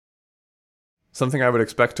 Something I would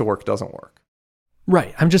expect to work doesn't work.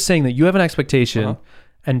 Right. I'm just saying that you have an expectation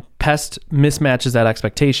and Pest mismatches that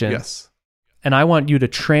expectation. Yes. And I want you to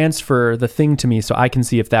transfer the thing to me so I can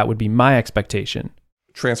see if that would be my expectation.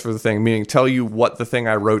 Transfer the thing, meaning tell you what the thing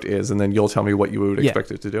I wrote is, and then you'll tell me what you would expect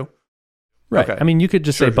it to do? Right. Okay. I mean, you could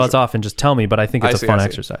just say buzz off and just tell me, but I think it's a fun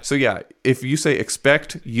exercise. So yeah, if you say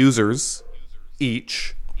expect users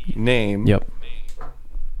each... name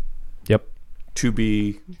to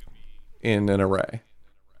be in an array.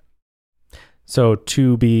 So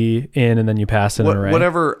to be in, and then you pass in an array.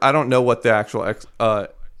 Whatever. I don't know what the actual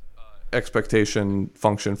expectation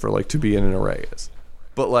function for like to be in an array is,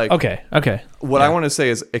 but like okay. What I want to say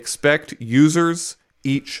is expect users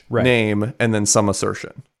each name and then some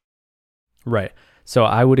assertion. Right. So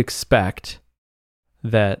I would expect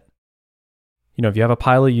that. If you have a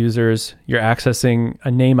pile of users, you're accessing a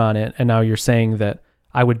name on it, and now you're saying that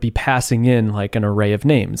I would be passing in like an array of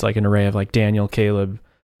names, like an array of like Daniel, Caleb,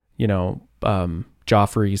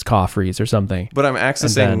 Joffrey's, Coffrey's or something. But I'm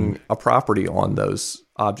accessing a property on those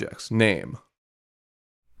objects, name.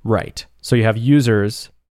 Right. So you have users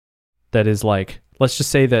that is like, let's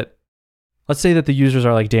say that the users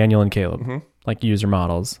are like Daniel and Caleb, like user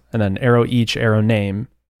models, and then arrow each, arrow name,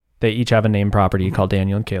 they each have a name property called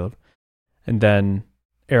Daniel and Caleb. And then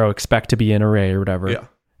arrow expect to be an array or whatever. Yeah.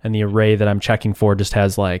 And the array that I'm checking for just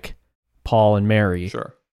has like Paul and Mary.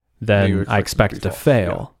 Sure. Then I expect it to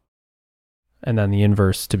fail. Yeah. And then the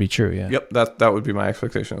inverse to be true. Yeah. Yep. That would be my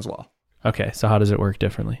expectation as well. Okay. So how does it work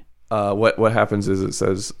differently? What happens is it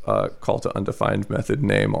says call to undefined method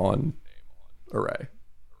name on array.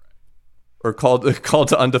 Or call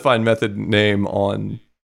to undefined method name on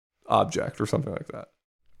object or something like that.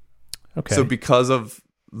 Okay. So because of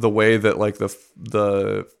the way that like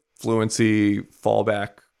the fluency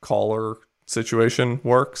fallback caller situation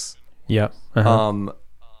works. Yep.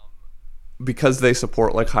 because they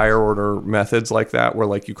support like higher order methods like that, where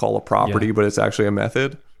like you call a property, Yeah. but it's actually a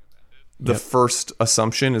method. The Yep. first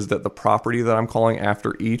assumption is that the property that I'm calling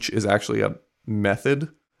after each is actually a method.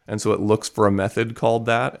 And so it looks for a method called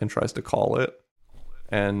that and tries to call it.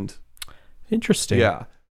 And Interesting. yeah,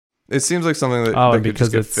 it seems like something that, Oh, that and could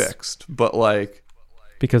just get because it's- fixed. But like,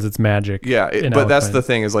 Because it's magic. yeah, in but that's Alpine. the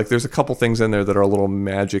thing is like, there's a couple things in there that are a little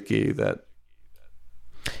magic-y that,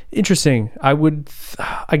 Interesting.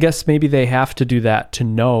 I guess maybe they have to do that to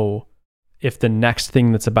know if the next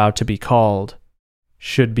thing that's about to be called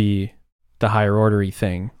should be the higher ordery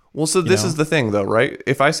thing. well, so this know? is the thing though, right?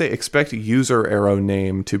 If I say expect user arrow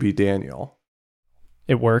name to be Daniel,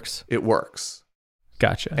 It works. it works.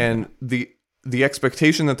 Gotcha. And the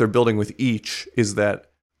expectation that they're building with each is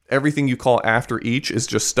that everything you call after each is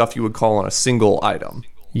just stuff you would call on a single item,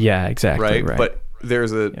 yeah, exactly. right? But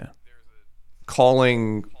there's a Yeah.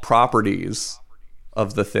 calling properties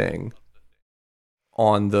of the thing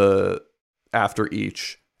on the after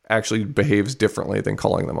each actually behaves differently than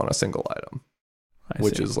calling them on a single item, I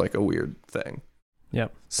which see. is like a weird thing.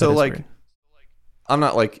 Yep. So that is like weird. I'm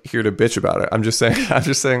not like here to bitch about it. I'm just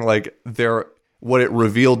saying like what it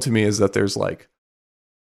revealed to me is that there's like,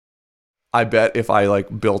 I bet if I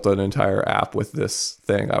like built an entire app with this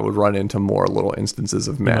thing, I would run into more little instances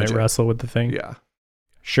of You might magic. wrestle with the thing. Yeah.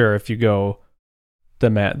 Sure, if you go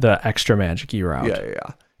the extra magic-y route.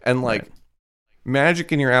 Yeah. And like Right.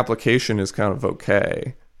 magic in your application is kind of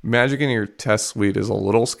okay. Magic in your test suite is a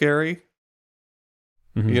little scary,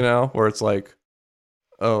 Mhm. you know, where it's like,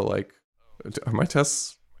 oh, like, are my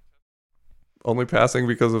tests only passing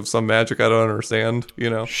because of some magic I don't understand, you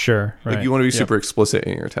know? Sure. Right. Like you want to be Yep. super explicit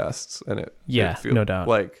in your tests, and it Yeah, no doubt.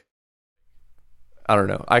 like, I don't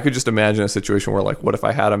know. I could just imagine a situation where like, what if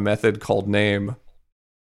I had a method called name?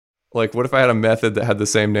 Like, what if I had a method that had the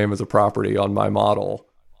same name as a property on my model,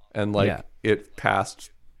 and like Yeah. it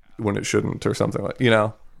passed when it shouldn't, or something like, you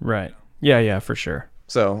know? Right. Yeah, for sure.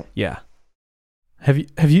 So Yeah. Have you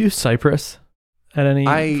used Cypress at any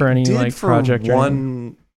I for any did like for project or anything?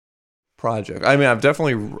 one project. I mean, I've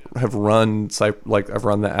definitely have run I've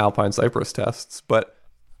run the Alpine Cypress tests, but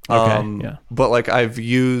Okay, but like I've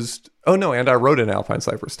used and I wrote an Alpine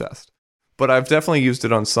Cypress test, but I've definitely used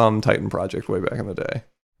it on some Titan project way back in the day.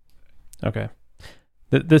 Okay.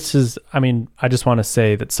 This is, I mean, I just want to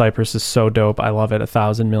say that Cypress is so dope. I love it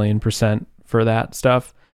 1,000,000,000% for that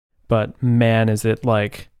stuff. But man, is it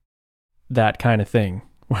like that kind of thing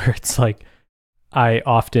where it's like, I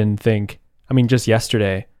often think, I mean, just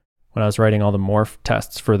yesterday when I was writing all the morph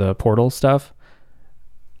tests for the portal stuff,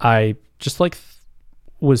 I just like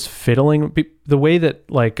was fiddling. The way that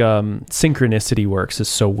like synchronicity works is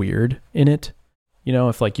so weird in it. You know,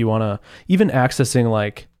 if like you want to, even accessing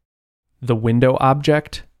like the window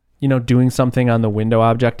object, you know, doing something on the window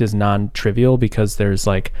object is non-trivial because there's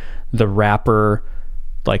like the wrapper,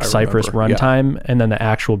 like I Cypress remember, yeah. runtime, and then the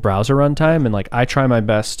actual browser runtime. And like, I try my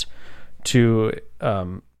best to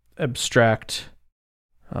abstract.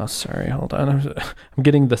 Oh, sorry, hold on. I'm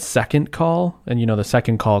getting the second call, and you know, the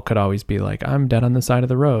second call could always be like, I'm dead on the side of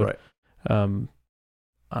the road. Right.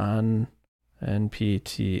 On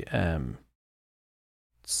nptm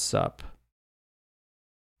sup.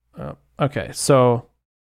 Okay, so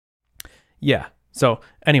yeah. So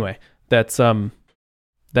anyway, that's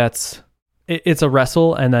it's a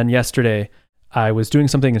wrestle. And then yesterday I was doing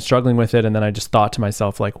something and struggling with it, and then I just thought to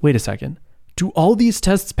myself, like, wait a second, do all these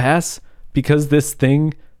tests pass because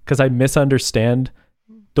I misunderstand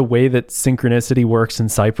the way that synchronicity works in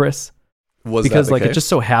Cypress? Was Because that the like case? it just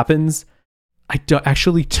so happens, I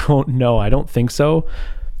actually don't know. I don't think so.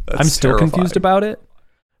 That's I'm still confused terrifying. about it,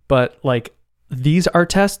 but like these are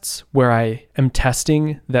tests where I am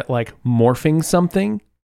testing that like morphing something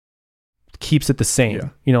keeps it the same. Yeah.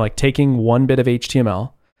 You know, like taking one bit of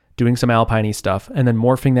HTML, doing some Alpine stuff, and then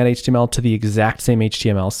morphing that HTML to the exact same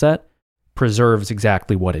HTML set preserves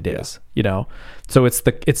exactly what it is, you know? So it's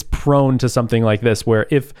prone to something like this where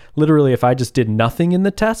if I just did nothing in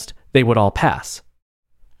the test, they would all pass.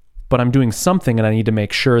 But I'm doing something and I need to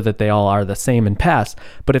make sure that they all are the same and pass.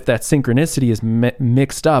 But if that synchronicity is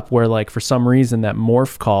mixed up where like for some reason that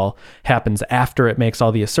morph call happens after it makes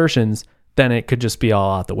all the assertions, then it could just be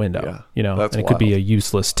all out the window, Yeah, you know, that's and it could be wild. a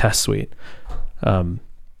useless test suite.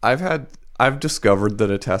 I've discovered that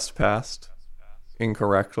a test passed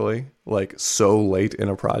incorrectly, like so late in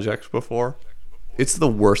a project before. It's the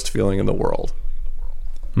worst feeling in the world.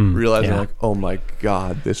 Realizing yeah. like, oh my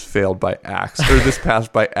God, this failed by accident, or this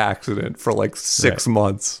passed by accident for like 6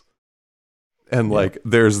 months. And like,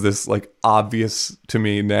 there's this like obvious to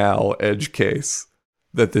me now edge case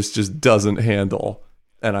that this just doesn't handle.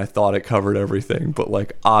 and I thought it covered everything, but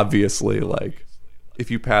like obviously like if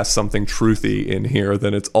you pass something truthy in here,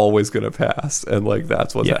 then it's always going to pass, and like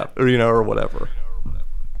that's what's happening, or, you know, or whatever.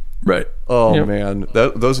 Right. Oh man,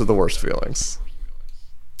 those are the worst feelings.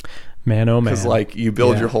 Man, oh man. Because like you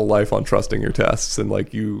build your whole life on trusting your tests, and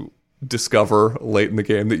like you discover late in the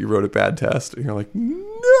game that you wrote a bad test, and you're like,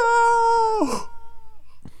 no.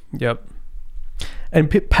 Yep. And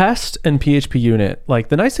Pest and PHP Unit, like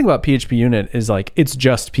the nice thing about PHP Unit is like it's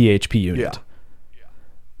just PHP Unit.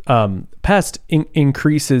 Pest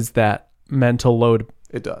increases that mental load.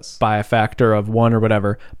 It does by a factor of 1 or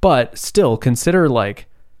whatever, but still consider like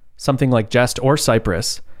something like Jest or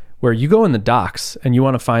Cypress, where you go in the docs and you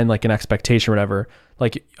want to find like an expectation or whatever.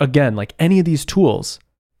 Like again, like any of these tools,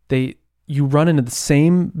 you run into the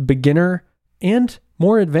same beginner and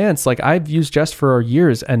more advanced. Like I've used Jest for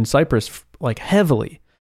years and Cypress like heavily,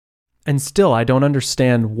 and still I don't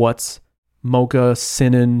understand what's Mocha,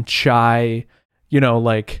 Sinon, Chai, you know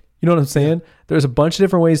what I'm saying? Yeah. There's a bunch of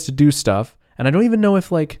different ways to do stuff. And I don't even know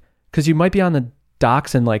if like, cause you might be on the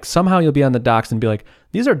docs and like somehow you'll be on the docs and be like,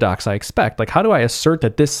 these are docs I expect. Like, how do I assert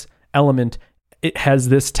that this element, it has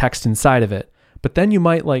this text inside of it? But then you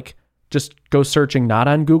might like just go searching not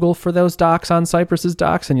on Google for those docs on Cypress's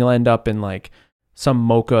docs, and you'll end up in like some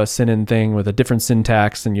Mocha Sinon thing with a different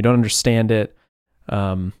syntax and you don't understand it.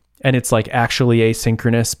 And it's like actually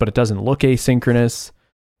asynchronous, but it doesn't look asynchronous.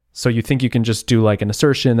 So you think you can just do like an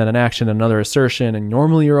assertion, then an action, another assertion, and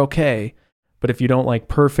normally you're okay. But if you don't like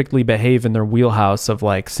perfectly behave in their wheelhouse of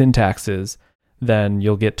like syntaxes, then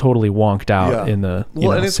you'll get totally wonked out in the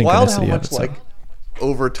and it's wild how much like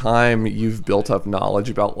over time you've built up knowledge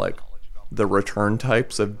about like the return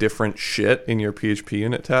types of different shit in your PHP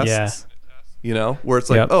Unit tests. Yeah. You know, where it's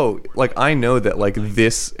like, oh, like I know that like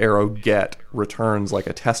this arrow get returns like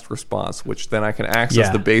a test response, which then I can access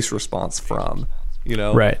the base response from. You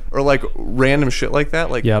know, right? Or like random shit like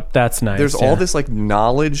that. Like, yep, that's nice. There's all this like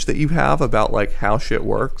knowledge that you have about like how shit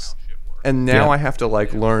works, and now I have to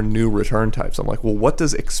like learn new return types. I'm like, well, what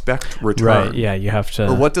does expect return? Right. Yeah, you have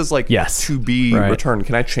to. Or what does like to be return?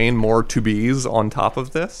 Can I chain more to be's on top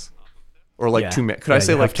of this? Or like could I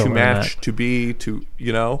say like to match to be to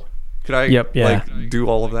Could I like do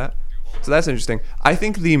all of that? So that's interesting. I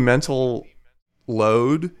think the mental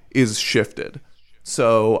load is shifted.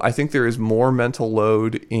 So I think there is more mental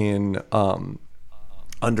load in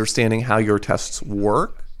understanding how your tests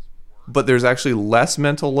work, but there's actually less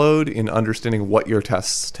mental load in understanding what your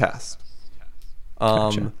tests test.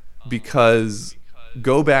 Gotcha. Because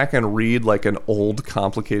go back and read like an old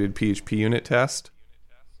complicated PHP Unit test,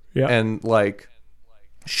 and like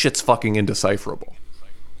shit's fucking indecipherable.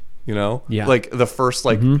 You know, like the first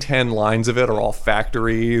like 10 lines of it are all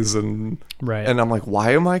factories, and I'm like,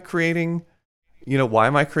 why am I creating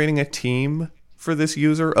a team for this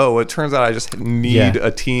user? Oh, it turns out I just need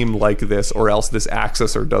a team like this, or else this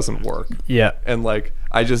accessor doesn't work. Yeah. And like,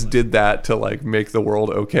 I just did that to like make the world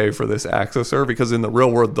okay for this accessor, because in the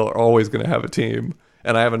real world, they're always going to have a team.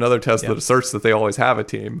 And I have another test that asserts that they always have a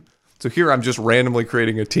team. So here I'm just randomly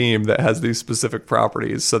creating a team that has these specific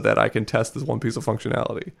properties so that I can test this one piece of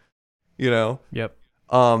functionality, you know? Yep.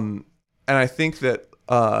 And I think that,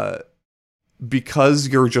 because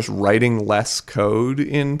you're just writing less code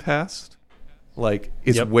in Pest, like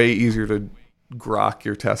it's way easier to grok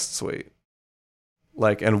your test suite,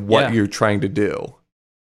 like, and what you're trying to do.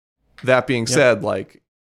 That being said, like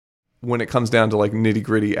when it comes down to like nitty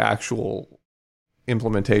gritty actual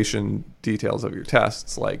implementation details of your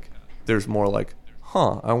tests, like there's more like,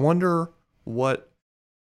 I wonder what,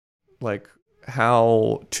 like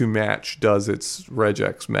how to match does its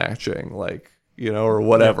regex matching, like, or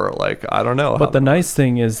whatever. Like, I don't know. But the nice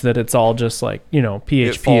thing is that it's all just like, PHP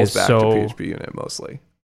it falls is back so... to PHP Unit mostly.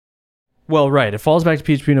 Well, right. It falls back to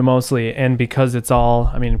PHP Unit mostly. And because it's all,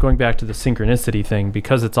 I mean, going back to the synchronicity thing,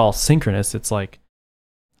 because it's all synchronous, it's like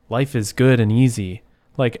life is good and easy.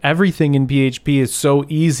 Like everything in PHP is so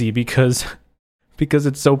easy because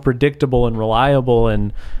it's so predictable and reliable.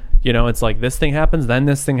 And, it's like this thing happens, then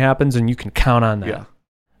this thing happens, and you can count on that. Yeah.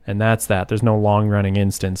 And that's that. There's no long running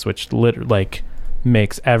instance, which like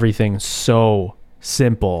makes everything so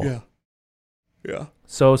simple. Yeah. Yeah.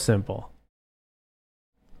 So simple.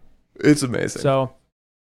 It's amazing. So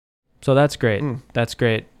that's great. That's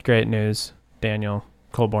great. Great news, Daniel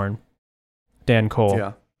Colborn. Dan Cole.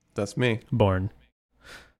 Yeah. That's me. Born.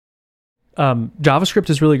 JavaScript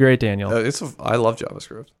is really great, Daniel. I love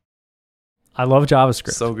JavaScript. I love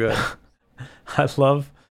JavaScript. So good. I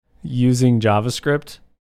love using JavaScript.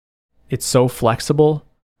 It's so flexible.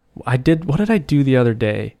 What did I do the other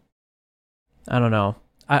day? I don't know.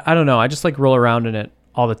 I don't know. I just like roll around in it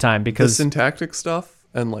all the time because the syntactic stuff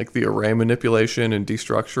and like the array manipulation and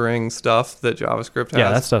destructuring stuff that JavaScript has.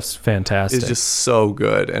 Yeah, that stuff's fantastic. Is just so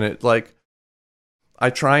good. And it like, I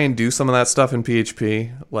try and do some of that stuff in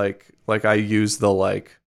PHP. Like I use the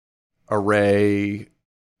like array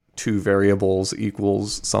 2 variables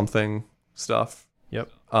equals something stuff. Yep.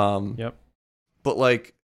 Yep. But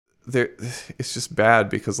like it's just bad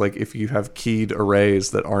because like if you have keyed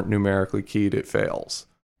arrays that aren't numerically keyed, it fails.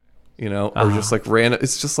 You know, or just like random.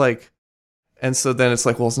 It's just like, and so then it's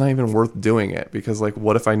like, well, it's not even worth doing it because like,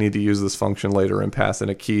 what if I need to use this function later and pass in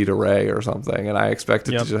a keyed array or something, and I expect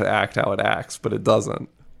it to just act how it acts, but it doesn't.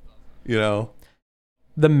 You know,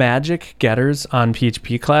 the magic getters on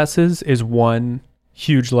PHP classes is one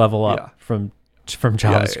huge level up from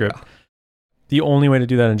JavaScript. Yeah. The only way to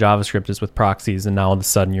do that in JavaScript is with proxies, and now all of a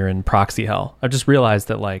sudden you're in proxy hell. I've just realized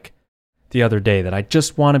that like the other day that I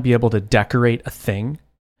just want to be able to decorate a thing.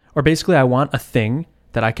 Or basically, I want a thing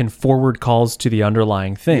that I can forward calls to the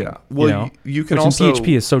underlying thing. Yeah, well, you can which also in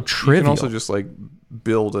PHP is so trivial. You can also just like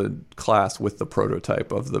build a class with the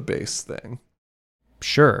prototype of the base thing.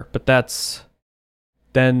 Sure, but that's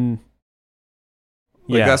then.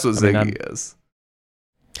 Like that's what Ziggy is.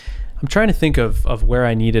 I'm trying to think of where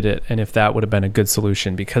I needed it and if that would have been a good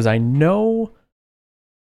solution, because I know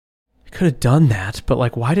I could have done that, but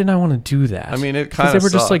like, why didn't I want to do that? I mean, it kind of they were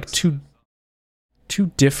just like two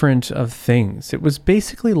different of things. It was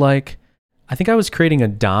basically like, I think I was creating a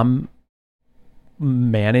DOM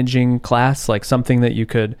managing class, like something that you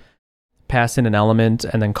could pass in an element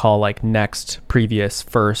and then call like next, previous,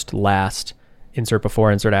 first, last, insert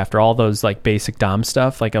before, insert after, all those like basic DOM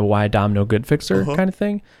stuff, like a why DOM no good fixer kind of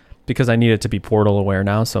thing, because I need it to be portal aware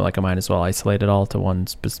now. So like I might as well isolate it all to one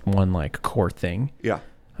like core thing. Yeah.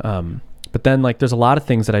 But then like there's a lot of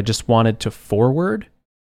things that I just wanted to forward.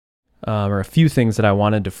 Or a few things that I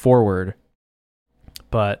wanted to forward,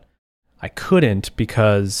 but I couldn't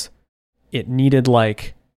because it needed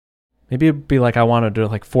like, maybe it'd be like I wanted to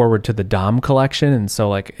like forward to the DOM collection. And so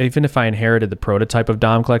like, even if I inherited the prototype of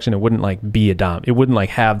DOM collection, it wouldn't like be a DOM. It wouldn't like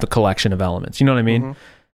have the collection of elements. You know what I mean? Mm-hmm.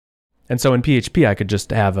 And so in PHP, I could just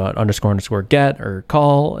have a __ get or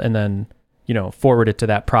call, and then, you know, forward it to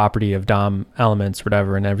that property of DOM elements,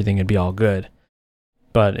 whatever, and everything would be all good.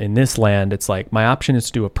 But in this land, it's like my option is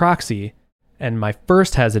to do a proxy, and my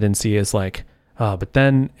first hesitancy is like, but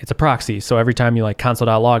then it's a proxy. So every time you like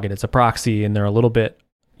console.log it, it's a proxy, and they're a little bit,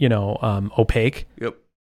 you know, opaque. Yep.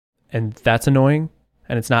 And that's annoying.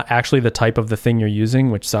 And it's not actually the type of the thing you're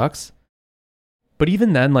using, which sucks. But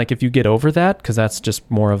even then, like if you get over that, because that's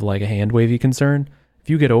just more of like a hand wavy concern. If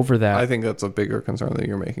you get over that, I think that's a bigger concern than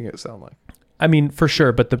you're making it sound like. I mean, for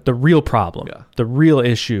sure. But the real problem, the real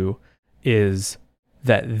issue is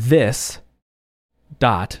that this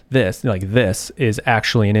is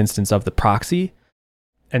actually an instance of the proxy.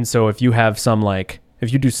 And so if you have some like,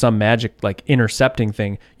 if you do some magic like intercepting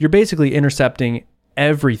thing, you're basically intercepting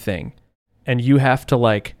everything, and you have to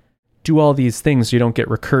like do all these things so you don't get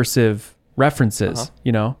recursive references,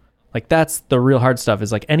 you know? Like that's the real hard stuff,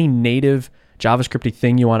 is like any native JavaScripty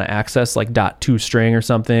thing you want to access, like .toString or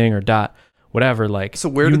something, or whatever, like, so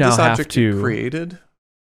where did this object get created?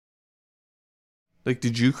 Like,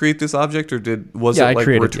 did you create this object, or was it like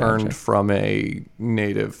returned from a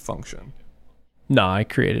native function? No, I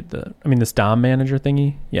created this DOM manager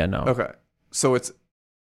thingy. Yeah, no. Okay. So it's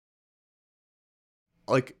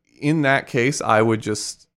like, in that case, I would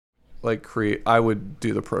just like I would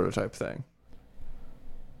do the prototype thing.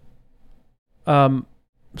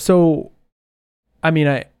 So, I mean,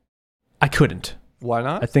 I couldn't. Why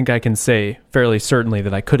not? I think I can say fairly certainly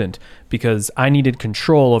that I couldn't, because I needed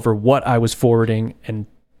control over what I was forwarding and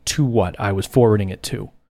to what I was forwarding it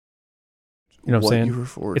to. You know what I'm saying? You were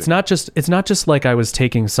forwarding. It's not just like I was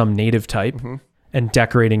taking some native type and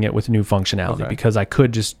decorating it with new functionality, because I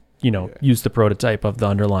could just, you know, use the prototype of the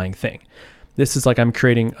underlying thing. This is like I'm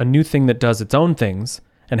creating a new thing that does its own things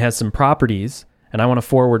and has some properties, and I want to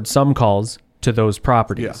forward some calls to those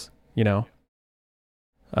properties, you know?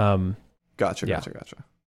 Gotcha. You know what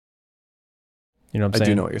I'm saying? I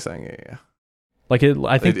do know what you're saying. Yeah. Like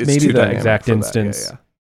I think maybe the exact instance.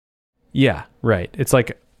 Yeah, right. It's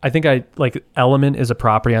like, I think element is a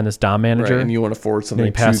property on this DOM manager. Right, and you want to forward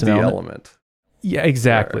something to the element. Yeah,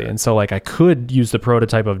 exactly. Right. And so like I could use the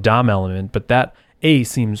prototype of DOM element, but that A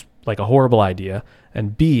seems like a horrible idea.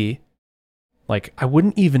 And B, like I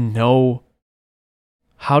wouldn't even know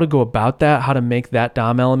how to go about that, how to make that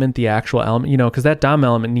DOM element the actual element, you know, because that DOM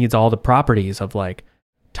element needs all the properties of like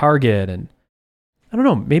target, and I don't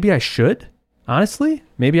know, maybe I should, honestly,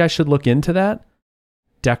 maybe I should look into that,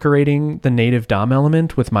 decorating the native DOM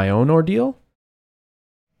element with my own ordeal.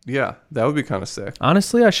 Yeah, that would be kind of sick.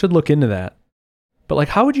 Honestly, I should look into that. But like,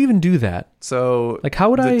 how would you even do that? So Like, how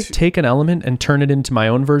would I take an element and turn it into my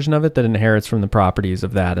own version of it that inherits from the properties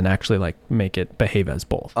of that and actually like make it behave as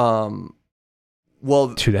both? Well,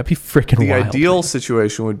 Dude, that'd be freaking the wild. ideal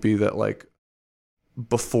situation would be that like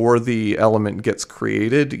before the element gets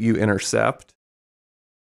created, you intercept.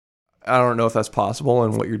 I don't know if that's possible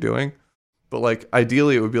in what you're doing, but like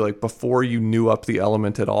ideally it would be like before you knew up the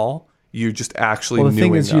element at all, you just actually Well, the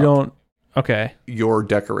thing is, you don't. Okay. your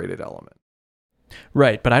decorated element.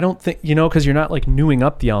 Right, but I don't think, because you're not like newing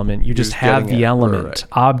up the element. You just have getting the it, element right.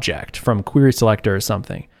 object from query selector or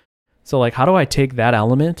something. So like, how do I take that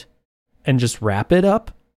element and just wrap it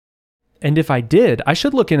up? And if I did, I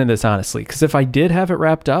should look into this honestly, because if I did have it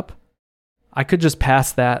wrapped up, I could just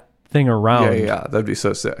pass that thing around. Yeah, that'd be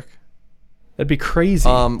so sick. That'd be crazy.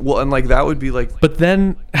 Well, and like that would be like but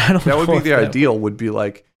then I don't know. that would be if the ideal. Would be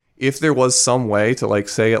like if there was some way to like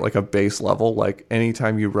say at like a base level, like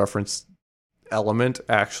anytime you reference element,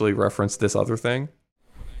 actually reference this other thing,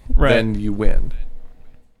 right. then you win.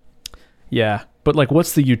 Yeah, but like,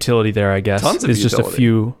 what's the utility there? I guess Tons of it's just a utility.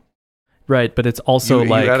 few. Right, but it's also You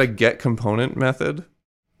like got a get component method,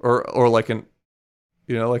 or like an,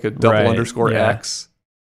 like a double Right, underscore yeah. X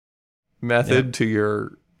method to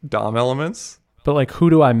your DOM elements. But like, who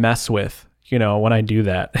do I mess with? When I do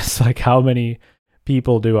that, it's like how many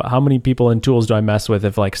people in tools do I mess with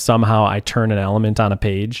if like somehow I turn an element on a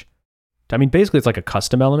page? I mean, basically, it's like a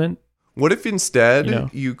custom element. What if instead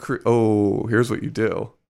here's what you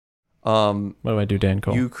do. What do I do, Dan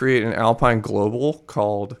Cole? You create an Alpine global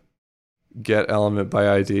called get element by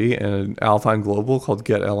ID and an Alpine global called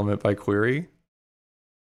get element by query.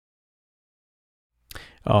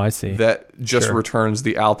 Oh, I see. That just Sure. returns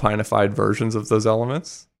the Alpinified versions of those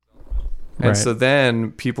elements. And Right. so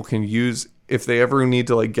then people can use, if they ever need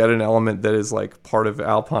to like get an element that is like part of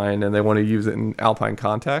Alpine and they want to use it in Alpine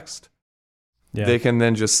context, Yeah. they can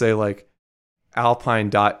then just say like Alpine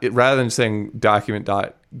rather than saying document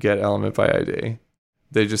dot get element by ID,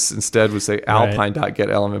 they just instead would say Right. Alpine dot get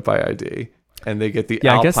element by ID, and they get the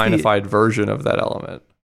Yeah, I guess Alpinified version of that element.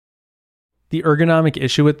 The ergonomic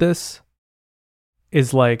issue with this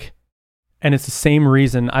is like, and it's the same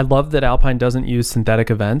reason I love that Alpine doesn't use synthetic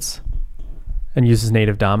events and uses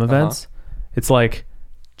native DOM events. It's like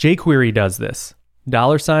jQuery does this.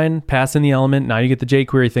 $, pass in the element. Now you get the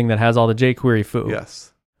jQuery thing that has all the jQuery foo.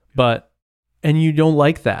 Yes. And you don't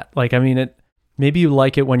like that. Like, I mean, maybe you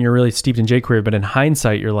like it when you're really steeped in jQuery, but in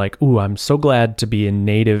hindsight, you're like, ooh, I'm so glad to be in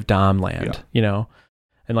native DOM land,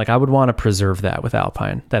 And like, I would want to preserve that with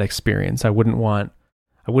Alpine, that experience. I wouldn't want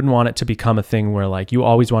it to become a thing where like you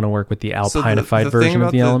always want to work with the Alpinified the thing version of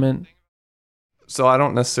about the element. So I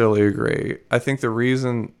don't necessarily agree. I think the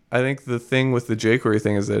thing with the jQuery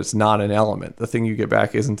thing is that it's not an element. The thing you get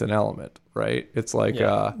back isn't an element, right? It's like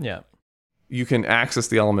Yeah. you can access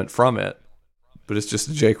the element from it, but it's just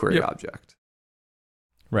a jQuery Yep. object.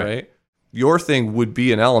 Right. Right? Your thing would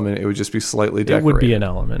be an element. It would just be slightly decorated. It would be an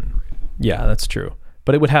element. Yeah, that's true.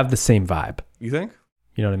 But it would have the same vibe. You think?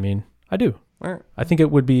 You know what I mean? I do. All right. I think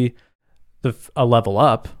it would be a level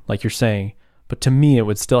up, like you're saying, but to me, it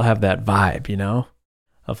would still have that vibe,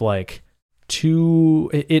 of like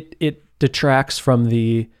it detracts from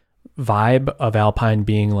the vibe of Alpine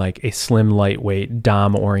being like a slim, lightweight,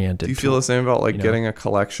 DOM oriented. Do you feel the same about like you know? getting a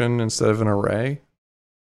collection instead of an array?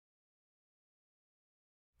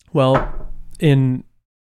 Well,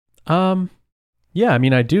 yeah, I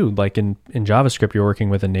mean, I do. Like in JavaScript, you're working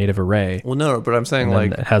with a native array. Well, no, but I'm saying And then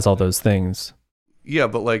like it has all those things. yeah,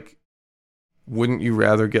 but like wouldn't you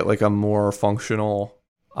rather get like a more functional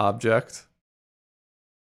object?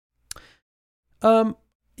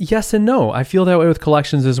 Yes and no. I feel that way with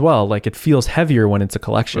collections as well. Like it feels heavier when it's a But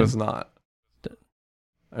collection. it's not.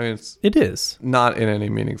 I mean, it's It is. not in any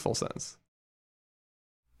meaningful sense.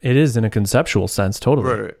 It is in a conceptual sense, totally.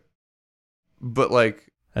 Right. But like,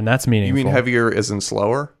 And that's meaningful. you mean heavier isn't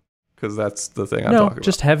slower? Because that's the thing I'm No, talking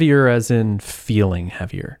just about. heavier as in feeling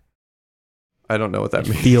heavier. I don't know what that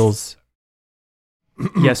It means. feels.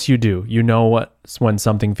 Yes, you do. You know when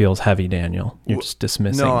something feels heavy, Daniel. You're Well, just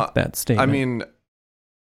dismissing no, that statement. I mean,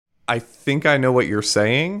 I think I know what you're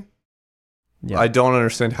saying. Yeah. I don't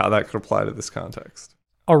understand how that could apply to this context.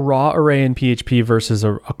 A raw array in PHP versus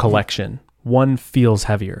a collection. One feels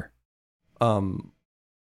heavier. One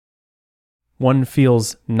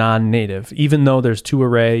feels non-native, even though there's two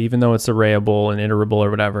array, even though it's arrayable and iterable or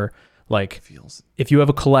whatever. Like Feels if you have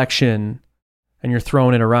a collection and you're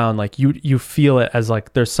throwing it around, like you feel it as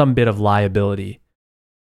like there's some bit of liability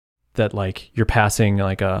that like you're passing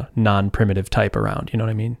like a non-primitive type around. You know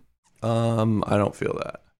what I mean? I don't feel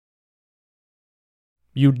that.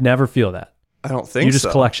 You'd never feel that. I don't think you just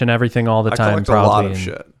so. collection everything all the I time. collect probably, a lot of and-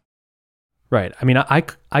 shit. Right. I mean,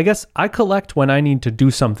 I guess I collect when I need to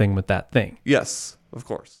do something with that thing, Yes, of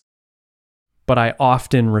course. but I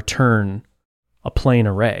often return a plain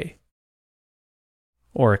array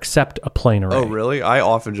or accept a plain array. Oh, really? I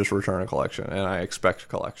often just return a collection, and I expect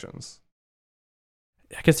collections.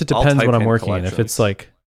 I guess it I'll depends type what I'm in working in. If it's collections. like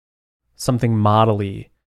something model-y,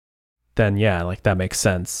 then yeah, like that makes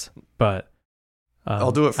sense. But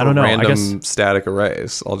I'll do it for I don't know. random I guess, static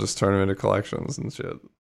arrays. I'll just turn them into collections and shit.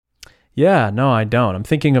 yeah, no, I don't. I'm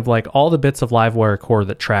thinking of like all the bits of Livewire core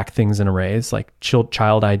that track things in arrays, like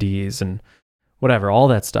child IDs and whatever, all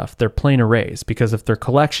that stuff. They're plain arrays because if they're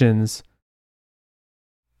collections,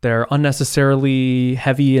 they're unnecessarily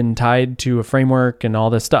heavy and tied to a framework and all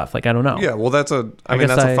this stuff. Like, I don't know. Yeah, well, that's a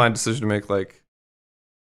fine decision to make, like,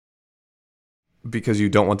 because you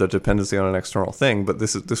don't want the dependency on an external thing. But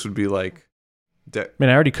this would be like, I mean,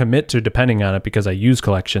 I already commit to depending on it because I use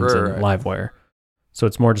collections in Livewire. So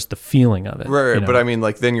it's more just the feeling of it. right. you know? But I mean,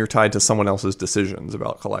 like, then you're tied to someone else's decisions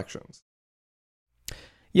about collections.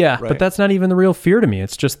 Yeah, Right. but that's not even the real fear to me.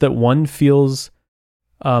 It's just that one feels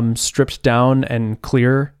stripped down and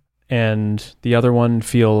clear, and the other one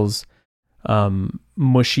feels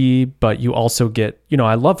mushy, but you also get,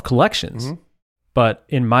 I love collections, Mhm. but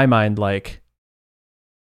in my mind, like,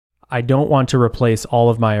 I don't want to replace all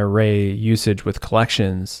of my array usage with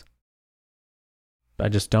collections. I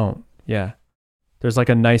just don't. Yeah. There's like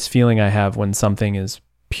a nice feeling I have when something is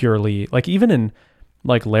purely, like even in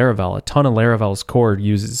like Laravel, a ton of Laravel's code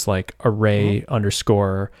uses like array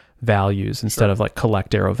underscore values instead of like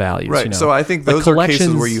collect arrow values. Right. So I think Like those are cases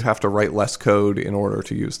where collections- you have to write less code in order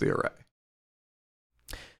to use the array.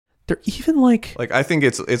 They're even like, Like, I think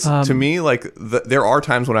it's to me, like, there are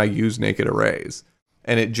times when I use naked arrays,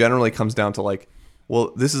 and it generally comes down to like,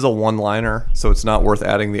 well, this is a one-liner, so it's not worth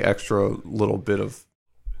adding the extra little bit of.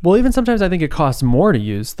 well, even sometimes I think it costs more to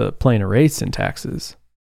use the plain array syntaxes,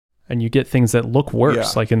 and you get things that look worse,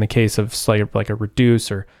 Yeah. like in the case of like a reduce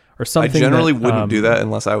or something. I generally that, wouldn't do that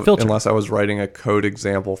unless filter. I was writing a code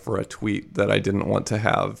example for a tweet that I didn't want to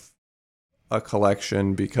have a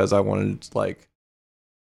collection because I wanted like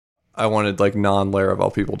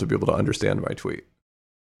non-Laravel people to be able to understand my tweet.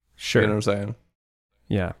 Sure. You know what I'm saying?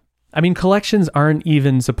 Yeah. I mean, collections aren't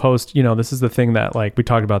even supposed, this is the thing that like we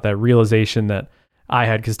talked about, that realization that I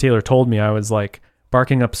had because Taylor told me. I was like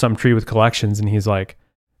barking up some tree with collections, and he's like,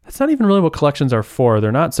 that's not even really what collections are for.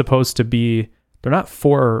 They're not supposed to be, they're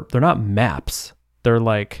not maps. They're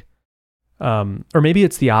like, or maybe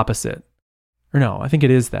it's the opposite. Or no, I think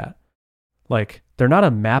it is that. Like, they're not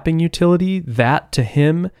a mapping utility. That to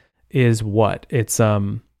him is what? It's,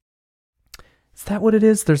 is that what it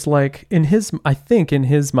is? There's like, I think in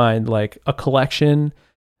his mind, like a collection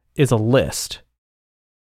is a list.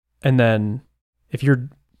 And then if you're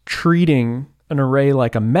treating an array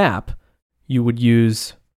like a map, you would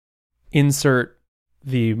use insert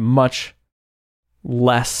the much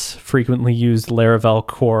less frequently used Laravel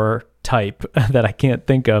core type that I can't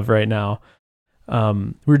think of right now.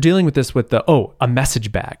 We're dealing with this with a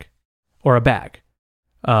message bag or a bag.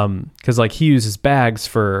 Because like he uses bags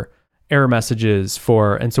for error messages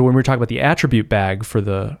and so when we were talking about the attribute bag for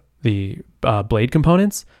the blade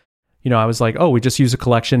components, I was like, we just use a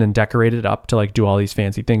collection and decorate it up to like do all these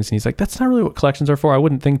fancy things. And he's like, that's not really what collections are for. I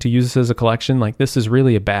wouldn't think to use this as a collection. Like, this is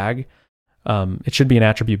really a bag. It should be an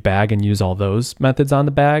attribute bag and use all those methods on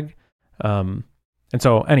the bag. And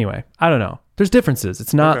so anyway, I don't know. There's differences.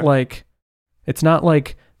 It's not like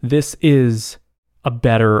this is a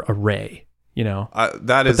better array, But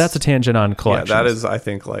that's a tangent on collections. Yeah, that is, I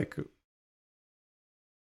think, like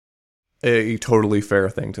a totally fair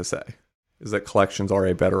thing to say, is that collections are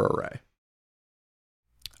a better array.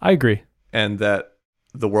 I agree. And that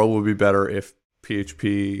the world would be better if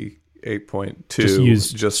PHP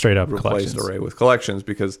 8.2 just straight up replaced collections. array with collections,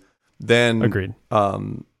 because then Agreed.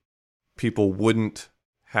 People wouldn't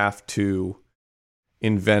have to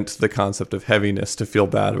invent the concept of heaviness to feel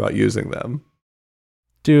bad about using them.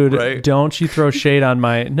 Dude, Right? Don't you throw shade on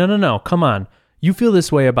my... No. Come on. You feel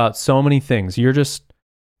this way about so many things. You're just...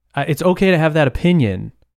 it's okay to have that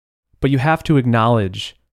opinion, but you have to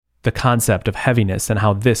acknowledge the concept of heaviness and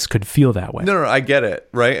how this could feel that way. No, I get it,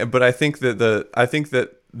 right? But I think that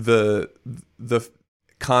the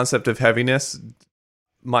concept of heaviness,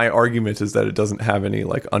 my argument is that it doesn't have any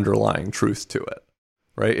like underlying truth to it,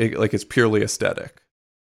 right? It's purely aesthetic.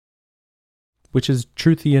 Which is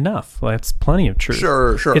truthy enough. That's plenty of truth.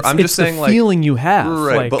 Sure. I'm just saying, the like, feeling you have.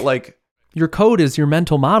 right? Like, but like, your code is your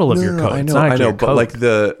mental model of your code. I It's know, not your but code.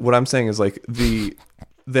 like what I'm saying is like the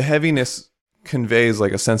heaviness conveys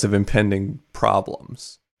like a sense of impending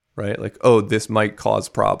problems, right? Like, oh, this might cause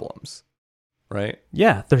problems, right?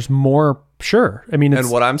 Yeah, there's more. Sure. I mean, and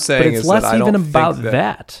what I'm saying it's is less that I even don't about think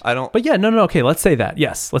that. I don't. But yeah, no. Okay, let's say that.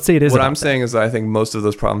 Yes, let's say it is. What I'm saying is that I think most of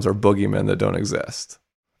those problems are boogeymen that don't exist.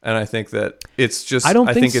 And I think that it's just, I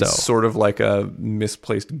think it's sort of like a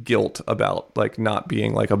misplaced guilt about like not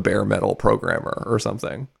being like a bare metal programmer or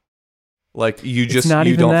something. Like you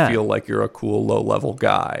don't feel like you're a cool low level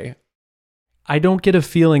guy. I don't get a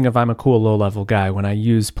feeling of I'm a cool low level guy when I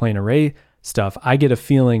use plane array stuff. I get a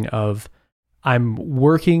feeling of I'm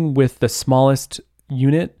working with the smallest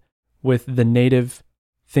unit with the native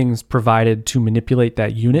things provided to manipulate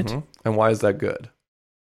that unit. Mm-hmm. And why is that good?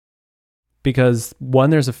 Because one,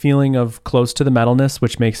 there's a feeling of close to the metalness,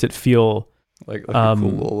 which makes it feel like a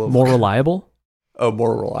cool more reliable. Oh,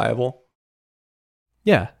 more reliable.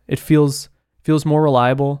 Yeah, it feels more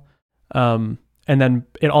reliable. And then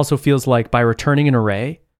it also feels like by returning an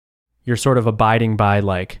array, you're sort of abiding by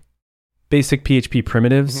like basic PHP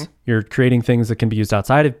primitives. Mm-hmm. You're creating things that can be used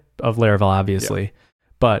outside of Laravel, obviously,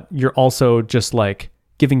 but you're also just like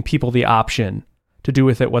giving people the option to do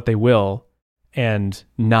with it what they will, and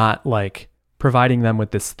not like providing them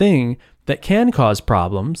with this thing that can cause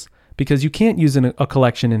problems, because you can't use a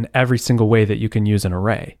collection in every single way that you can use an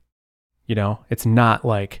array. You know, it's not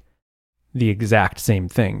like the exact same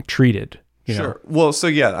thing treated. You know? Well, so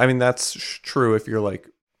yeah, I mean, that's true if you're like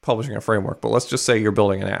publishing a framework, but let's just say you're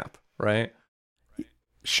building an app, right?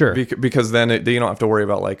 Sure. Because then you don't have to worry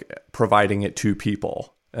about like providing it to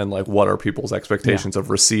people and like what are people's expectations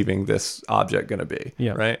of receiving this object going to be,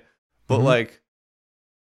 right? But like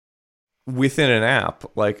within an app,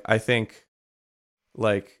 like I think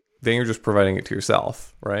like then you're just providing it to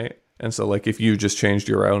yourself, right? And so like if you just changed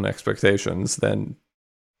your own expectations, then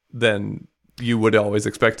you would always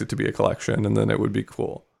expect it to be a collection, and then it would be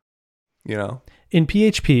cool, you know? In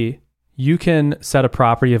PHP, you can set a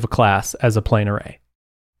property of a class as a plain array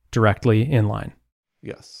directly inline.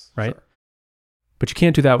 Yes. Right? Sure. But you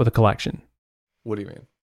can't do that with a collection. What do you mean?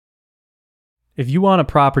 If you want a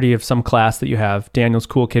property of some class that you have, Daniel's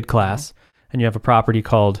Cool Kid class, and you have a property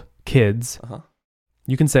called kids,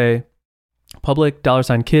 you can say public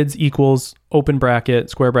 $kids equals open bracket,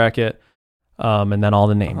 square bracket, and then all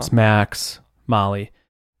the names, Max, Molly,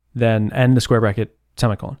 then end the square bracket,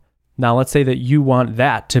 semicolon. Now let's say that you want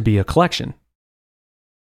that to be a collection.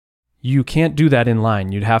 You can't do that in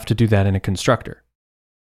line. You'd have to do that in a constructor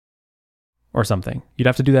or something. You'd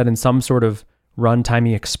have to do that in some sort of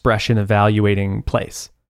runtimey expression evaluating place.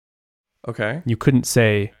 Okay. You couldn't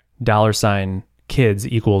say $kids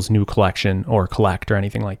equals new collection or collect or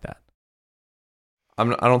anything like that. I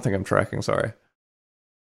don't think I'm tracking, sorry.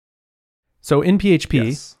 So in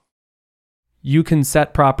PHP, you can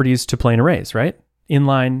set properties to plain arrays, right?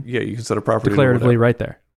 Inline. Yeah, you can set a property declaratively right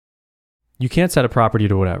there. You can't set a property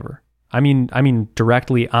to whatever. I mean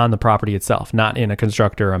directly on the property itself, not in a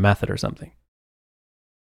constructor or a method or something.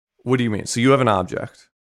 What do you mean? So you have an object.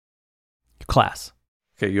 Class.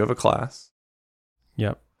 Okay, you have a class.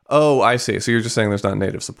 Yep. Oh, I see. So you're just saying there's not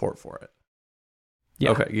native support for it.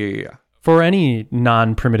 Yeah. Okay, yeah. For any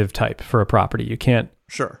non-primitive type for a property, you can't.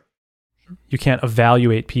 Sure. You can't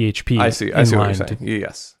evaluate PHP. I see what you're saying.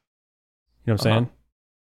 Yes. You know what I'm saying?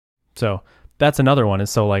 So that's another one. Is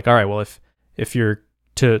so like, all right, well, if you're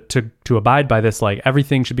to abide by this, like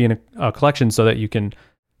everything should be in a collection so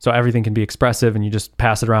everything can be expressive and you just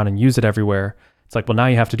pass it around and use it everywhere. It's like, well, now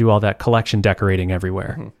you have to do all that collection decorating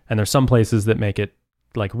everywhere. Mm-hmm. And there's some places that make it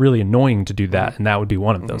like really annoying to do that. And that would be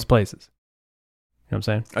one of those places. You know what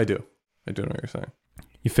I'm saying? I do know what you're saying.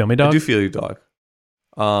 You feel me, dog? I do feel you, dog.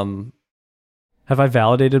 Have I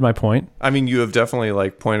validated my point? I mean, you have definitely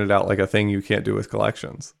like pointed out like a thing you can't do with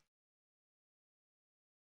collections.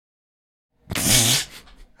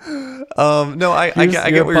 No, I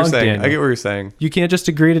get what you're saying. Daniel. I get what you're saying. You can't just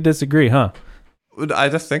agree to disagree, huh? I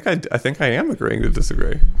think I am agreeing to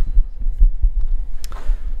disagree.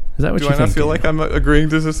 Is that what do you I think? not feel like I'm agreeing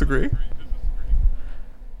to disagree?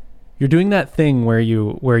 You're doing that thing where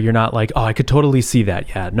you're not like, oh, I could totally see that.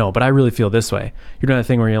 Yeah, no, but I really feel this way. You're doing that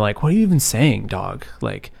thing where you're like, what are you even saying, dog?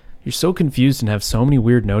 Like, you're so confused and have so many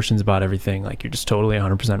weird notions about everything. Like, you're just totally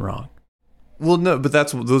 100% wrong. Well, no, but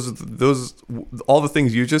that's those all the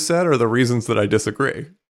things you just said are the reasons that I disagree.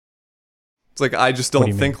 It's like I just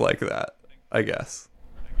don't think like that, I guess.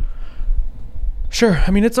 Sure.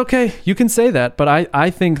 I mean, it's okay. You can say that, but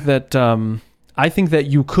I think that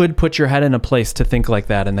you could put your head in a place to think like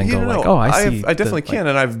that and then I see. I definitely can,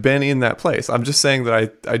 and I've been in that place. I'm just saying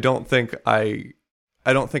that I don't think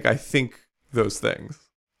I think those things,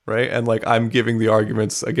 right? And like I'm giving the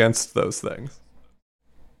arguments against those things.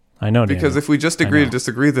 I know, because if we just agree to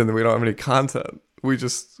disagree, then we don't have any content. we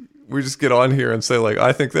just get on here and say like,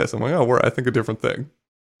 I think this. I'm like, oh, I think a different thing.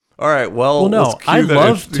 All right, well no, I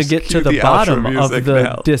love to get to the bottom of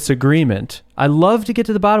the disagreement. I love to get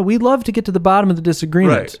to the bottom. We love to get to the bottom of the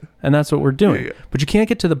disagreement, right. And that's what we're doing. Yeah. But you can't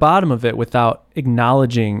get to the bottom of it without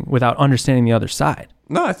understanding the other side.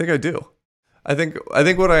 No, I think I do. I think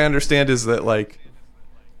what I understand is that like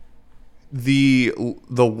the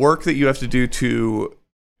work that you have to do to.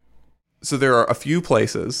 So there are a few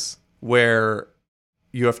places where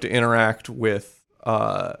you have to interact with.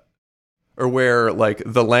 Or where like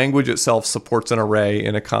the language itself supports an array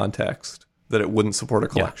in a context that it wouldn't support a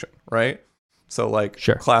collection, right? So like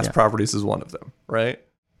class properties is one of them, right?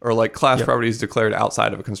 Or like class properties declared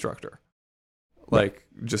outside of a constructor, like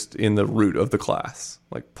just in the root of the class,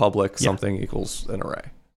 like public something equals an array.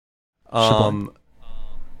 And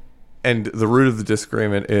the root of the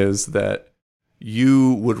disagreement is that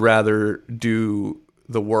you would rather do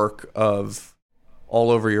the work of all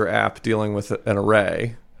over your app dealing with an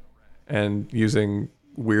array and using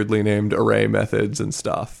weirdly named array methods and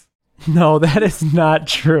stuff. No, that is not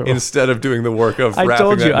true. Instead of doing the work of I wrapping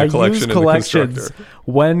told you, that in a collection use in the collections constructor.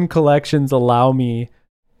 when collections allow me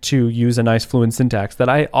to use a nice fluent syntax that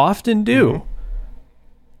I often do. Mm-hmm.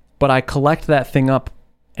 But I collect that thing up,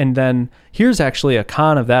 and then here's actually a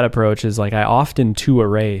con of that approach is like I often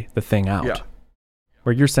to-array the thing out. Yeah.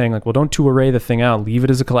 Where you're saying like, well, don't to-array the thing out, leave it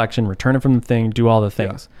as a collection, return it from the thing, do all the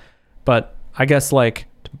things. Yeah. But I guess like...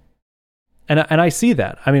 And I see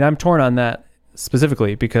that. I mean, I'm torn on that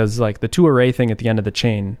specifically because like the to-array thing at the end of the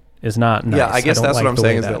chain is not nice. Yeah, I guess that's like what I'm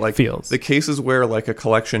saying is that like feels. The cases where like a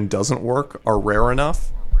collection doesn't work are rare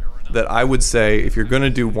enough that I would say if you're going to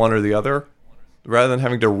do one or the other, rather than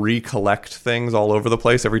having to recollect things all over the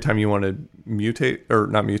place every time you want to mutate, or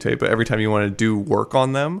not mutate, but every time you want to do work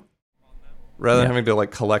on them, rather than having to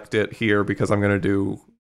like collect it here because I'm going to do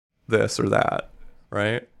this or that,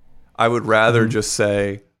 right? I would rather just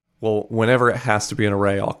say, well, whenever it has to be an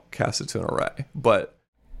array, I'll cast it to an array. But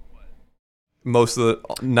most of the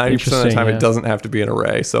 90% of the time, it doesn't have to be an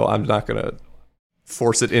array, so I'm not going to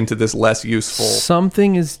force it into this less useful.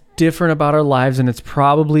 Something is different about our lives, and it's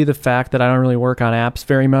probably the fact that I don't really work on apps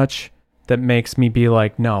very much that makes me be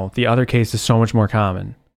like, no, the other case is so much more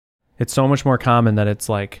common. It's so much more common that it's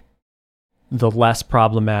like the less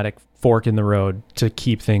problematic fork in the road to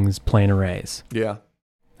keep things plain arrays. Yeah.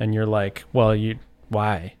 And you're like, well,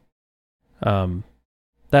 why?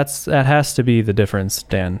 That has to be the difference,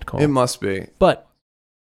 Dan Cole. It must be. But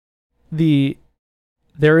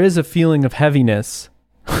there is a feeling of heaviness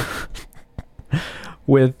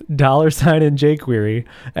with $sign and jQuery,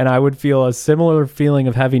 and I would feel a similar feeling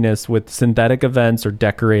of heaviness with synthetic events or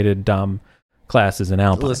decorated DOM classes in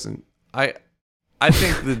Alpine. Listen, I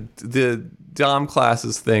think the DOM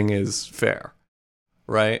classes thing is fair,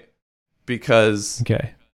 right? Because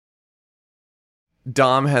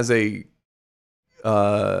DOM has a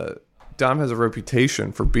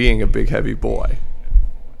reputation for being a big heavy boy,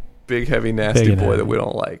 big heavy nasty boy that we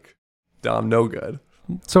don't like. DOM no good.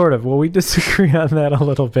 Sort of. Well, we disagree on that a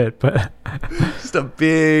little bit, but just a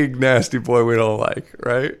big nasty boy we don't like,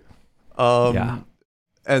 right?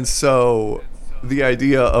 And so the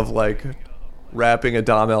idea of like wrapping a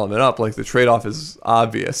DOM element up, like the trade-off is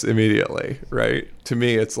obvious immediately, right? To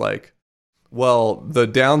me, it's like, well, the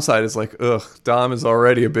downside is like, ugh, DOM is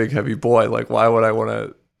already a big heavy boy. Like, why would I want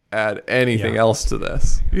to add anything else to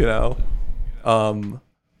this, you know?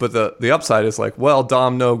 But the upside is like, well,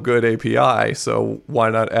 DOM no good API, so why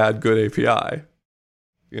not add good API?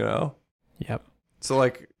 You know? Yep. So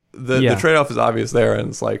like the trade-off is obvious there, and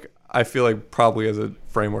it's like I feel like probably as a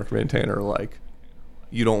framework maintainer, like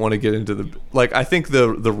you don't want to get into the like I think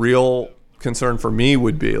the real concern for me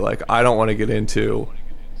would be like I don't want to get into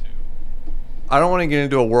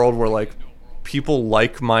a world where like people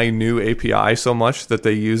like my new API so much that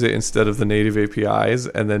they use it instead of the native APIs,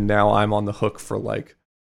 and then now I'm on the hook for like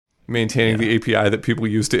maintaining the API that people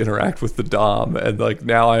use to interact with the DOM, and like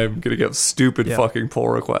now I'm gonna get stupid fucking pull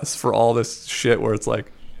requests for all this shit where it's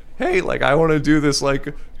like, hey, like I want to do this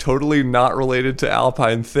like totally not related to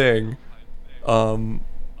Alpine thing,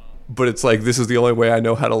 but it's like this is the only way I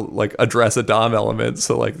know how to like address a DOM element,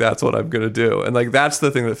 so like that's what I'm gonna do. And like that's the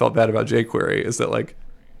thing that felt bad about jQuery is that like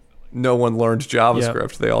no one learned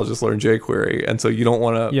JavaScript, they all just learned jQuery, and so you don't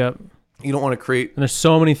want to you don't want to create. And there's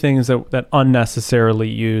so many things that unnecessarily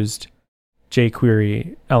used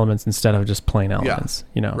jQuery elements instead of just plain elements,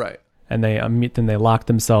 you know? Right. And they lock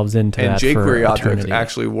themselves into and that. And jQuery for objects eternity.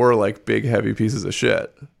 actually were like big, heavy pieces of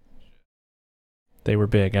shit. They were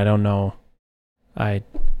big. I don't know. I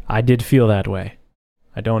did feel that way.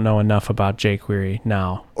 I don't know enough about jQuery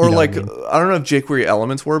now. Or You know what like, I mean? I don't know if jQuery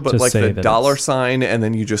elements were, but To like say the that dollar it's- sign and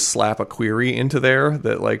then you just slap a query into there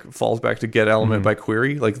that like falls back to get element by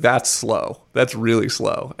query. Like that's slow. That's really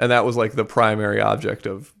slow. And that was like the primary object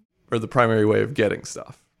of, or the primary way of getting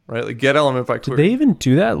stuff, right? Like get element by Did query. they even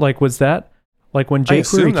do that? Like, was that like when I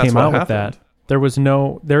assume jQuery that's came what out with happened. that? There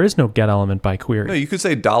is no get element by query. No, you could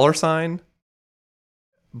say dollar sign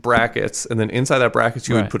brackets, and then inside that brackets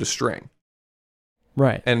you would Right. put a string.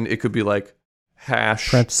 Right. And it could be like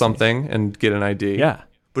hash Parentheses. something and get an ID. Yeah.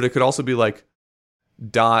 But it could also be like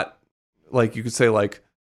dot, like you could say like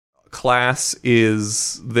class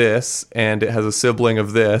is this and it has a sibling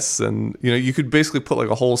of this, and you know you could basically put like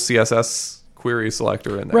a whole CSS query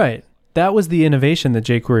selector in there. Right. That was the innovation that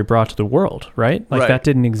jQuery brought to the world, right? Like Right. that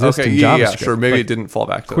didn't exist Okay, in yeah, JavaScript. yeah, sure. Maybe Like, it didn't fall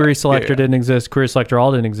back to query that. selector Yeah, yeah. didn't exist. Query selector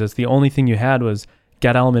all didn't exist. The only thing you had was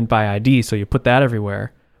get element by ID, so you put that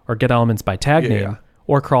everywhere, or get elements by tag Yeah, name, yeah.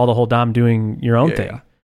 or crawl the whole DOM doing your own Yeah,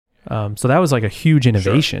 thing. So that was like a huge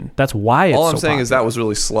innovation. That's why it's All I'm so saying is popular. that was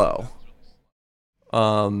really slow.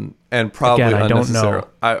 And probably Again, I don't unnecessary. know.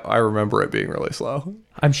 I remember it being really slow.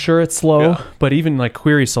 I'm sure it's slow, Yeah. but even like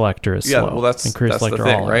query selector is Yeah, slow. well that's and query the selector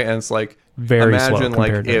thing, all right? And it's like very slow imagine like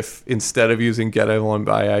compared to if instead of using get element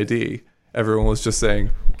by ID, everyone was just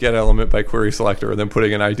saying get element by query selector and then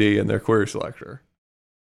putting an ID in their query selector.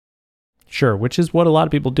 Sure, which is what a lot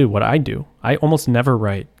of people do. What I do, I almost never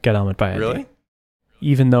write get element by ID, Really?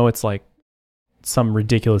 even though it's like some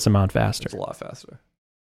ridiculous amount faster. It's a lot faster.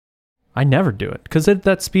 I never do it because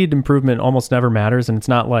that speed improvement almost never matters, and it's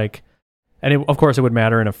not like, and of course it would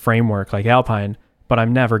matter in a framework like Alpine, but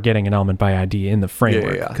I'm never getting an element by ID in the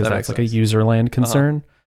framework yeah, because that that's makes like sense. a user land concern.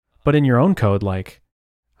 But in your own code, like,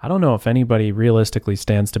 I don't know if anybody realistically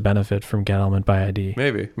stands to benefit from get element by ID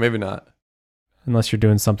Maybe not. unless you're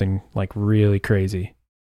doing something like really crazy.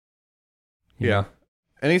 You Yeah. know?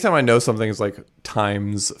 Anytime I know something is like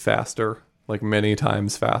times faster, like many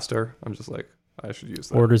times faster, I'm just like, I should use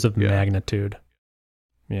that. Orders of Yeah. magnitude.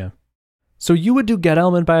 Yeah. So you would do get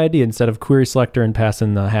element by ID instead of query selector and pass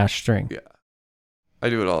in the hash string. Yeah. I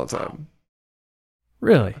do it all the time.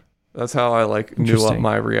 Really? That's how I like new up Interesting.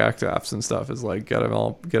 my React apps and stuff is like get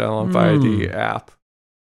element by ID app.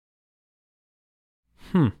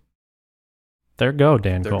 There go,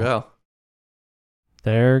 Dan There Cole. we go.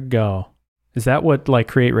 There go. Is that what like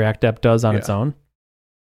Create React App does on its Yeah. own?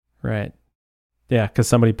 Right. Yeah, because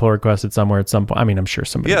somebody pull requested somewhere at some point. I mean, I'm sure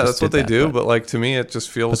somebody. Yeah, just that's what did they that, do, but like to me it just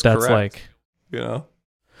feels but that's correct. like, You know?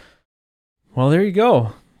 well, there you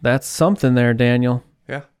go. That's something there, Daniel.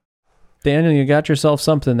 Yeah. Daniel, you got yourself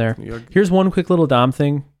something there. You're- Here's one quick little DOM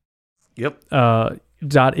thing. Yep.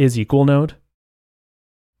 Dot is equal node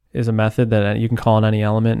is a method that you can call on any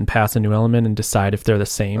element and pass a new element and decide if they're the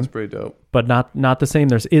same, That's pretty dope. but not the same.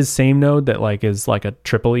 There's is same node that like is like a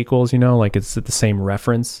triple equals, you know, like it's the same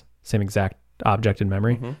reference, same exact object in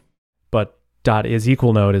memory. Mhm. But dot is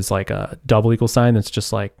equal node is like a double equal sign that's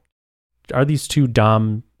just like, are these two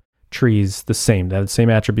DOM trees the same? They have the same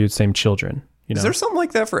attributes, same children. You know, Is there something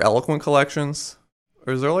like that for eloquent collections?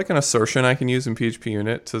 Or is there like an assertion I can use in PHP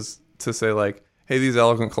unit to say like, hey, these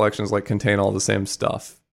eloquent collections like contain all the same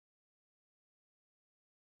stuff?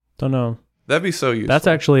 don't know. That'd be so useful. That's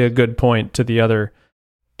actually a good point to the other,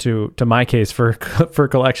 to my case for for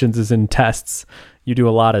collections is in tests. You do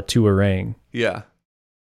a lot of to arraying. Yeah.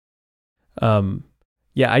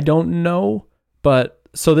 Yeah, I don't know, but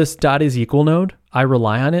so this dot is equal node, I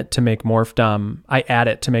rely on it to make morph DOM. I add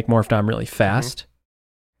it to make morph DOM really fast.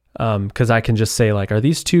 Because I can just say like, are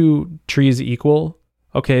these two trees equal?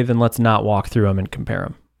 Okay, then let's not walk through them and compare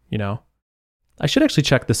them. You know, I should actually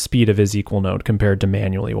check the speed of is equal node compared to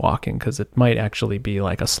manually walking because it might actually be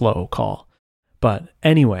like a slow call. But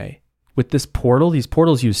anyway, with this portal, these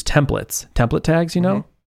portals use template tags, you know? Mhm.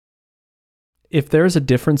 If there's a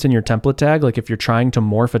difference in your template tag, like if you're trying to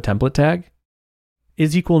morph a template tag,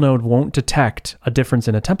 is equal node won't detect a difference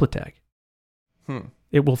in a template tag.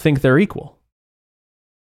 It will think they're equal,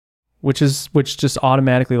 which just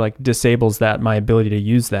automatically like disables my ability to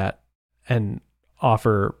use that and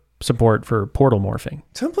offer support for portal morphing.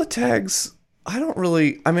 Template tags, I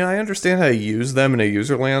understand how to use them in a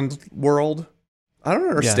userland world. I don't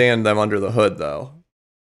understand them under the hood though.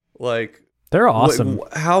 Like, They're awesome.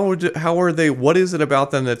 how are they? What is it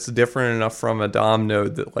about them that's different enough from a DOM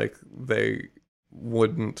node that like they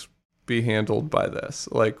wouldn't be handled by this?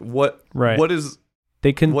 Like what? Right. What is?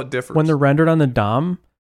 They can, What differs? when they're rendered on the DOM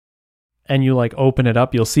and you like open it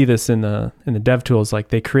up, you'll see this in the dev tools, like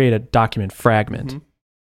they create a document fragment, Mhm.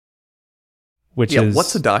 which Yeah. is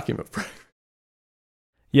What's a document?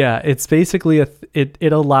 Yeah, it's basically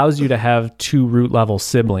it allows you to have two root level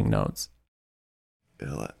sibling nodes.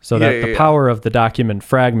 So that the power of the document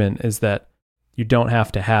fragment is that you don't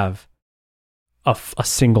have to have a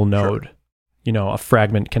single node. Sure. You know, a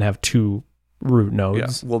fragment can have 2 root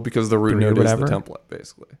nodes. Yeah, well, because the root node is the template,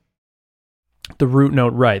 basically. The root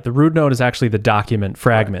node, right. The root node is actually the document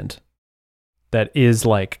fragment that is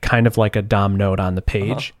like kind of like a DOM node on the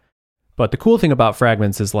page. But the cool thing about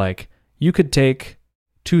fragments is like you could take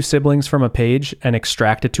 2 siblings from a page and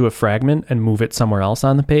extract it to a fragment and move it somewhere else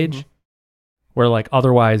on the page. Where like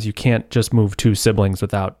otherwise you can't just move 2 siblings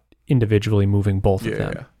without individually moving both of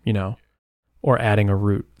them, you know, or adding a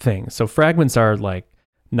root thing. So fragments are like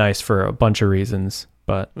nice for a bunch of reasons.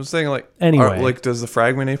 But I was saying, like, anyway, like, does the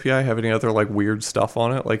fragment API have any other like weird stuff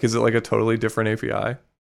on it? Like, is it like a totally different API?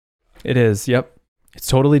 It is. Yep, it's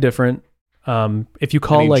totally different. If you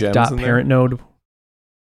call like dot parent node,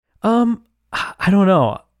 I don't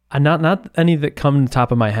know. Not any that come to the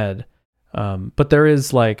top of my head. But there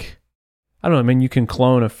is like, I don't know. I mean, you can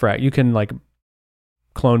clone you can like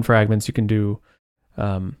clone fragments. You can do,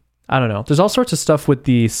 I don't know. There's all sorts of stuff with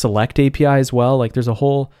the select API as well. Like there's a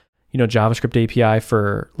whole, you know, JavaScript API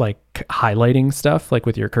for like highlighting stuff, like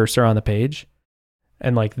with your cursor on the page.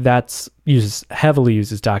 And like heavily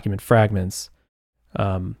uses document fragments,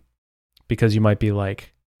 because you might be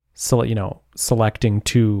like, selecting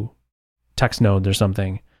 2 text nodes or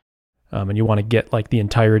something. And you want to get like the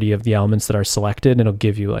entirety of the elements that are selected, and it'll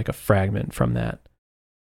give you like a fragment from that.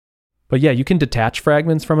 But yeah, you can detach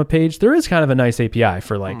fragments from a page. There is kind of a nice API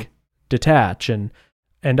for like detach and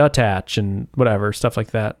attach and whatever, stuff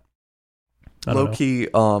like that. Low key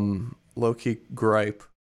gripe.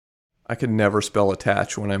 I could never spell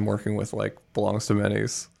attach when I'm working with like belongs to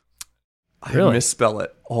manys. Really? I misspell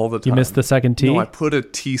it all the time. You miss the second T? No, I put a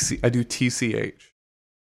TC. I do TCH.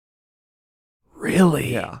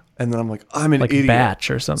 Really? Yeah. And then I'm like, I'm an idiot.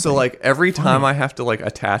 Batch or something. So like every time I have to like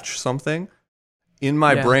attach something in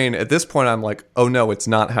my brain, at this point I'm like, oh no, it's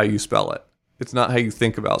not how you spell it. It's not how you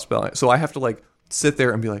think about spelling it. So I have to like sit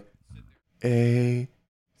there and be like,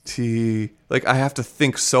 A-T. Like I have to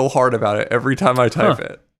think so hard about it every time I type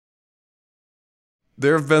it.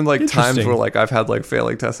 There have been like times where like I've had like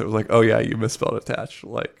failing tests. It was like, oh yeah, you misspelled attach.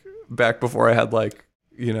 Like back before I had like,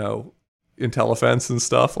 you know, IntelliFence and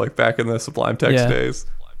stuff, like back in the Sublime Text days.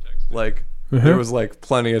 Like there was like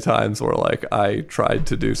plenty of times where like I tried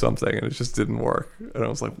to do something and it just didn't work. And I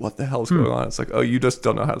was like, what the hell is going on? It's like, oh, you just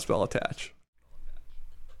don't know how to spell attach.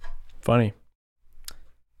 Funny.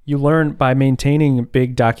 You learn by maintaining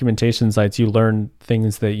big documentation sites, you learn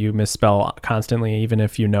things that you misspell constantly, even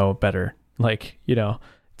if you know better. Like, you know,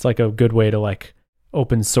 it's like a good way to like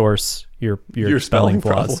open source your spelling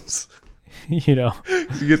flaws. Problems. You know,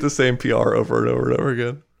 you get the same PR over and over and over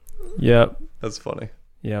again. Yep. That's funny.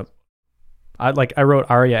 Yep. I wrote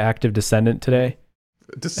Aria Active Descendant today.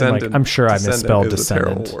 Descendant. Like, I'm sure I misspelled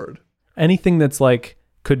descendant. A terrible word. Anything that's like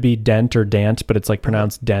could be dent or dant, but it's like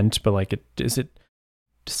pronounced dent, but like is it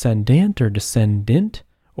descendant or descendant?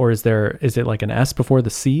 Or is it like an S before the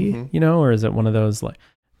C, you know, or is it one of those like,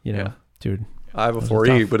 you know, dude. I before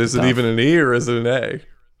E, but is it even an E or is it an A?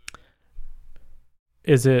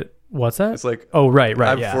 Is it, what's that? It's like, oh, right,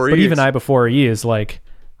 I yeah. before But E, even I before E is like,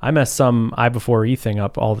 I mess some I before E thing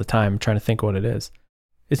up all the time trying to think what it is.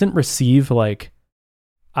 Isn't receive like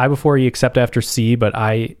I before E except after C, but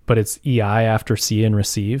it's EI after C and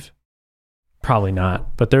receive? Probably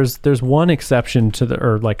not. But there's one exception to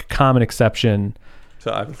or like a common exception.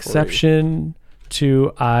 To I before exception E.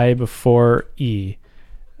 To I before E.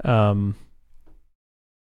 Yeah,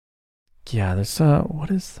 there's what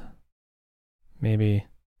is maybe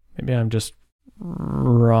I'm just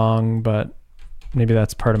wrong, but maybe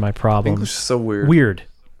that's part of my problem. English is so weird.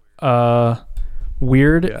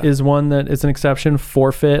 Weird is one that is an exception.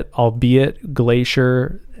 Forfeit, albeit,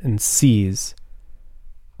 glacier, and seize.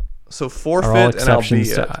 So forfeit and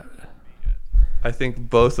albeit. I think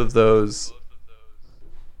both of those,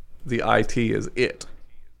 the IT is it.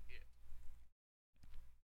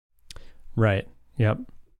 Right. Yep.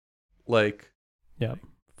 Like. Yep.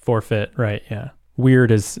 Forfeit. Right. Yeah.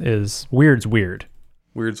 Weird is weird's weird.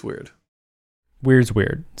 Weird's weird. Weird's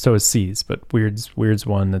weird. So is seize, but weird's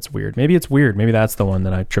one that's weird. Maybe it's weird. Maybe that's the one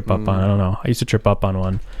that I trip up on. I don't know. I used to trip up on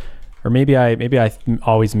one. Or maybe I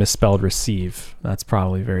always misspelled receive. That's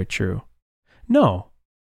probably very true. No.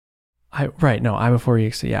 I before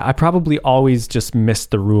you. Yeah, I probably always just missed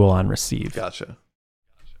the rule on receive. Gotcha.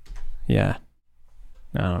 Yeah.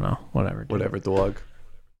 I don't know. Whatever. Dude. Whatever, dog.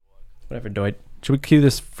 Whatever, Doit. Should we cue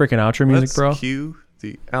this freaking outro music, bro? Let's cue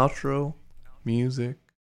the outro music.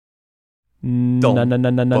 No.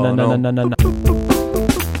 Banana.